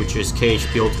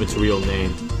KHP Ultimate's real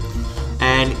name.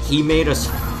 And he made us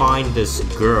find this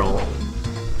girl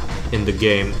in the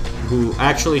game who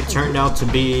actually turned out to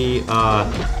be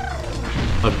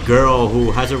a girl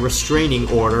who has a restraining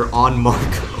order on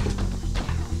Marco.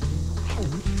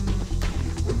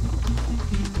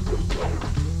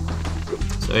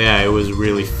 So yeah, it was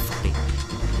really funny.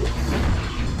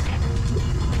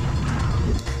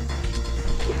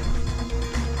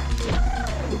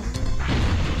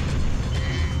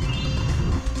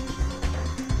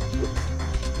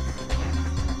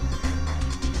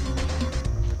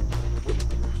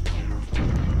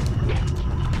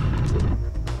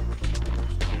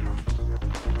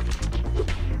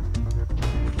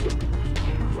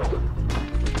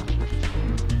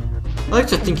 I like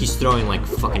to think he's throwing like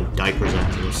fucking diapers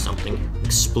at me or something.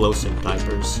 Explosive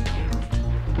diapers.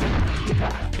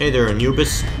 Hey there,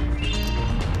 Anubis.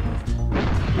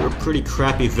 You're a pretty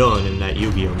crappy villain in that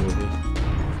Yu-Gi-Oh movie.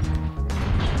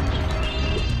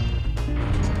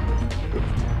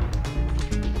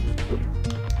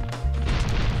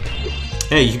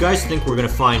 Hey, you guys think we're gonna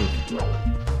find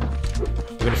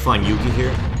Yugi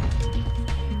here?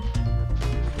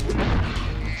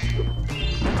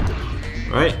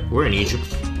 Right, we're in Egypt.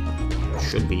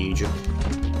 Should be Egypt.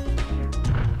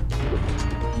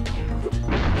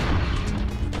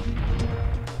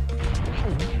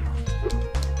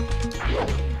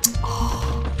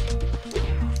 Oh.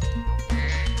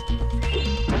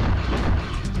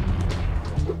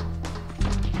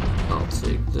 I'll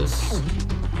take this.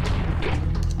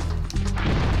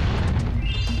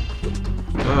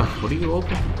 What do you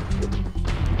open?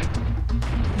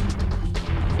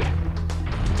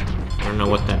 I don't know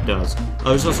what that does. Oh,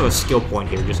 there's also a skill point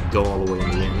here. Just go all the way in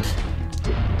the end.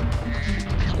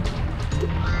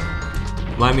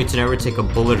 Remind me to never take a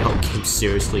bullet hell game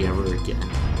seriously ever again.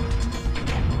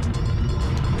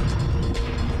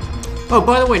 Oh,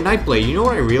 by the way, Nightblade, you know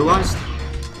what I realized?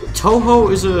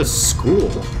 Toho is a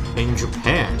school in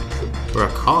Japan. Or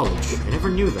a college. I never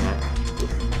knew that.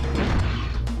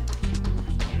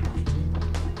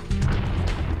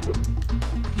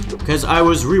 Because I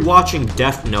was rewatching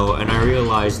Death Note and I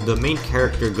realized the main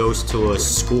character goes to a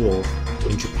school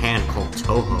in Japan called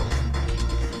Toho.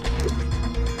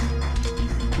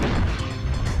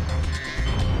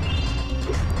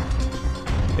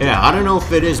 Yeah, I don't know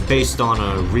if it is based on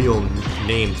a real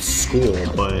named school,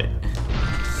 but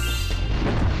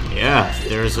yeah,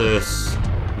 there's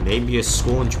maybe a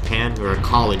school in Japan or a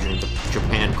college in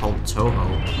Japan called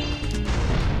Toho.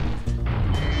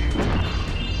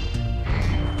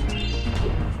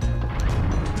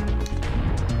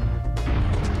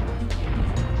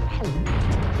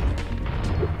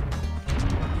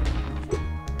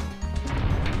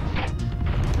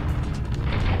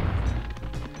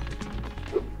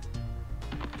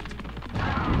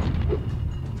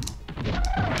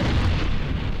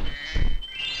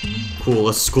 cool,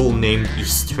 a school named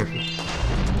Easter.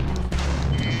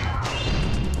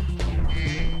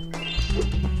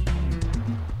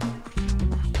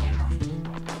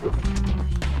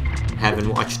 Haven't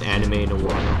watched anime in a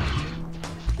while.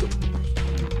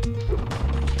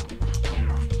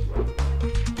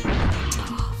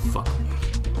 Ah, fuck.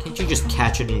 Can't you just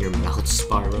catch it in your mouth,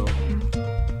 Spyro?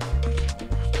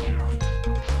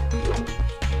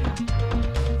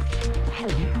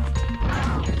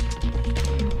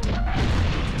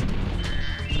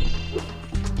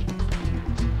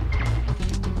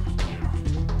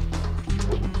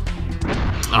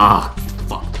 Ah,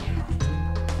 fuck.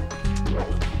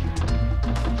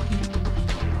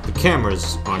 The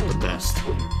cameras aren't the best.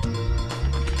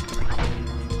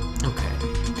 Okay.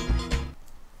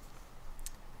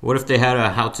 What if they had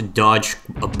a how to dodge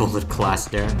a bullet class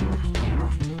there?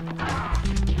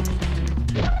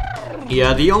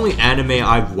 Yeah, the only anime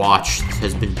I've watched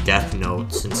has been Death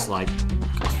Note since like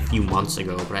a few months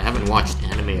ago, but I haven't watched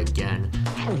anime again.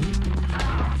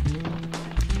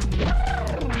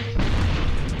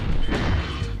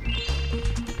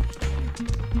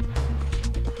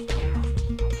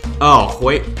 Oh,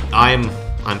 wait, I'm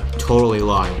totally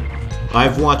lying.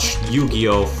 I've watched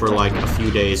Yu-Gi-Oh! For like a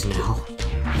few days now.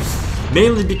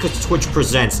 Mainly because Twitch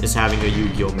Presents is having a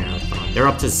Yu-Gi-Oh! Marathon. They're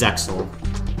up to Zexal.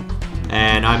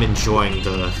 And I'm enjoying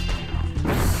the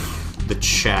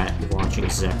chat watching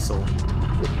Zexal.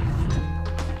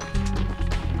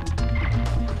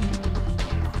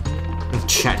 The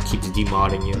chat keeps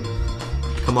demodding you.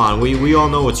 Come on, we all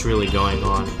know what's really going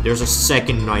on. There's a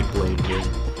second Nightblade here.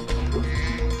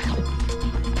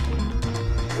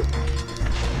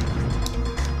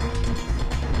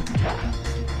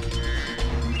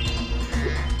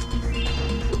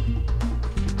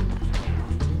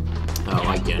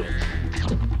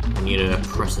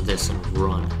 Press this and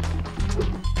run.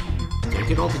 Did I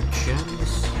get all the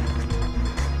gems?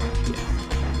 Yeah.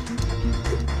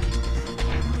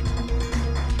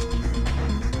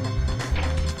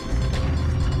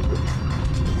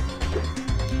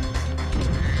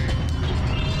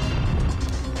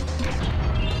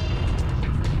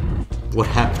 What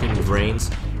happened in Brains?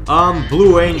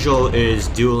 Blue Angel is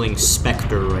dueling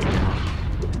Spectre right now.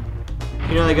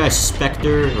 You know that guy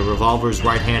Spectre, the Revolver's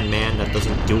right-hand man that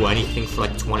doesn't do anything for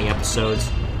like 20 episodes?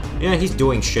 Yeah, he's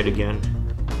doing shit again.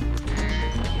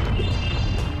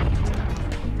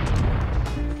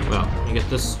 Well, you get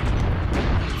this?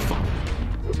 Fuck.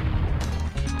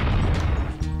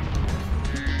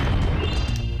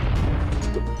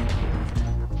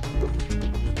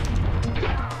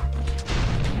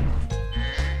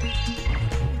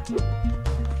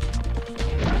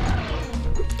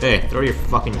 Hey, throw your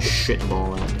fucking shit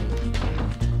ball at me.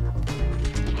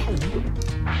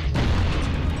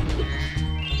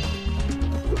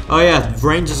 Oh yeah,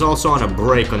 Range is also on a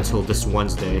break until this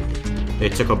Wednesday. They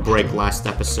took a break last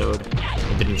episode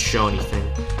and didn't show anything.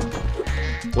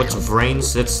 What's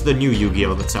Vrains? That's the new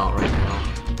Yu-Gi-Oh! That's out right now.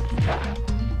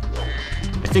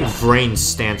 I think Vrains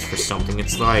stands for something.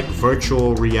 It's like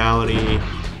Virtual Reality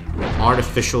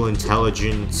Artificial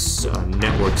Intelligence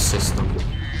Network System.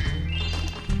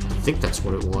 I think that's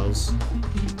what it was.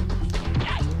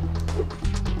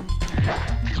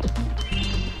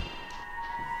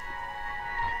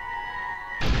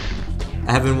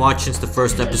 I haven't watched since the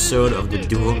first episode of the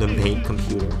Duel the Main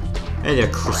Computer. Hey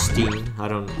there, Christine. I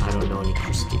don't know any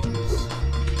Christines.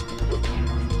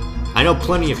 I know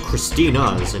plenty of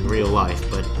Christinas in real life,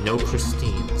 but no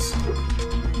Christines.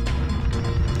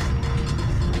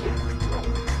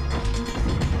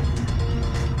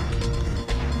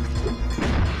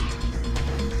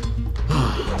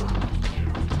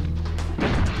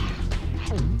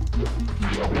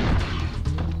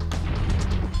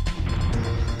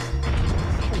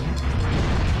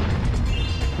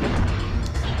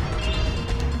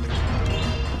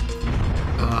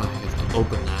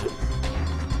 Open that.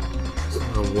 Is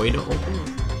there a way to open it?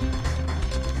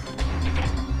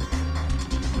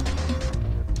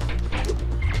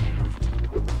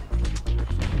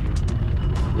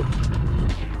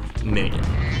 Made it.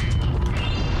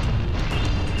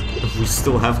 We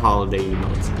still have holiday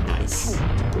emotes. Nice.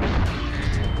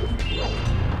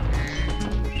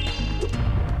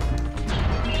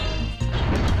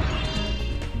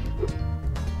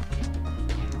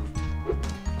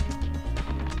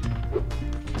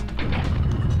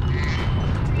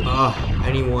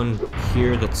 Anyone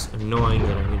here that's annoying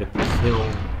that I need to kill?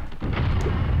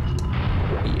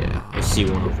 Yeah, I see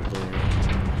one over there.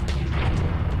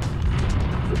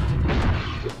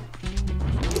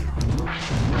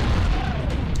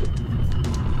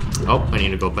 Oh, I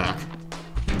need to go back.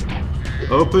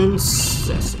 Open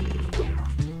sesame.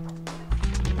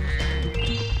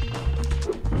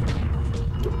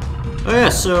 Oh yeah,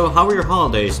 so how were your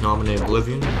holidays, Nominated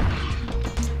Oblivion?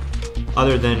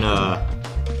 Other than,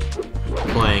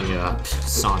 playing,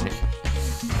 Sonic.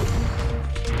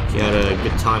 You had a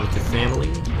good time with your family?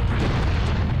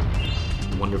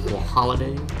 Wonderful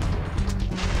holiday?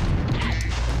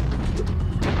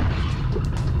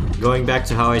 Going back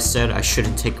to how I said I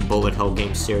shouldn't take a bullet hell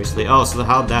game seriously. Oh, so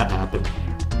how'd that happen?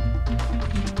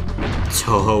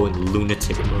 Toho in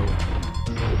lunatic mode.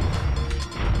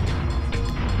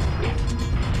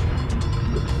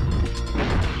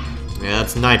 Yeah,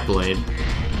 that's Nightblade.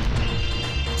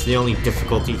 It's the only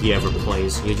difficulty he ever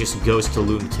plays. He just goes to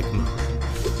lunatic mode.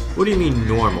 What do you mean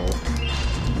normal?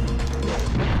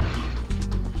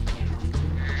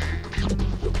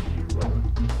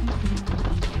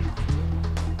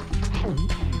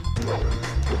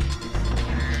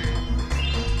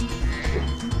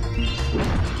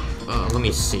 Let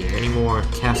me see. Any more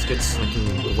caskets I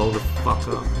can blow the fuck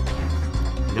up?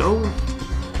 No?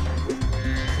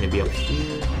 Maybe up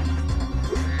here?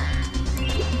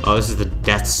 Oh, this is the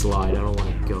death slide. I don't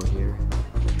want to go here.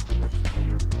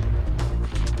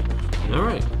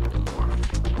 Alright. No more.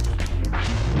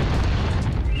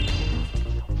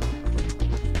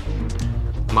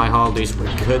 My holidays were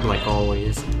good, like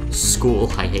always. School.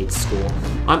 I hate school.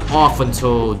 I'm off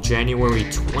until January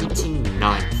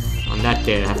 29th. On that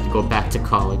day, I have to go back to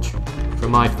college for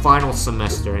my final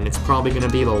semester, and it's probably going to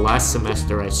be the last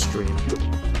semester I stream.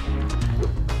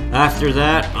 After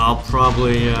that, I'll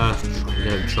probably try to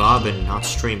get a job and not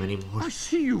stream anymore. I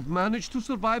see you've managed to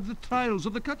survive the trials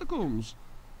of the catacombs.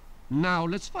 Now,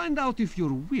 let's find out if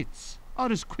your wits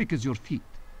are as quick as your feet.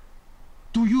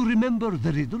 Do you remember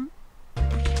the riddle?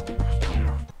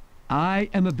 I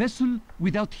am a vessel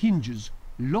without hinges,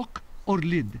 lock or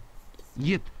lid.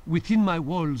 Yet within my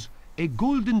walls, a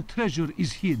golden treasure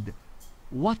is hid.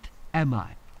 What am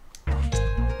I?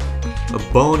 A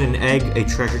bone, an egg, a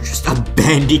treasure chest, a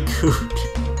bandicoot.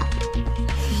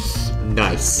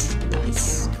 Nice,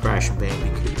 nice. Crash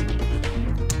Bandicoot.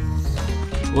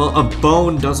 Well, a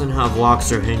bone doesn't have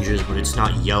locks or hinges, but it's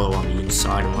not yellow on the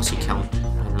inside unless you count,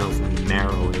 I don't know if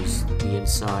marrow is the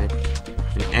inside.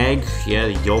 An egg, yeah,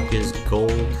 the yolk is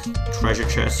gold. Treasure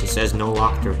chest, it says no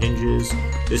lock or hinges.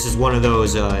 This is one of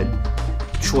those,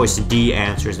 choice D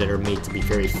answers that are made to be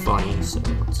very funny, so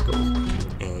let's go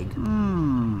with egg.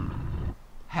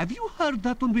 Have you heard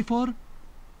that one before?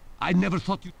 I never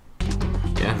thought you...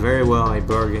 Yeah, very well, a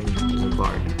bargain is a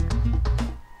bargain.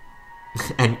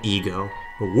 An ego.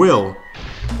 A will.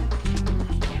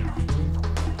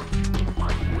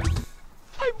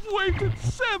 I've waited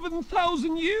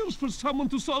 7,000 years for someone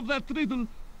to solve that riddle.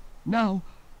 Now,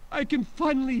 I can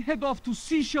finally head off to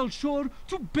Seashell Shore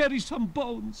to bury some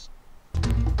bones.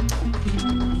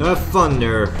 Have fun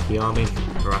there, Yami,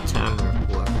 or Atam, or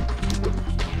whatever.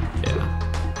 Yeah.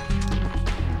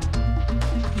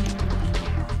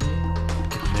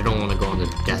 God, I don't want to go on the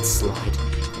death slide.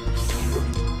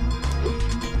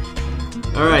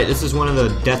 Alright, this is one of the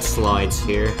death slides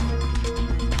here.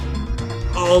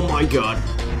 Oh my god.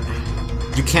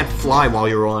 You can't fly while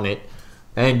you're on it.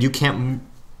 And you can't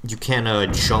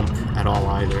jump at all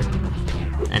either.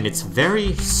 And it's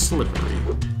very slippery.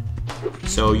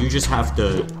 So you just have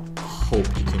to hope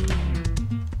you can...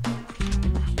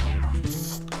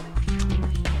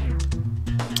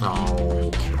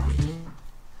 Oh, kill me.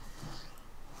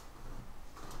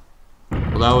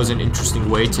 Well, that was an interesting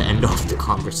way to end off the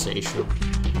conversation.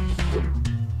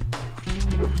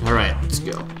 Alright, let's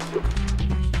go.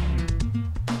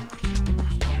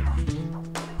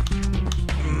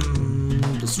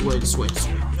 This way, this way, this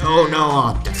way. Oh no,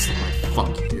 oh, that's not my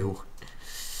fuck you.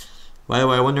 By the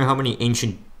way, I wonder how many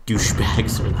ancient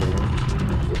douchebags are there.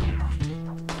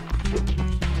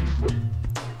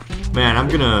 Man, I'm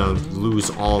gonna lose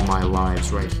all my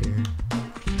lives right here.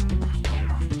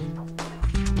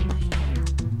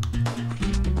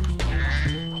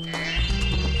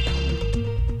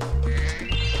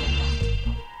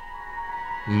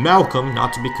 Malcolm,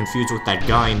 not to be confused with that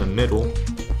guy in the middle.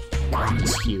 Wow,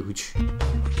 he's huge.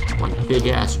 One big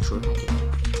ass dragon.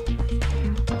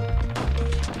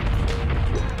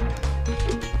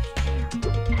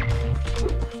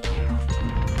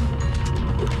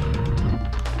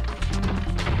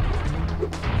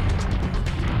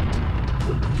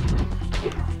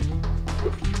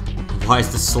 Why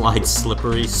is the slide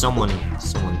slippery? Someone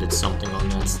did something on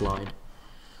that slide.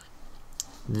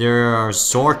 There are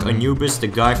Zork, Anubis, the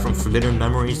guy from Forbidden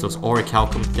Memories, those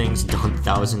Orichalcum things, Dawn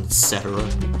 1000, etc.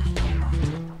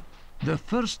 The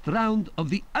first round of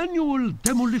the annual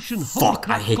demolition Fuck,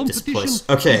 I hate this place. is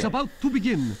Okay. about to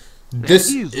begin.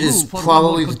 This is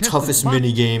probably the toughest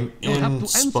minigame in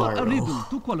Spyro.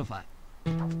 To qualify.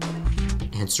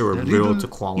 Answer a riddle to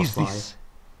qualify.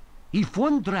 If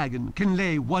one dragon can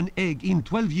lay one egg in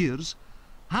 12 years,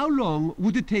 how long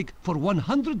would it take for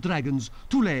 100 dragons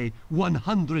to lay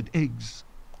 100 eggs?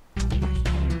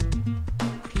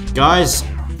 Guys,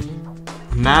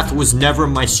 math was never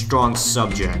my strong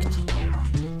subject.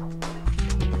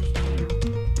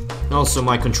 Also,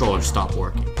 my controller stopped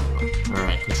working.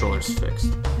 Alright, controller's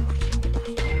fixed.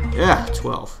 Yeah,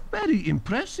 12. Very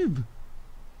impressive.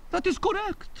 That is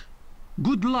correct.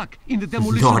 Good luck in the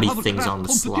demolition Naughty of things craft on the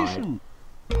competition.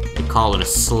 slide. They call it a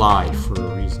slide for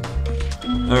a reason.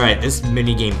 Alright, this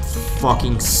minigame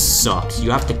fucking sucks.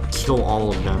 You have to kill all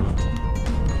of them.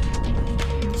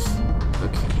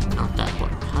 Okay, not that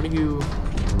button. How do you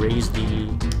raise the...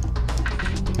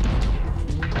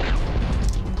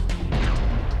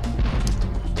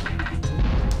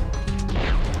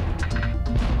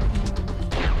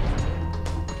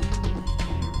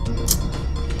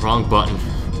 Wrong button.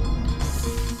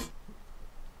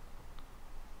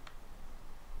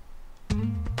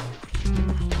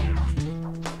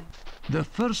 The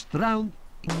first round.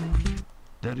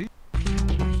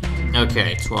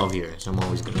 Okay, 12 years. I'm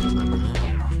always gonna remember that.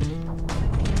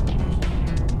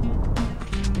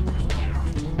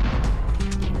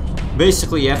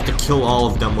 Basically, you have to kill all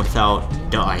of them without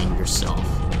dying yourself.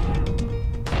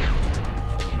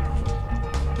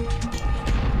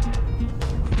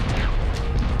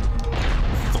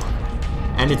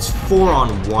 And it's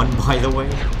 4-on-1, by the way.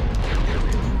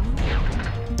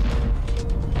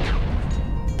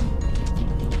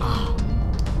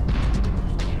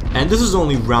 And this is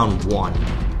only round 1.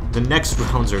 The next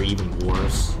rounds are even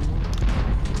worse.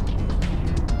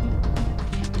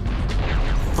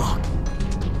 Fuck.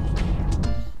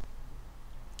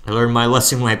 I learned my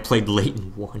lesson when I played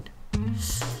Layton 1.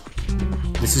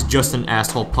 This is just an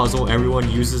asshole puzzle. Everyone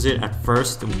uses it at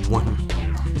first, and one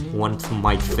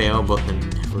might fail, but then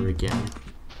never again.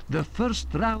 The first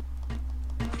round.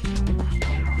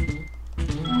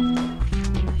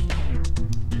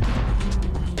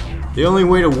 The only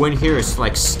way to win here is to,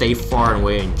 like, stay far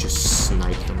away and just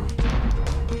snipe them.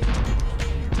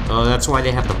 Oh, that's why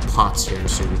they have the pots here,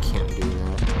 so we can't do that.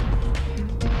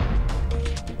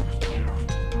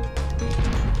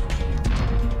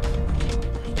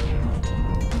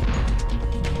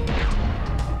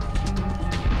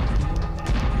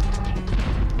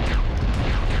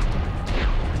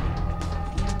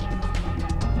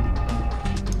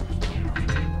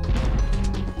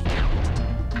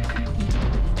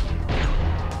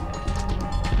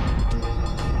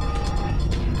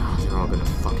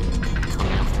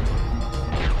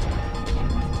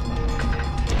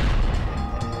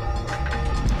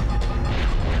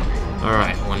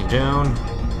 Alright, one down.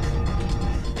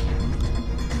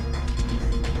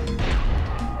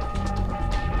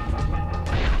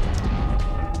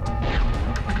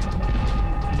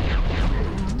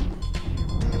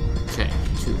 Okay,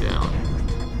 2 down.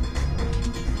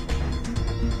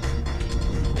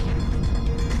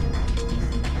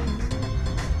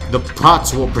 The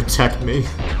pots will protect me.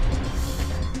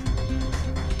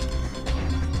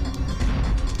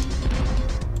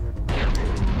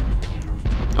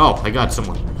 Oh, I got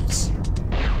someone. Nice.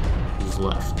 Who's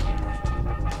left?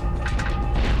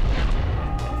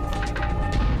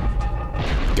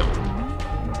 Go.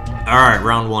 Alright,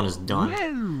 round 1 is done.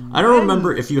 I don't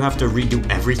remember if you have to redo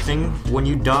everything when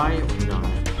you die or not.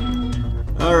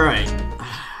 Alright.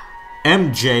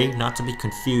 MJ, not to be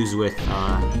confused with,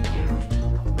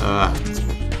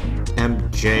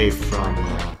 MJ from,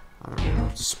 I don't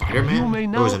know, Spider-Man? You may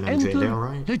now was an MJ enter there,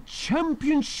 right? the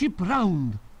championship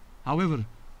round. However,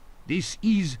 this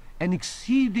is an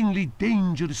exceedingly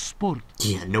dangerous sport.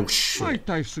 Yeah, no shit. Might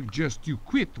I suggest you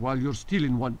quit while you're still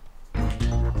in one?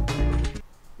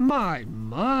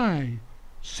 My,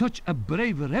 such a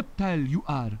brave reptile you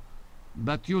are.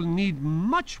 But you'll need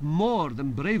much more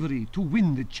than bravery to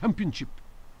win the championship.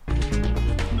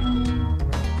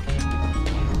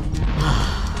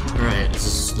 Alright, this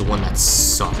is the one that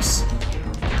sucks.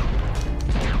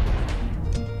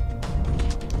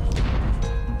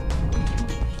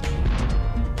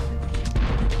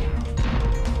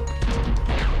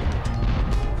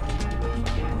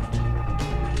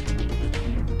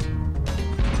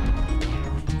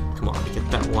 Come on, get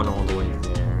that one all the way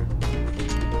there.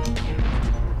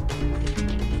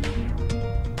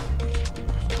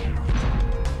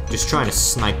 Just trying to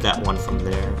snipe that one from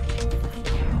there.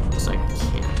 Looks like I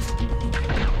can't.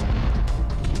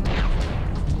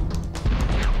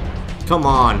 Come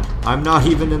on, I'm not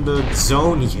even in the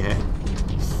zone yet.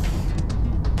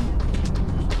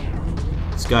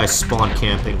 This guy's spawn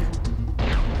camping.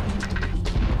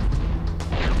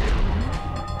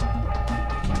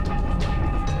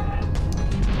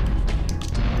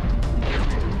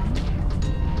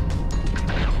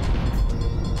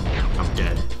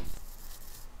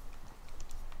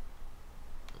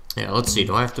 Yeah, let's see.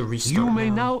 Do I have to restart? You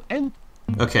may now end.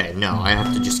 Okay, no, I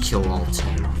have to just kill all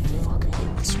 10. Fuck, I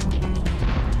hate this one.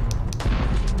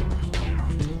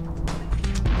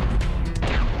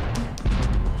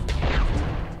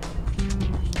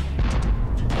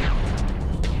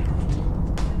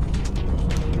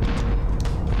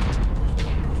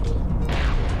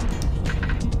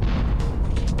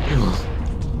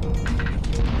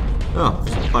 Oh,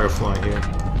 there's a butterfly here.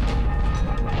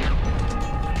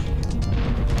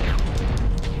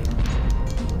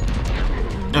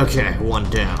 Okay, one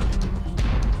down.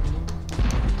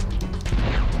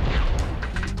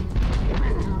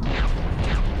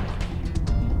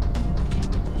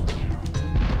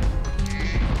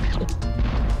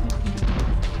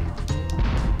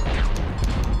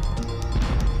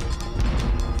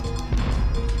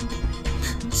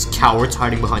 These cowards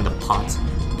hiding behind the pots.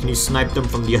 Can you snipe them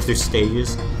from the other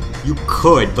stages? You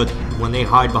could, but when they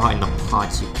hide behind the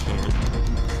pots, you can't.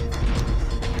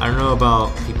 I don't know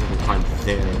about people who hide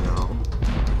there, though.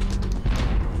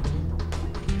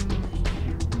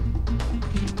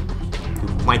 You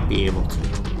might be able to.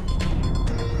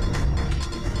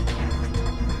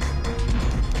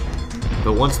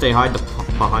 But once they hide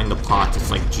behind the pots, it's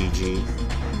like GG.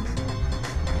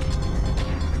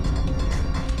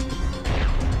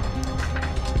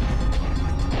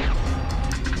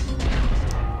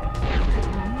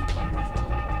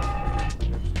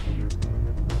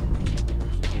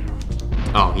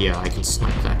 Oh, yeah, I can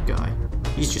snipe that guy.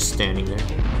 He's just standing there.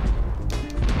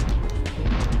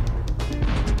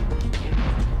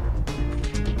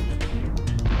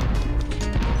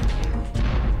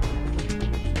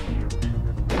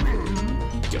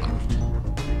 God.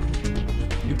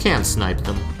 You can snipe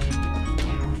them.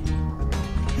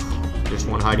 There's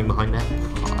one hiding behind that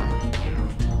pot.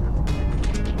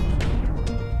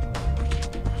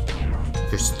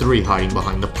 There's 3 hiding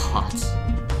behind the pots.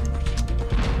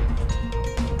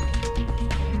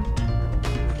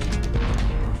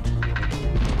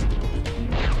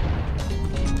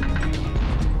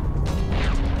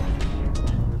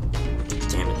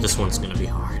 This one's gonna be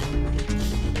hard.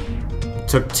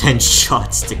 Took 10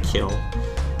 shots to kill.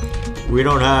 We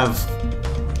don't have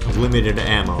limited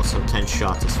ammo, so 10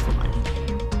 shots is fine.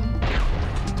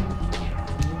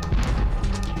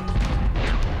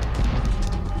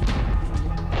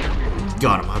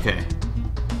 Got him, okay.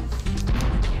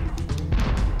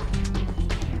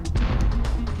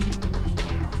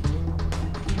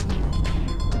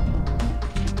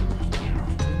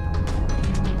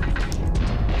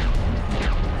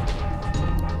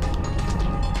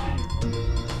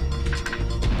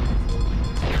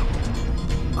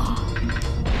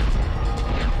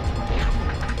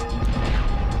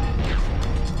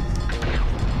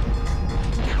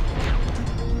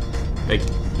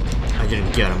 I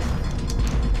didn't get him.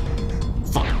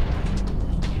 Fuck.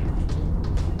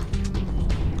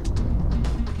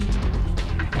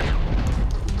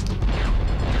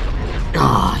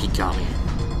 Ah, he got me.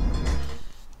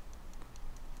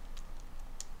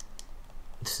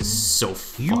 This is so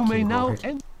fucking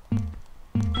hard.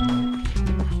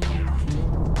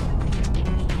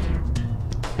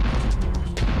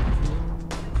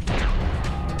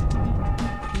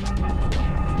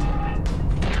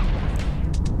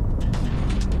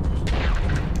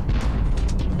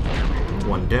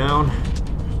 One down.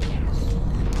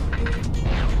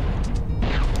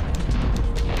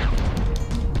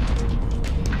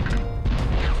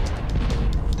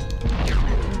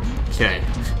 Okay.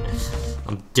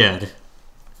 I'm dead.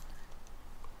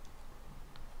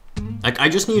 Like, I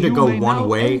just need to go one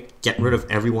way, get rid of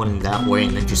everyone in that way,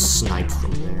 and then just snipe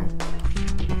from there.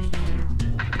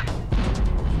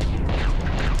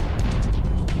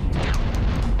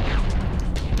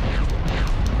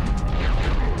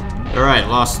 Alright,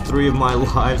 lost 3 of my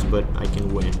lives, but I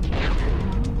can win.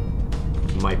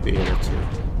 Might be able to.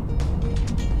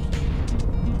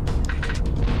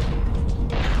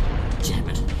 Damn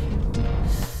it.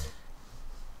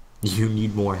 You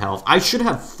need more health. I should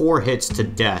have 4 hits to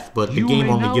death, but the game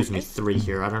only gives me 3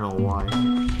 here. I don't know why.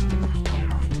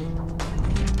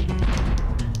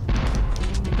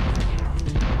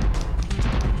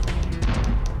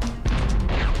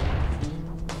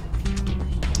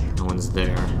 No one's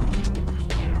there.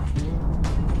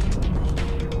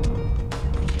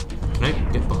 Can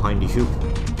I get behind you?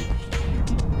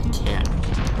 I can't.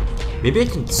 Maybe I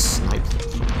can snipe them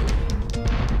from here.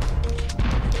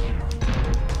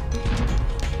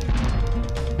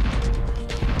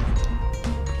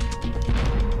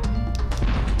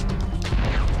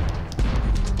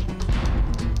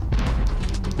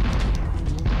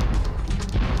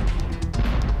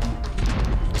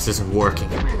 This isn't working.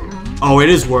 Oh, it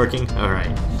is working.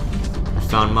 Alright.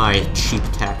 found my cheap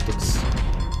tactics.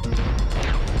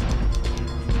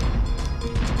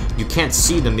 You can't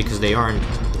see them because they aren't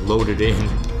loaded in.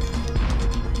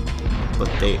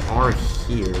 But they are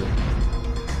here.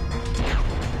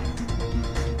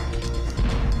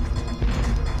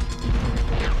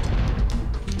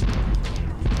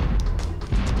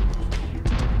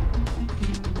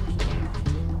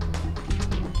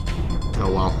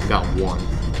 Oh well, I got one.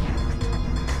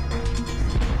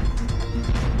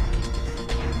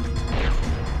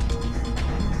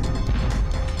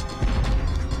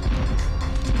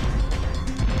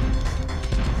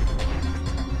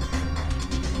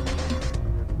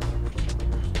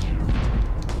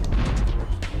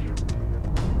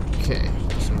 Okay,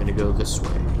 so I'm gonna go this way.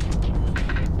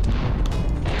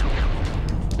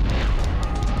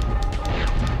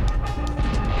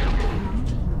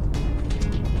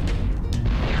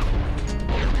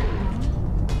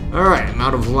 Alright, I'm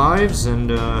out of lives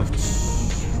and a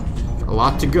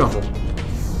lot to go.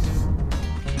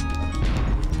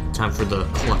 Time for the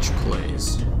clutch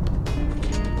plays.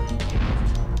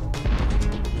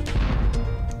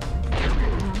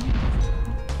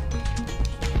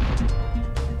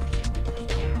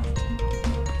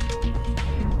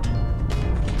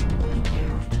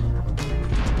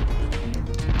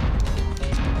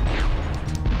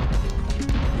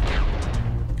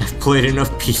 Played enough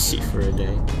PC for a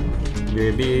day.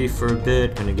 Maybe for a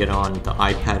bit, gonna get on the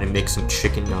iPad and make some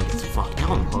chicken nuggets. Fuck,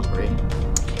 now I'm hungry.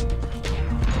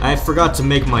 I forgot to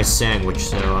make my sandwich,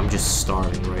 so I'm just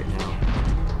starving right now.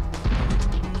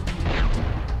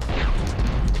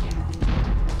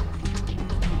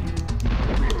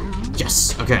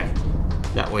 Yes, okay.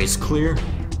 That way's clear.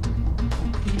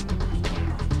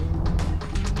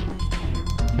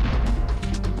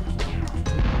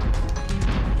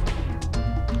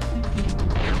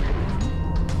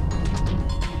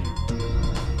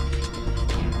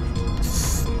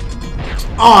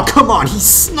 Oh, come on, he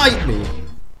sniped me!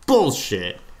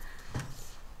 Bullshit.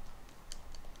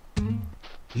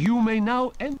 You may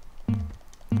now end.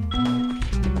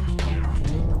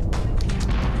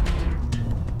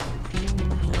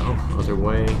 No, other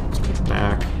way. Let's go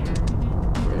back.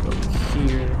 Right over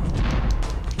here.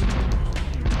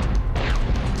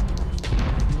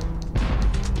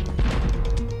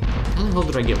 How the hell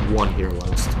did I get one here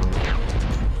last time?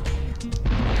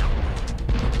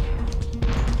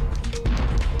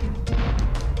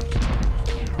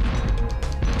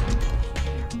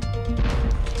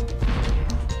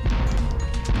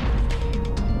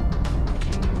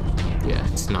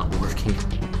 Not working.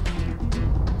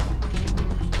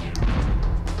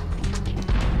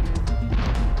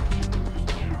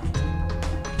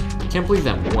 Can't believe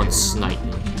that one sniped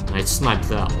me. I sniped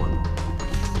that one.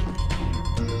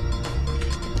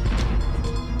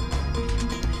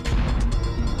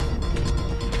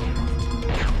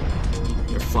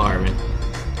 They're firing.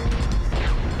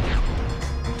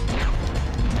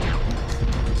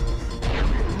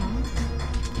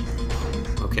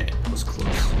 Okay, that was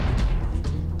close.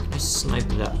 Snipe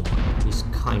that one. He's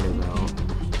kind of out.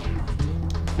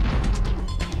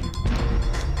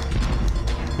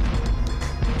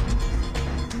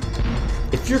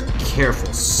 If you're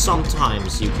careful,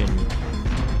 sometimes you can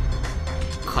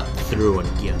cut through and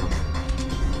get him.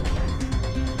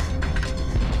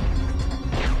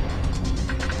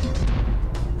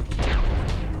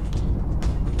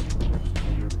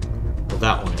 Well,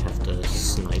 that one I have to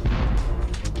snipe.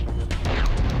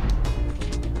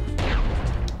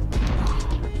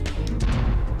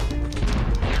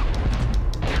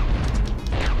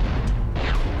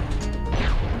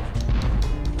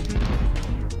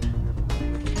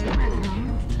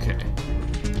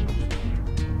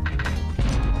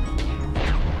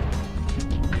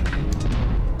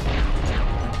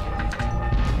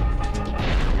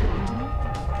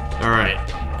 Alright,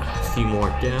 a few more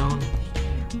down.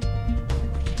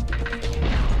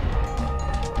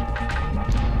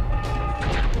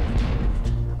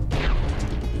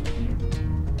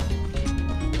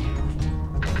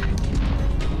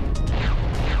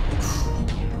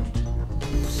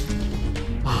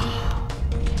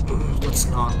 Let's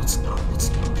not.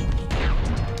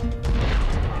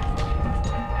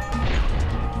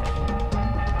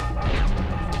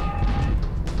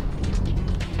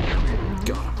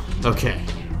 Okay.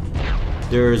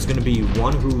 There's gonna be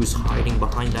one who's hiding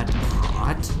behind that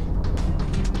pot.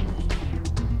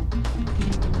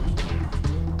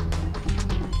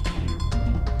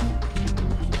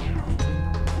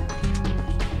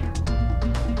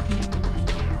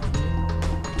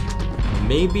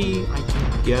 Maybe I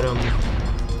can get him.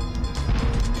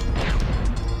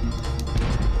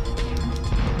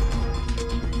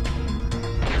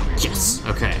 Yes!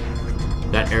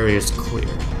 area's clear.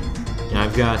 And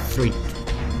I've got 3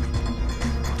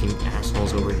 fucking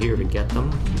assholes over here to get them.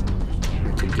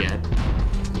 Or to get.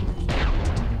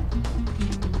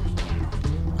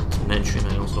 Not to mention,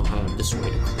 I also have this way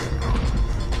to clear out.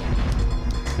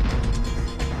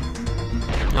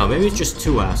 No, maybe it's just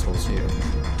 2 assholes here.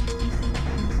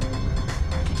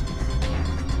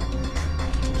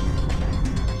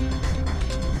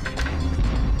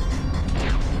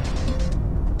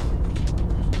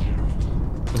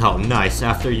 Oh, nice.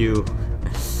 After you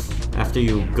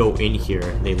go in here,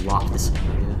 they lock this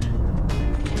area.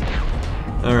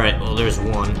 Alright, well, there's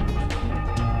one.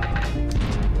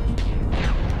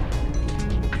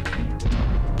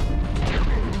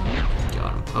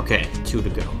 Got him. Okay, 2 to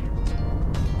go.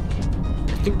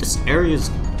 I think this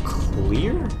area's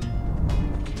clear?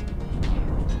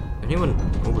 Anyone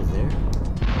over there?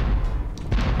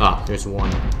 Ah, there's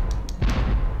one.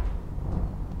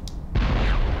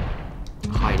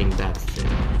 Hiding back there.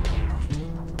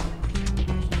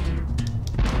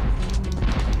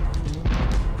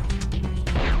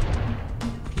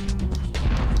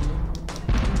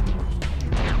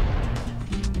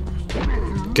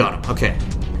 Got him, okay.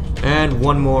 And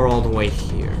one more all the way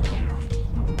here.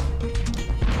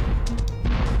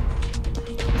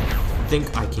 I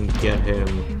think I can get him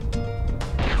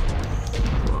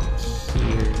from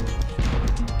here.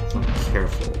 If I'm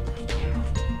careful.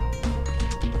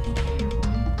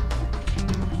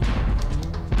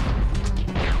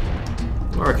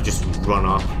 Or I could just run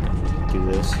up and do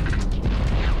this.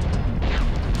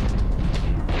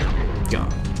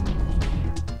 Got him.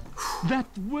 That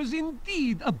was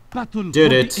indeed a battle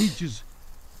Did for it. the ages.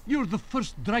 You're the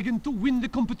first dragon to win the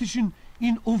competition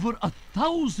in over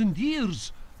 1,000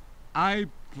 years. I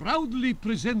proudly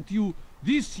present you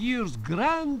this year's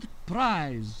grand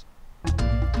prize.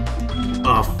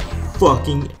 A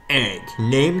fucking egg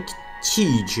named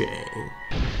TJ.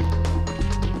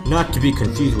 Not to be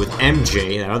confused with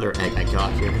MJ, that other egg I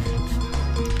got here.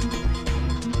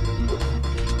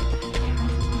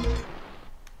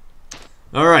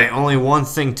 Alright, only one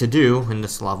thing to do in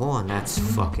this level, and that's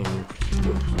fucking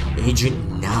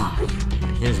Agent 9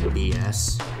 and his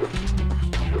BS.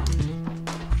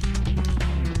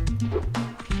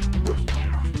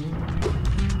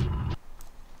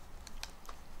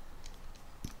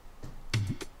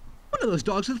 One of those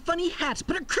dogs with funny hats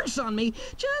put a curse on me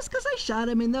just because I shot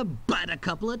him in the butt a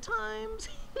couple of times.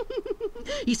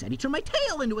 He said he turned my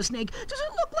tail into a snake. Does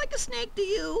it look like a snake to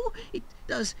you? It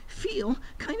does feel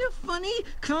kind of funny.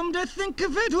 Come to think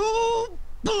of it, oh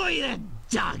boy, that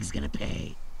dog's gonna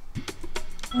pay.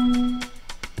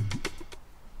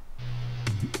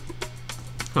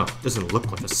 Huh, doesn't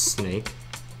look like a snake.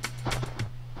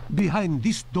 Behind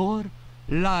this door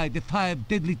lie the 5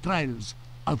 deadly trials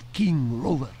of King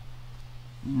Rover.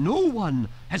 No one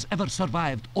has ever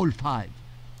survived all 5.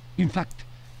 In fact,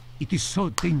 it is so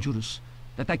dangerous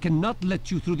that I cannot let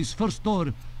you through this first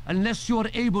door unless you are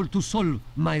able to solve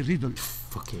my riddle.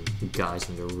 Fucking guys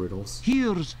and their riddles.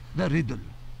 Here's the riddle.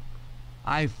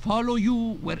 I follow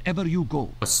you wherever you go.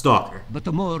 A stalker. But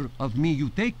the more of me you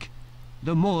take,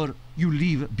 the more you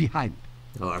leave behind.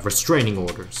 Restraining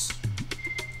orders.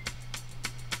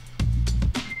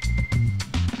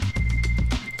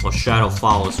 Well, Shadow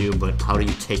follows you, but how do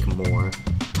you take more?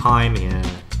 Time, yeah.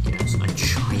 Yes, a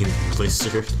giant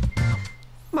lizard.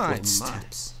 My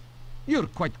Footsteps. You're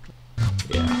quite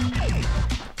Yeah.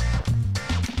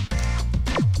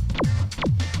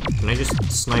 Can I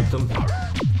just snipe them?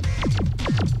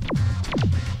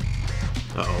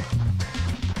 Uh-oh.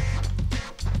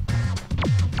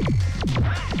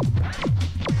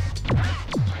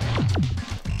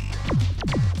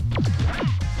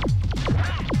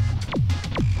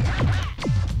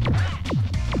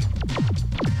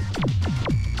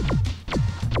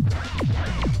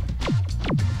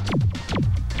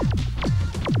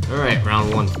 Alright,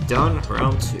 round 1's done.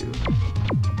 Round 2.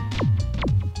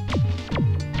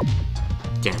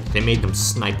 Damn, they made them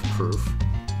snipe-proof.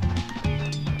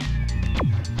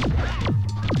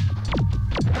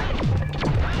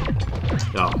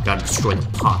 Oh, gotta destroy the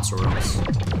pots or else.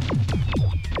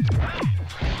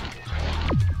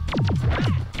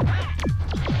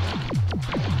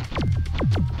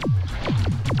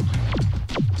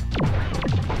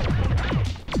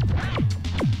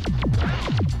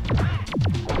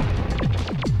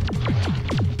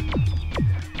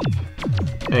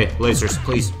 Hey, lasers,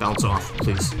 please bounce off,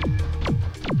 please.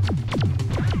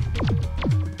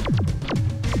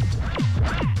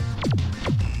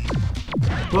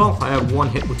 Well, I have 1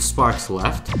 hit with sparks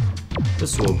left.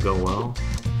 This will go well.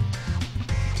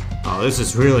 Oh, this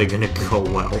is really gonna go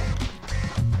well.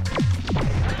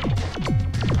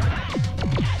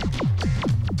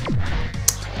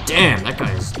 Damn, that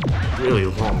guy is really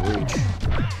long reach.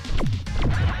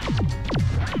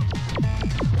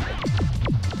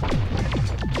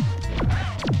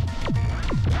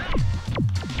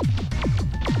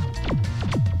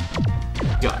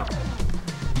 Got him.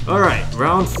 Alright,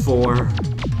 round 4.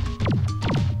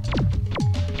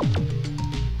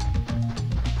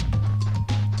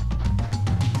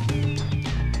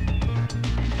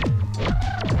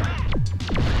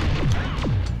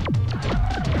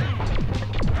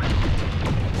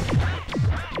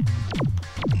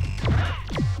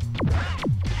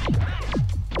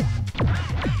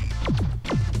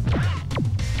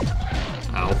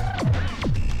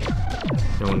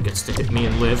 To hit me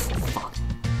and live. Fuck.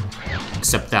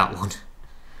 Except that one.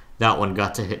 That one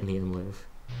got to hit me and live.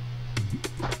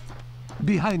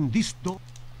 Behind this door.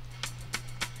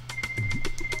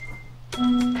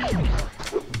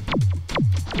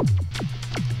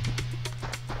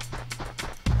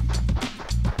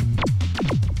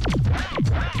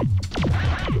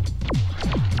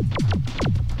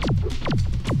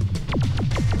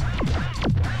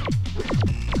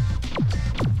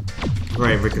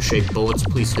 Right, ricochet bullets,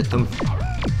 please hit them.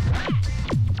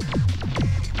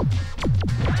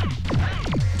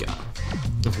 God.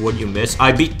 What you miss?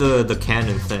 I beat the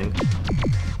cannon thing.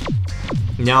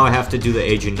 Now I have to do the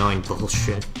Agent 9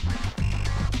 bullshit.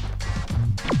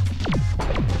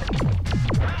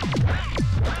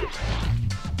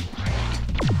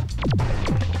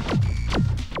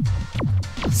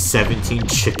 $17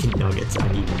 chicken nuggets,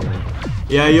 I need more.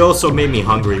 Yeah, you also made me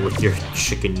hungry with your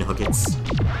chicken nuggets.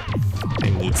 I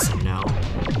need some now.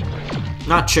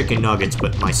 Not chicken nuggets,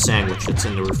 but my sandwich that's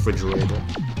in the refrigerator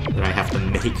that I have to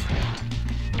make.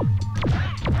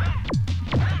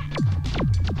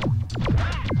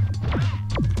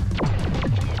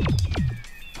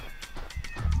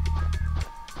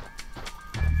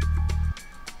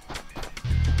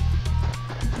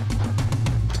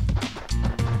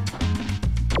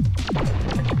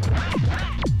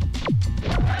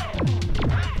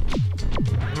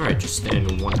 Alright, just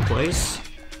stand in one place.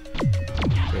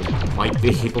 They might be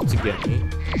able to get me.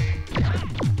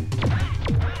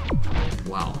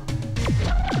 Wow.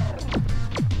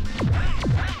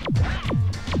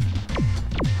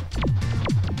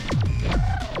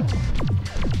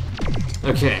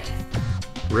 Okay.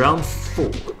 Round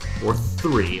 4. Or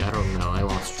 3, I don't know, I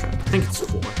lost track. I think it's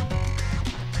 4.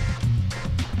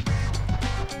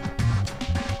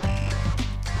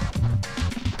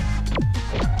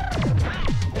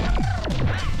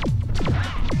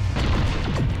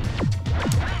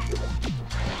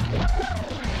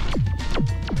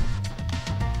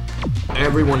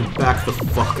 Everyone back the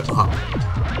fuck up.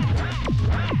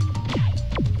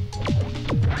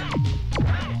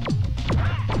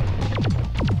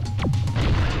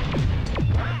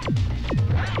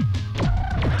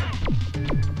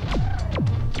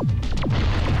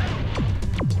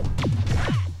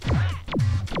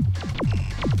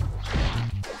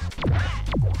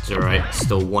 It's alright,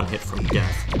 still one hit from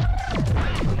death.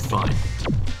 I'm fine.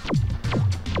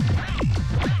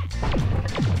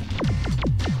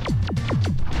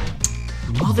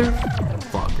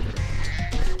 Motherfucker.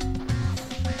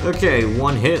 Okay,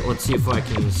 one hit. Let's see if I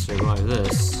can survive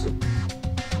this.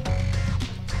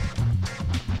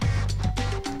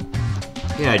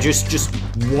 Yeah, just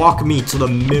walk me to the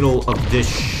middle of this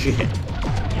shit.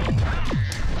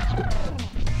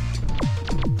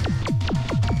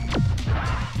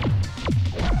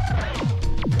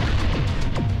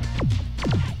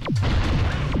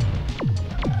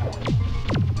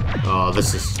 Oh,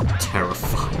 this is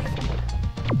terrifying.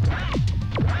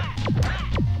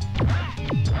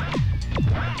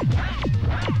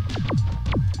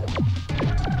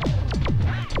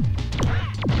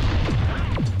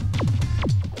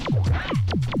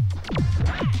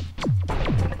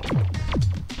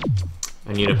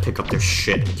 I need to pick up their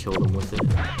shit and kill them with it.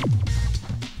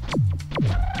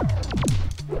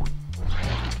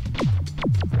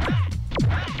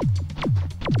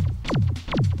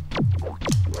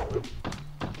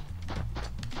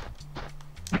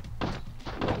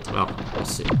 Well,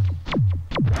 let's see.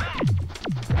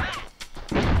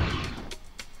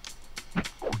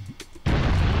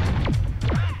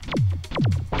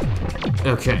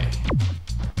 Okay.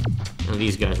 Now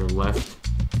these guys are left.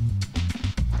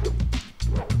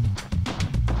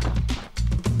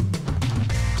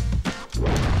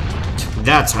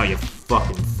 That's how you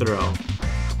fucking throw.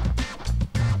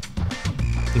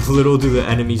 Little do the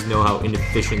enemies know how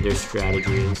inefficient their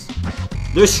strategy is.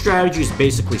 Their strategy is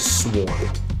basically swarm.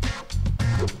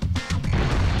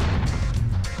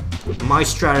 My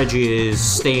strategy is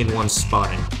stay in one spot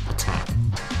and attack.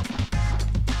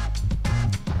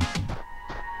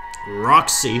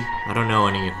 Roxy. I don't know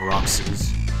any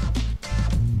Roxys.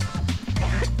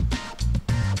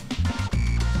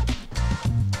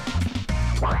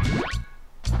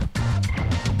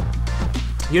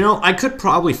 You know, I could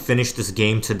probably finish this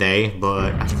game today,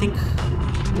 but I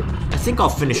think I'll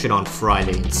finish it on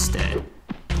Friday instead.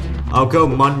 I'll go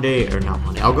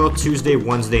I'll go Tuesday,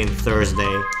 Wednesday, and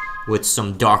Thursday with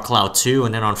some Dark Cloud 2,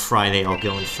 and then on Friday I'll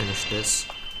go and finish this.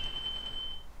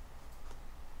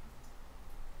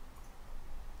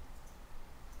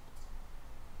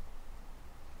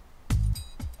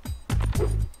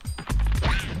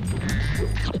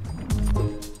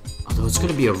 Although it's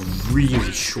gonna be a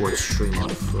really short stream on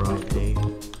Friday,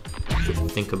 if you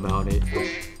think about it.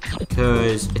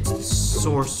 Because it's the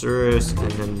Sorceress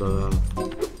and then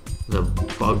the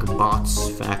Bug Bots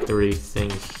factory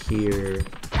thing here.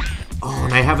 Oh,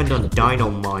 and I haven't done Dino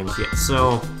Mines yet,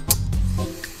 so...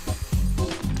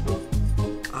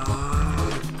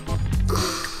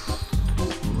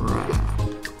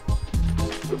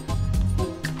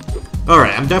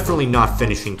 Alright, I'm definitely not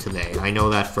finishing today. I know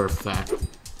that for a fact.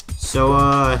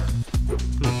 So,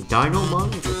 Dino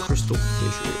Mines or Crystal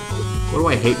Fissure? What do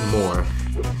I hate more?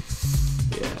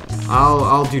 Yeah,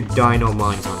 I'll do Dino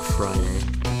Mines on Friday.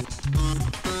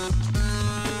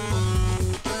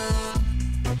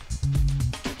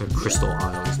 Or Crystal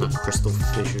Isles, not Crystal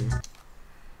Fissure.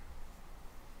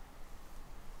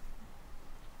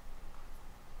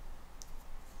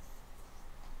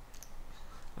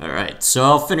 Alright, so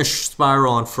I'll finish Spyro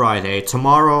on Friday.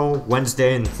 Tomorrow,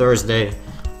 Wednesday, and Thursday,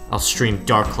 I'll stream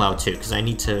Dark Cloud 2, because I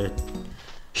need to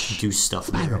do stuff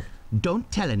Spyro, don't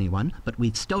tell anyone, but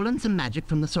we've stolen some magic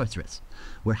from the Sorceress.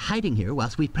 We're hiding here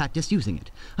whilst we practice using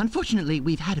it. Unfortunately,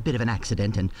 we've had a bit of an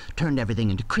accident and turned everything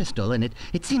into crystal, and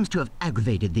it seems to have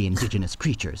aggravated the indigenous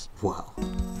creatures. Wow.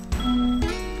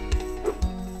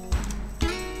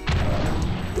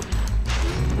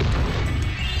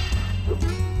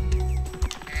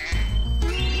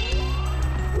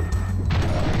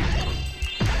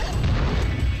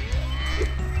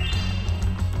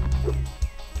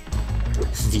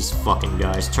 These fucking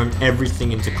guys turned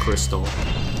everything into crystal.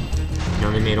 You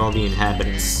know, they made all the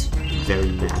inhabitants very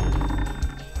mad.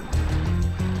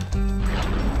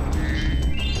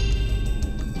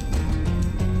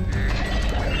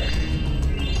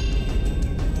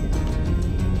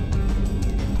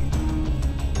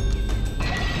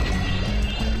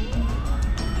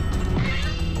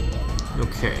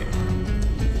 Okay.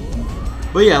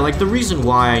 But yeah, like, the reason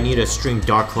why I need to stream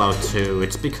Dark Cloud 2,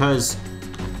 it's because...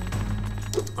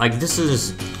 like, this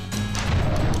is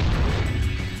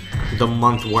the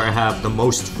month where I have the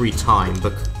most free time,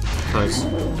 because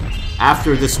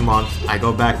after this month, I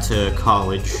go back to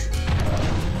college,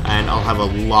 and I'll have a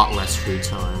lot less free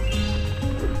time.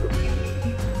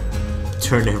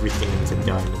 Turn everything into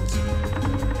diamonds.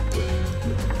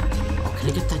 Oh, can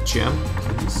I get that gem,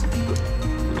 please?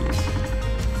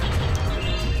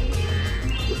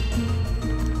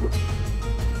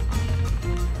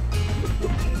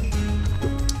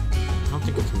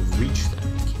 Reach that,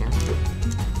 can't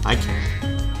I? I can.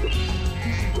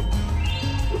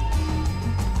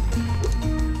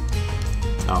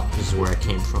 Oh, this is where I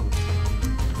came from.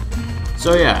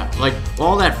 So yeah, like,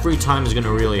 all that free time is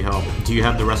gonna really help. Do you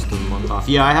have the rest of the month off?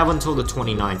 Yeah, I have until the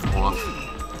 29th off.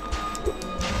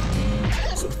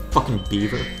 It's a fucking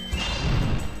beaver.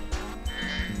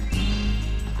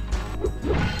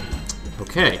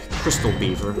 Okay, crystal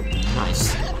beaver.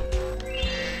 Nice.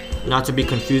 Not to be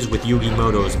confused with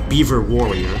Yugimoto's Beaver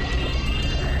Warrior.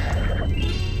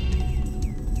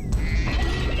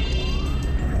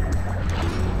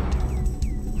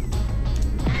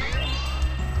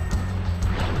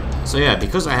 So yeah,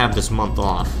 because I have this month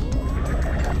off,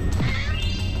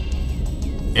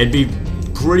 it'd be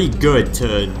pretty good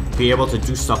to be able to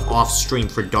do stuff off-stream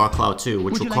for Dark Cloud 2,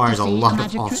 which requires a lot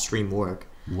of off-stream work.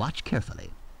 Watch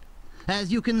carefully.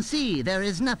 As you can see, there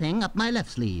is nothing up my left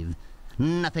sleeve.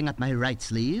 Nothing up my right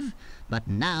sleeve, but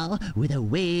now, with a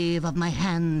wave of my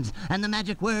hand and the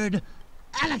magic word,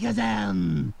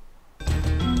 Alakazam!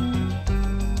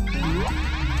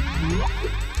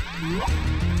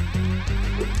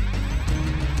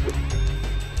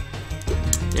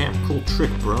 Damn, cool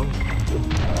trick, bro.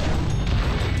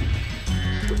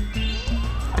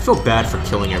 I feel bad for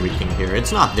killing everything here.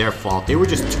 It's not their fault. They were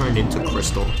just turned into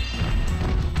crystal.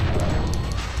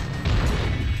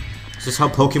 Is this how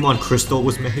Pokemon Crystal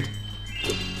was made?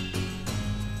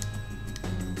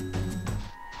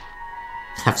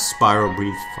 Have Spyro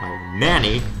breathe fire.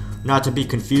 Manny, not to be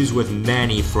confused with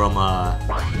Manny from,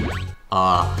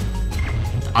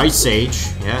 Ice Age.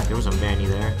 Yeah, there was a Manny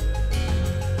there.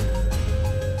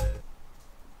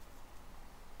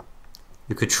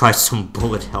 You could try some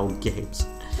bullet hell games.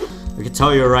 I can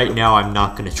tell you right now, I'm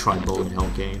not gonna try bullet hell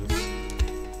games.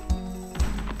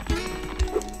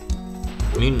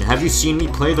 I mean, have you seen me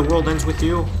play The World Ends With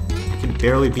You? I can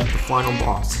barely beat the final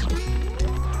boss.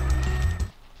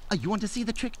 You want to see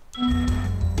the trick?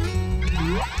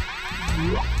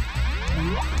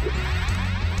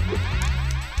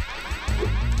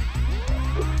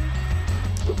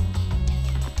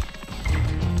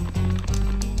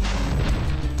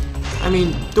 I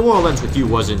mean, The World Ends With You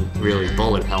wasn't really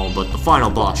bullet hell, but the final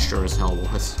boss sure as hell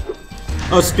was.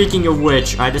 Oh, speaking of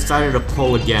which, I decided to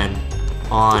pull again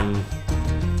on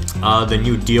the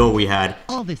new deal we had.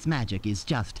 All this magic is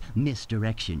just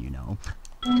misdirection, you know.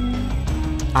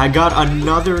 I got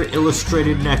another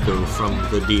illustrated Neko from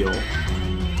the deal.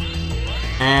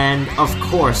 And, of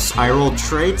course, I rolled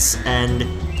traits, and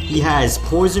he has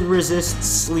poison resist,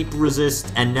 sleep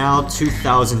resist, and now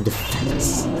 2000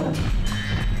 defense.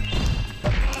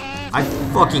 I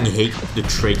fucking hate the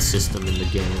trait system in the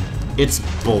game. It's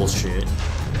bullshit.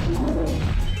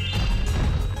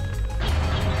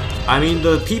 I mean,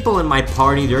 the people in my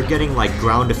party, they're getting like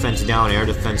ground defense down, air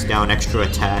defense down, extra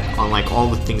attack on like all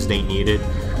the things they needed.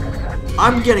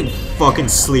 I'm getting fucking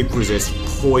sleep resist,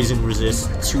 poison resist,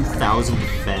 2000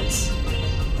 defense.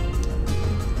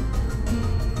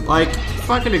 Like, if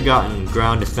I could have gotten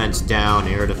ground defense down,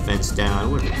 air defense down,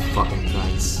 it would have been fucking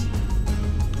nice.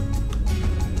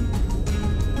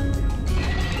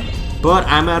 But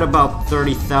I'm at about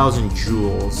 30,000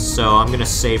 jewels, so I'm gonna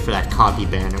save for that copy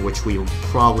banner, which we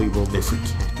probably will never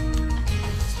get.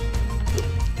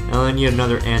 And I need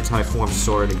another anti-form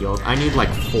sword to guild. I need like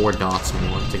 4 dots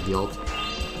more to guild.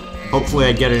 Hopefully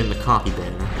I get it in the copy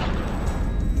banner.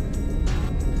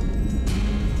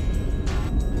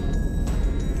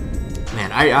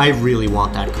 Man, I really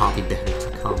want that copy banner to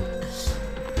come.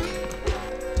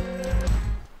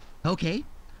 Okay,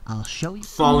 I'll show you.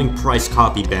 Falling price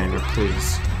copy banner,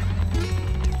 please.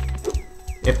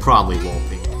 It probably won't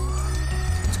be.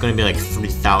 It's gonna be like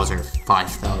 3,000 or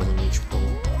 5,000 each pull.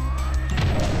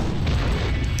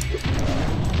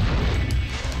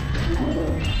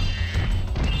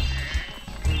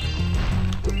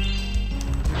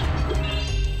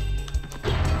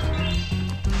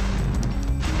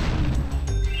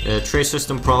 The trade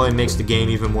system probably makes the game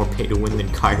even more pay to win than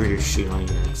Kyrie or Shielding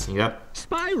is. Yep.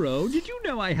 Spyro, did you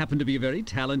know I happen to be a very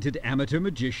talented amateur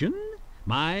magician?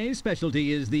 My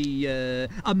specialty is the,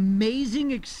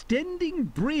 amazing extending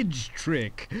bridge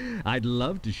trick. I'd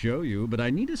love to show you, but I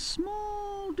need a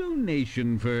small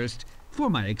donation first. For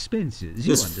my expenses,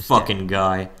 you understand. This fucking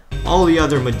guy. All the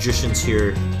other magicians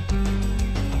here...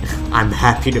 I'm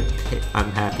happy to pay.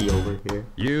 I'm happy over here.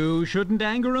 You shouldn't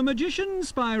anger a magician,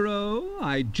 Spyro.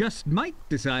 I just might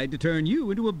decide to turn you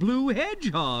into a blue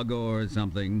hedgehog or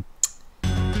something.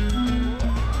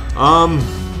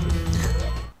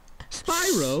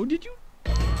 Spyro, did you...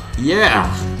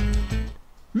 Yeah.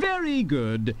 Very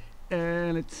good.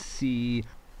 Let's see.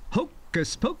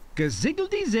 Hocus pocus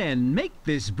ziggledy zen. Make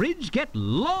this bridge get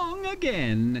long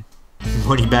again.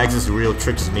 Moneybags' real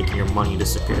trick is making your money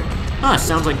disappear. Ah,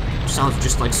 sounds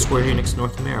just like Square Enix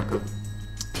North America.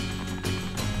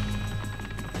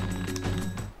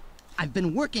 I've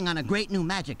been working on a great new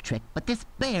magic trick, but this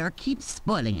bear keeps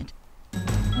spoiling it.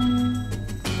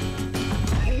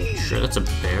 Sure, that's a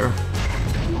bear.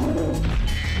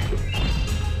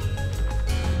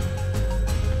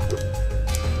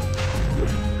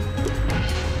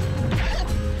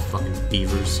 Fucking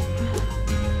beavers.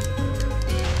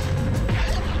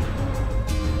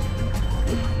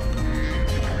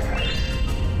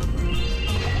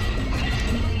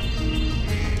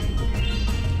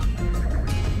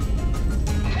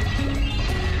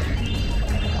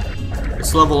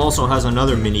 This level also has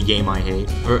another mini game I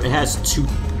hate, or it has two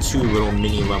little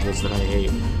mini levels that I hate.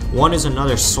 One is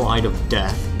another Slide of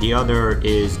Death. The other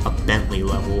is a Bentley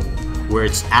level, where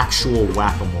it's actual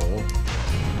whack-a-mole.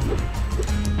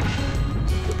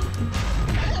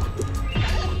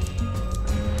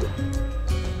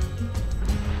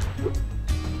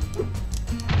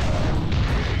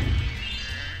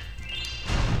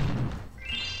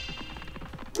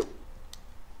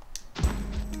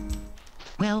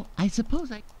 Well, I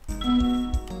suppose I...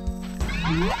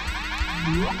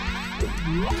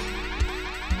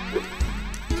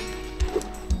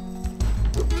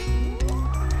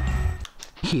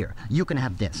 Here, you can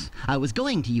have this. I was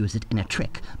going to use it in a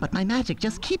trick, but my magic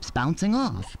just keeps bouncing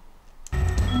off.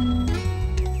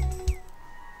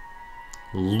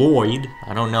 Lloyd?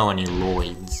 I don't know any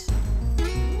Lloyds.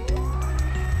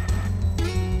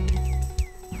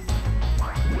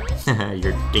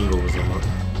 Your dingle is out.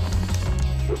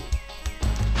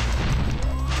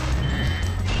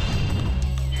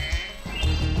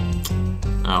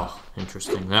 Oh,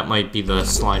 interesting. That might be the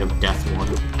slide of death one.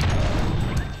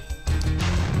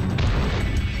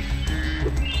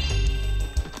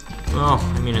 Well,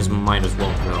 I mean, I might as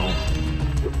well go.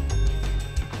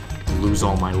 Lose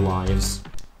all my lives.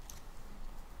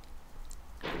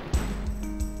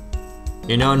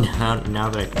 You know, now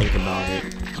that I think about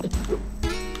it...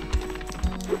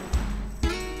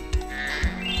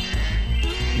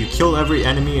 You kill every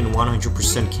enemy in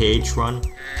 100% cage run?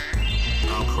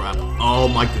 Oh crap. Oh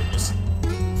my goodness.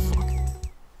 Fuck.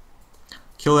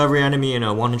 Kill every enemy in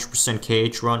a 100%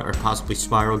 cage run, or possibly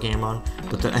Spyro game run,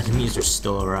 but the enemies are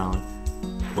still around.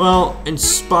 Well, in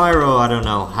Spyro, I don't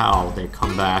know how they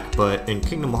come back, but in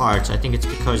Kingdom Hearts, I think it's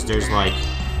because there's like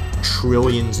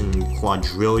trillions and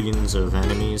quadrillions of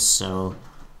enemies, so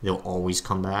they'll always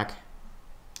come back.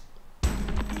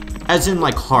 As in,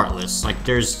 like, Heartless. Like,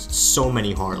 there's so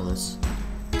many Heartless.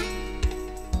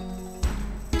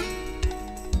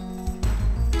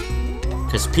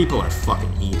 Because people are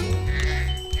fucking evil.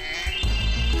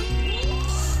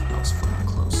 That was fucking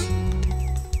close.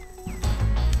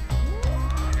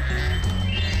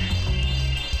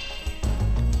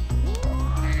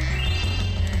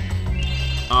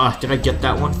 Did I get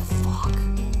that one? Fuck.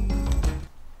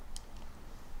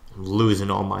 I'm losing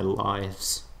all my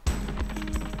lives.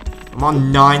 I'm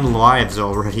on 9 lives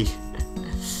already.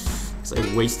 Because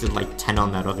I wasted like 10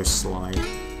 on that other slide.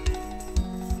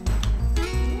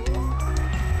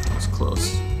 That was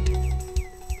close.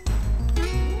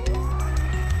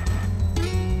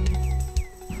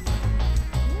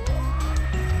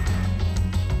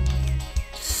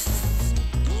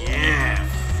 Yeah,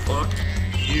 fuck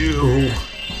you.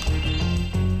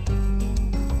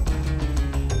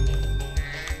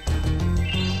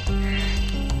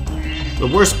 The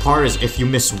worst part is if you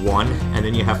miss one, and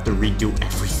then you have to redo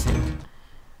everything.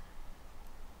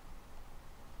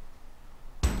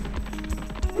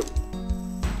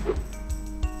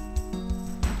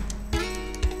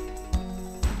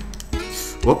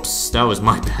 Whoops, that was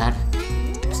my bad.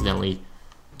 Accidentally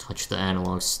touched the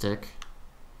analog stick.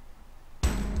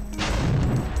 Give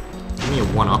me a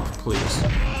 1-up, please.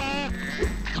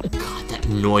 God, that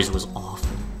noise was awful.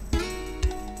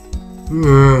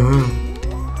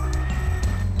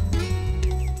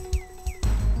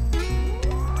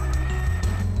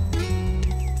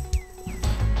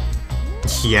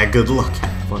 Yeah, good luck,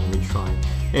 have fun retrying.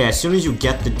 Yeah, as soon as you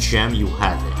get the gem, you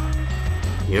have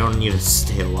it. You don't need to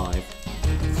stay alive.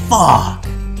 Fuck!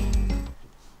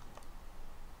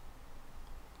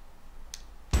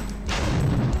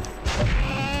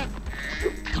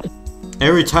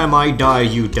 Every time I die,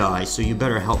 you die, so you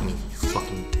better help me, you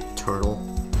fucking turtle.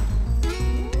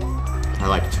 I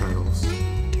like turtles.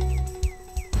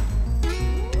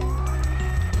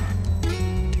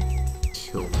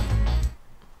 Kill me.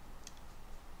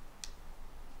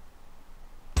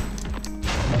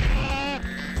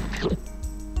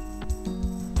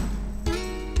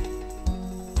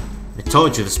 I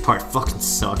told you this part fucking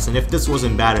sucks, and if this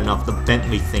wasn't bad enough, the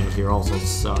Bentley thing here also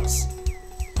sucks.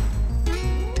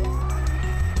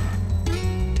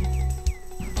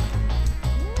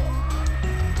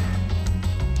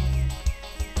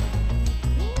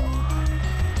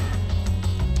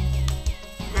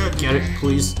 Get it,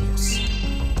 please? Yes.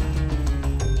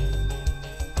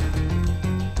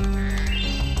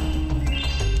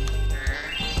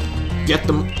 Get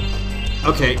them.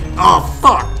 Okay. Oh,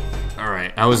 fuck!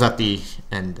 Alright, I was at the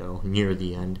end, though. Near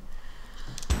the end.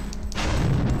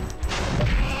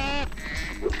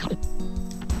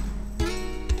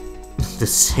 The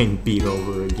same beat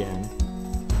over again.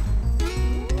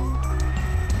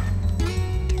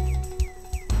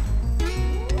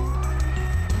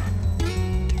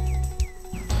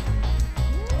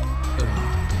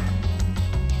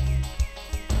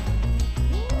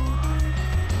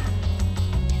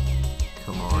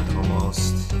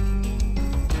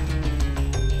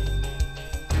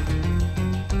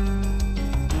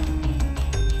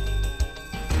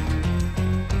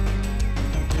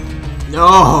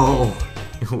 No!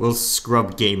 We'll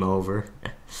scrub game over.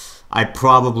 I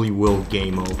probably will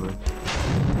game over.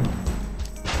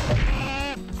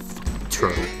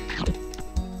 Turtle.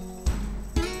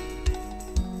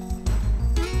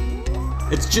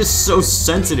 It's just so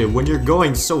sensitive when you're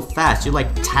going so fast. You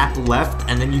like tap left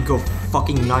and then you go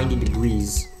fucking 90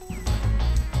 degrees.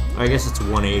 I guess it's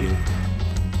 180.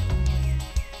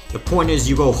 The point is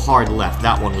you go hard left.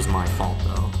 That one was my fault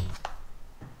though.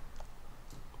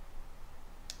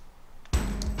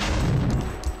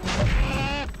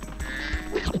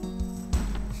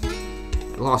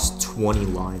 I lost 20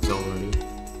 lives already.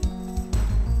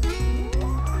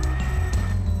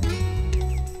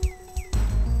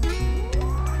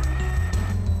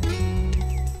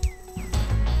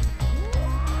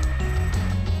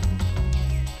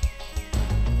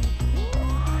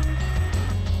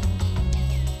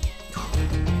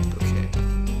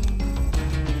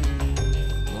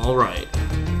 Alright.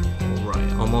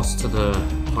 Alright, almost to the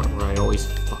part where I always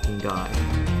fucking die.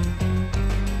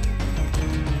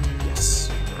 Yes.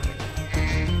 Alright.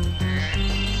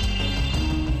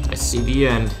 I see the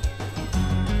end.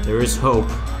 There is hope.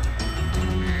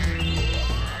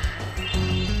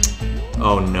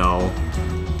 Oh no.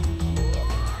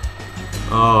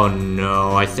 Oh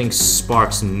no, I think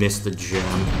Sparks missed the gem.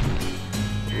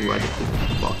 Right at the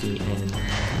fucking end.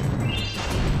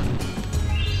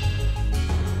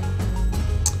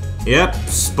 Yep,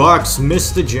 Sparks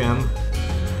missed the gem.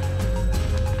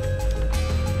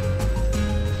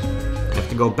 I have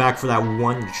to go back for that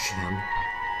one gem.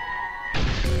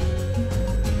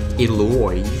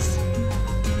 Eloise.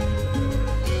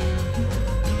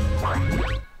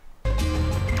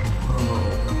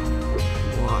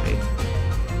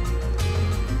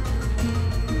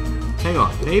 Hang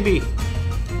on, maybe I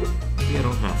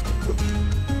don't have to.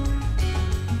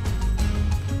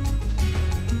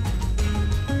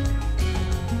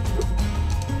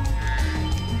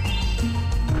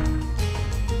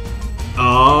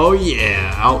 Oh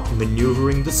yeah,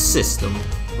 outmaneuvering the system.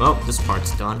 Well, this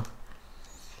part's done.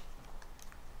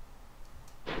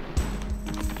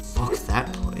 Fuck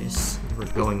that place.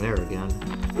 We're going there again.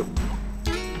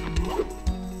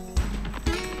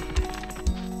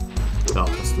 Oh,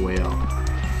 that's the way out.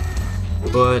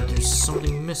 But there's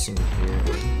something missing here.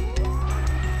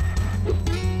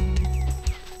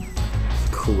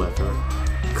 Clever.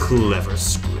 Clever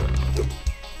screw.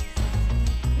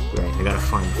 Right, I gotta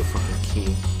find the fucking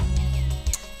key.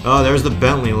 Oh, there's the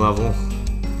Bentley level.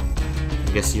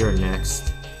 I guess you're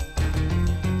next.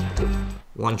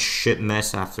 One shit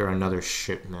mess after another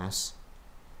shit mess.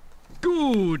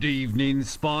 Good evening,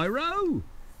 Spyro.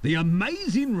 The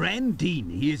amazing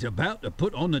Randini is about to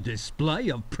put on a display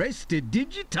of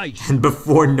prestidigitation. And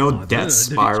before no I've death, heard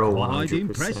that Spyro it's quite 100%.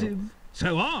 impressive.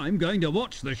 So I'm going to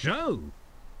watch the show.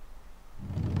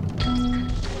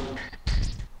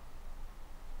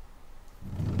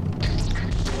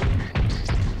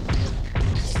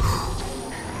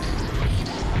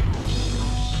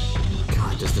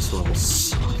 God, does this level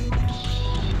suck.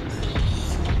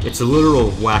 It's a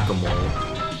literal whack-a-mole.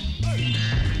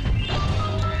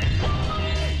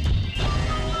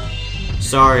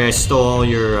 Sorry, I stole all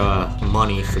your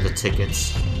money for the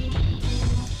tickets.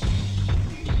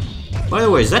 By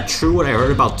the way, is that true what I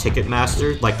heard about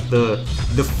Ticketmaster? Like the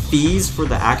fees for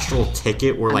the actual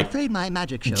ticket were like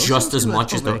just as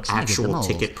much as the actual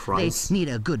ticket price. They need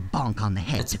a good bonk on the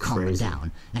head That's to calm them crazy.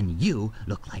 down, and you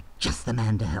look like just the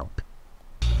man to help.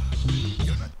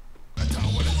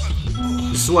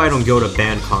 This is why I don't go to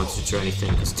band concerts or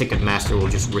anything, because Ticketmaster will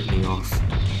just rip me off.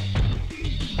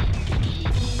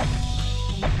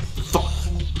 Fuck.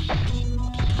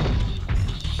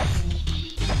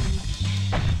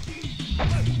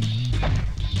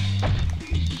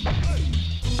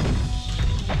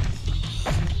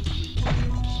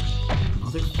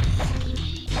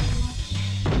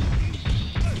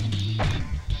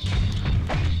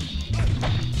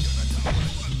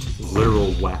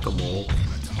 Literal whack-a-mole.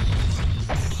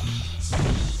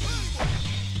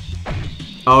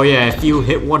 Oh yeah, if you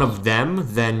hit one of them,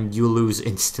 then you lose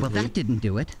instantly. Well, that didn't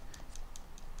do it.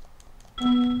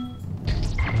 No.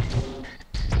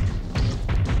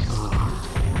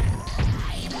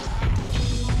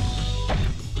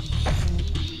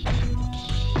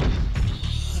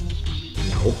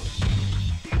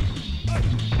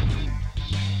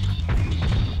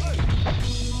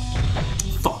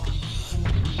 Fuck.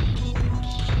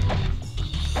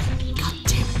 God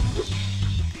damn it.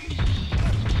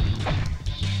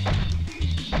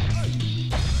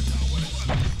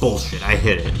 Bullshit, I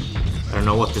hit it. I don't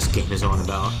know what this game is on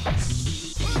about.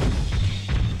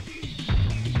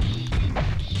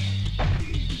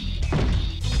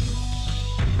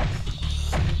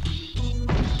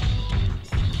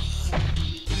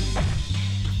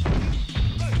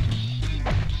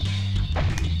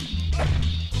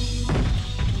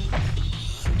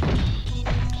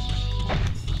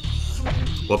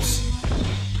 Whoops.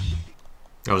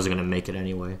 I was gonna make it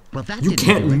anyway. Well, that You didn't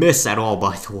can't do it. miss at all,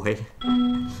 by the way.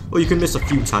 Well, you can miss a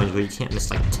few times, but you can't miss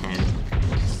like 10.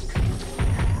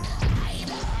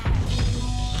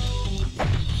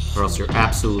 Or else you're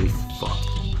absolutely fucked.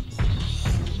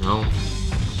 No?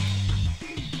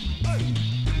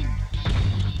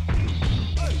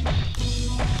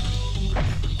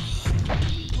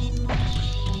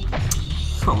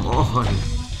 Come on.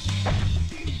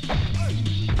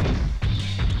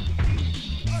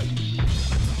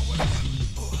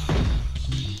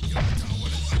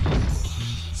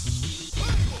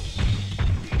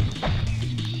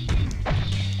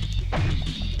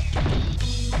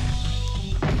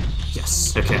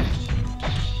 Yes, okay.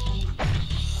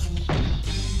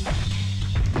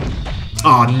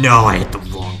 Oh no, I hit the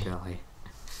wrong guy.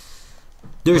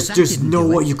 There's no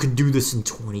way you can do this in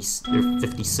 20 or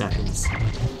 50 seconds.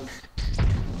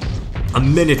 A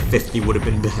minute 50 would have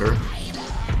been better.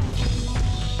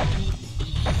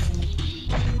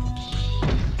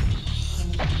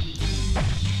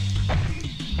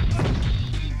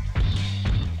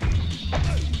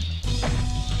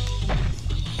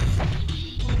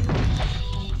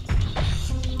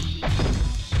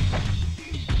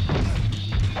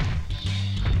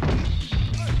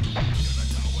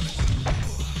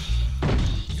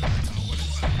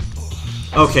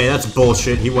 Okay, that's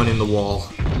bullshit. He went in the wall.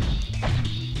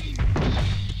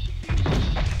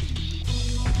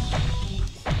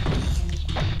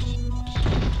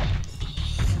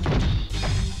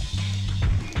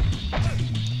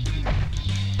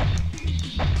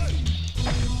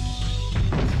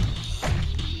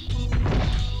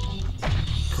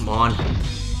 Come on.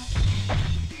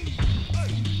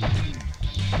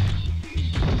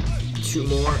 Two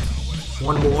more.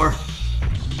 One more.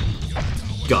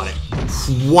 Got it.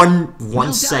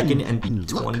 One second and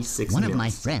 26 One minutes. of my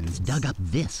friends dug up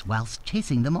this whilst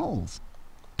chasing the moles.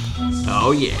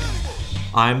 Oh yeah.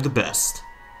 I'm the best.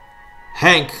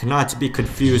 Hank, not to be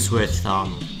confused with, I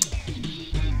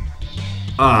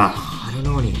don't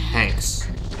know any Hanks.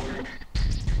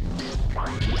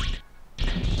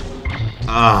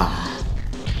 I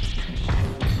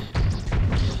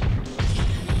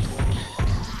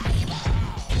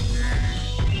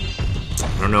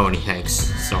don't know any Hanks,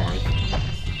 sorry.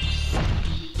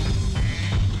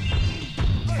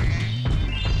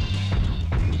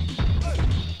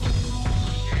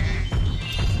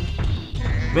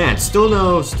 Man, still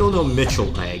no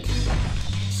Mitchell egg.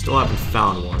 Still haven't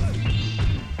found one.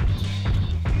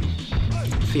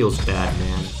 Feels bad,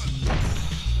 man.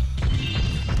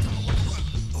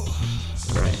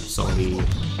 Alright, so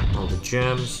all the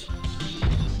gems.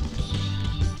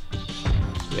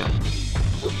 Yeah.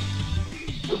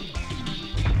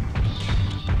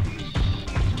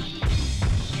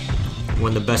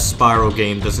 When the best Spyro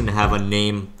game doesn't have a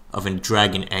name of a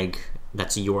dragon egg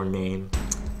that's your name.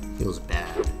 Feels bad.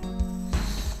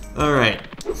 Alright,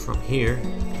 from here.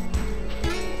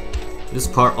 This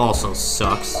part also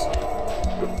sucks.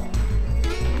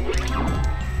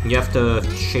 You have to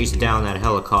chase down that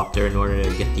helicopter in order to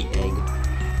get the egg.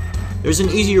 There's an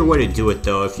easier way to do it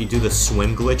though. If you do the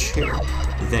swim glitch here,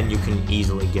 then you can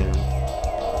easily get him.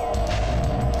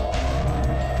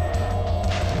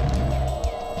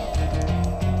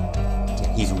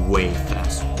 Yeah, he's way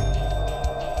faster.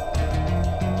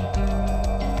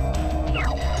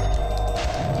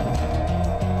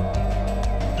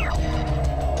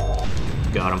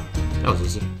 Got him. That was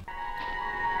easy.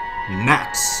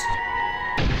 Max!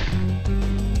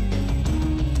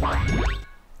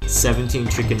 17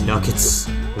 chicken nuggets.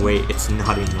 Wait, it's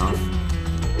not enough.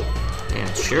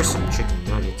 Man, share some chicken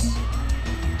nuggets.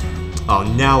 Oh,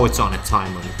 now it's on a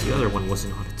time limit. The other one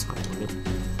wasn't on a time limit.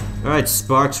 Alright,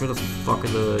 Sparks, where the fuck are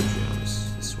the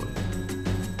gems? This way.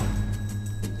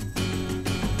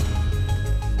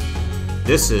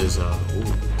 This is, ooh.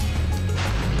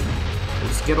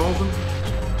 Let's get all of them.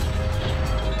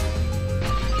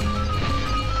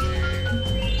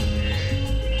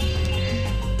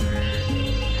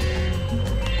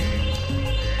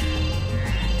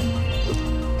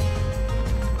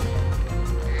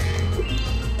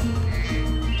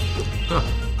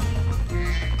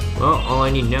 Well, all I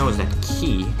need now is that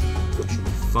key, which should be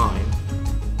fine.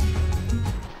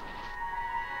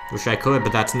 Wish I could,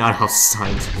 but that's not how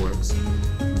science works.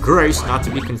 Grace, not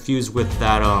to be confused with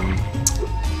that,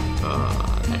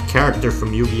 that character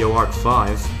from Yu-Gi-Oh! Arc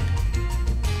 5.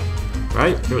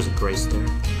 Right? There was a Grace there.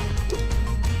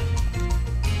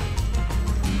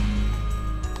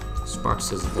 Sparks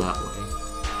says that way.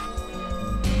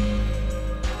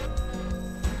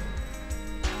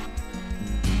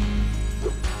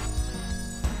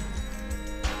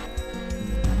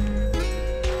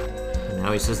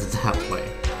 Now he says it that way.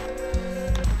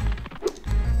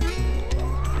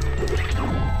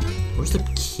 Where's the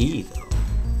key, though?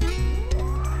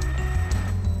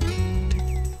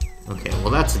 Okay,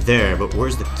 well that's there, but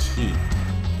where's the key?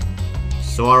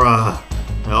 Sora,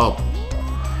 help.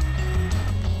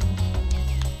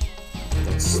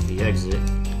 That's the exit.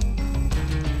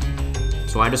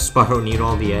 So why does Spyro need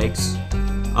all the eggs?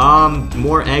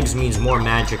 More eggs means more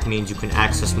magic, means you can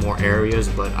access more areas,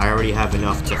 but I already have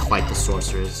enough to fight the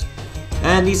sorcerers.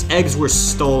 And these eggs were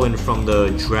stolen from the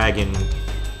Dragon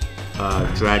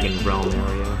Realm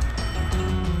area.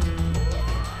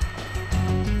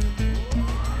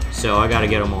 So I gotta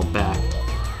get them all back.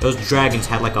 those dragons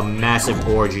had like a massive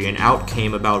orgy, and out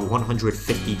came about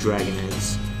 150 dragon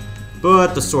eggs.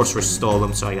 But the sorceress stole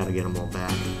them, so I gotta get them all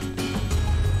back.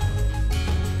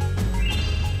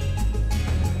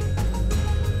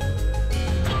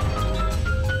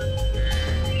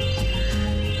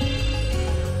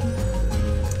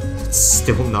 It's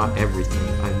still not everything.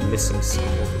 I'm missing some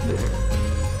over there.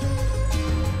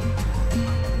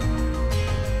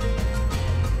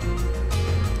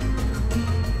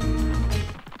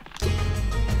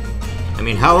 I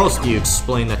mean, how else do you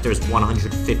explain that there's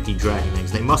 150 dragon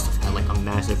eggs? They must have had like a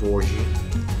massive orgy.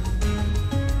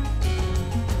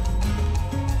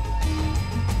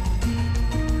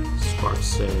 Spark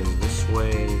says this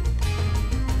way.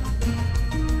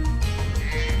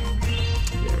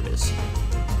 There it is.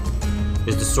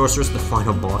 Is the sorceress the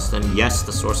final boss then? Yes,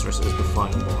 the sorceress is the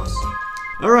final boss.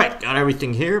 Alright, got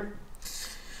everything here.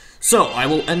 So, I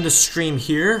will end the stream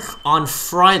here. On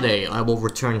Friday, I will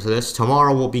return to this.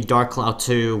 Tomorrow will be Dark Cloud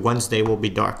 2, Wednesday will be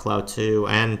Dark Cloud 2,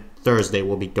 and Thursday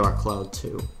will be Dark Cloud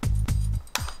 2.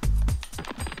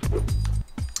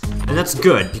 And that's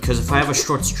good, because if I have a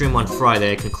short stream on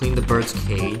Friday, I can clean the bird's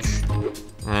cage,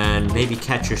 and maybe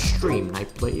catch your stream,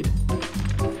 Nightblade.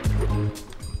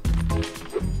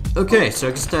 Okay, so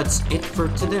I guess that's it for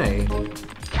today.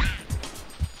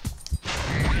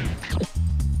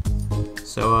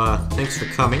 So, thanks for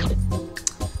coming,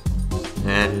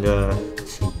 and,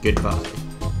 goodbye.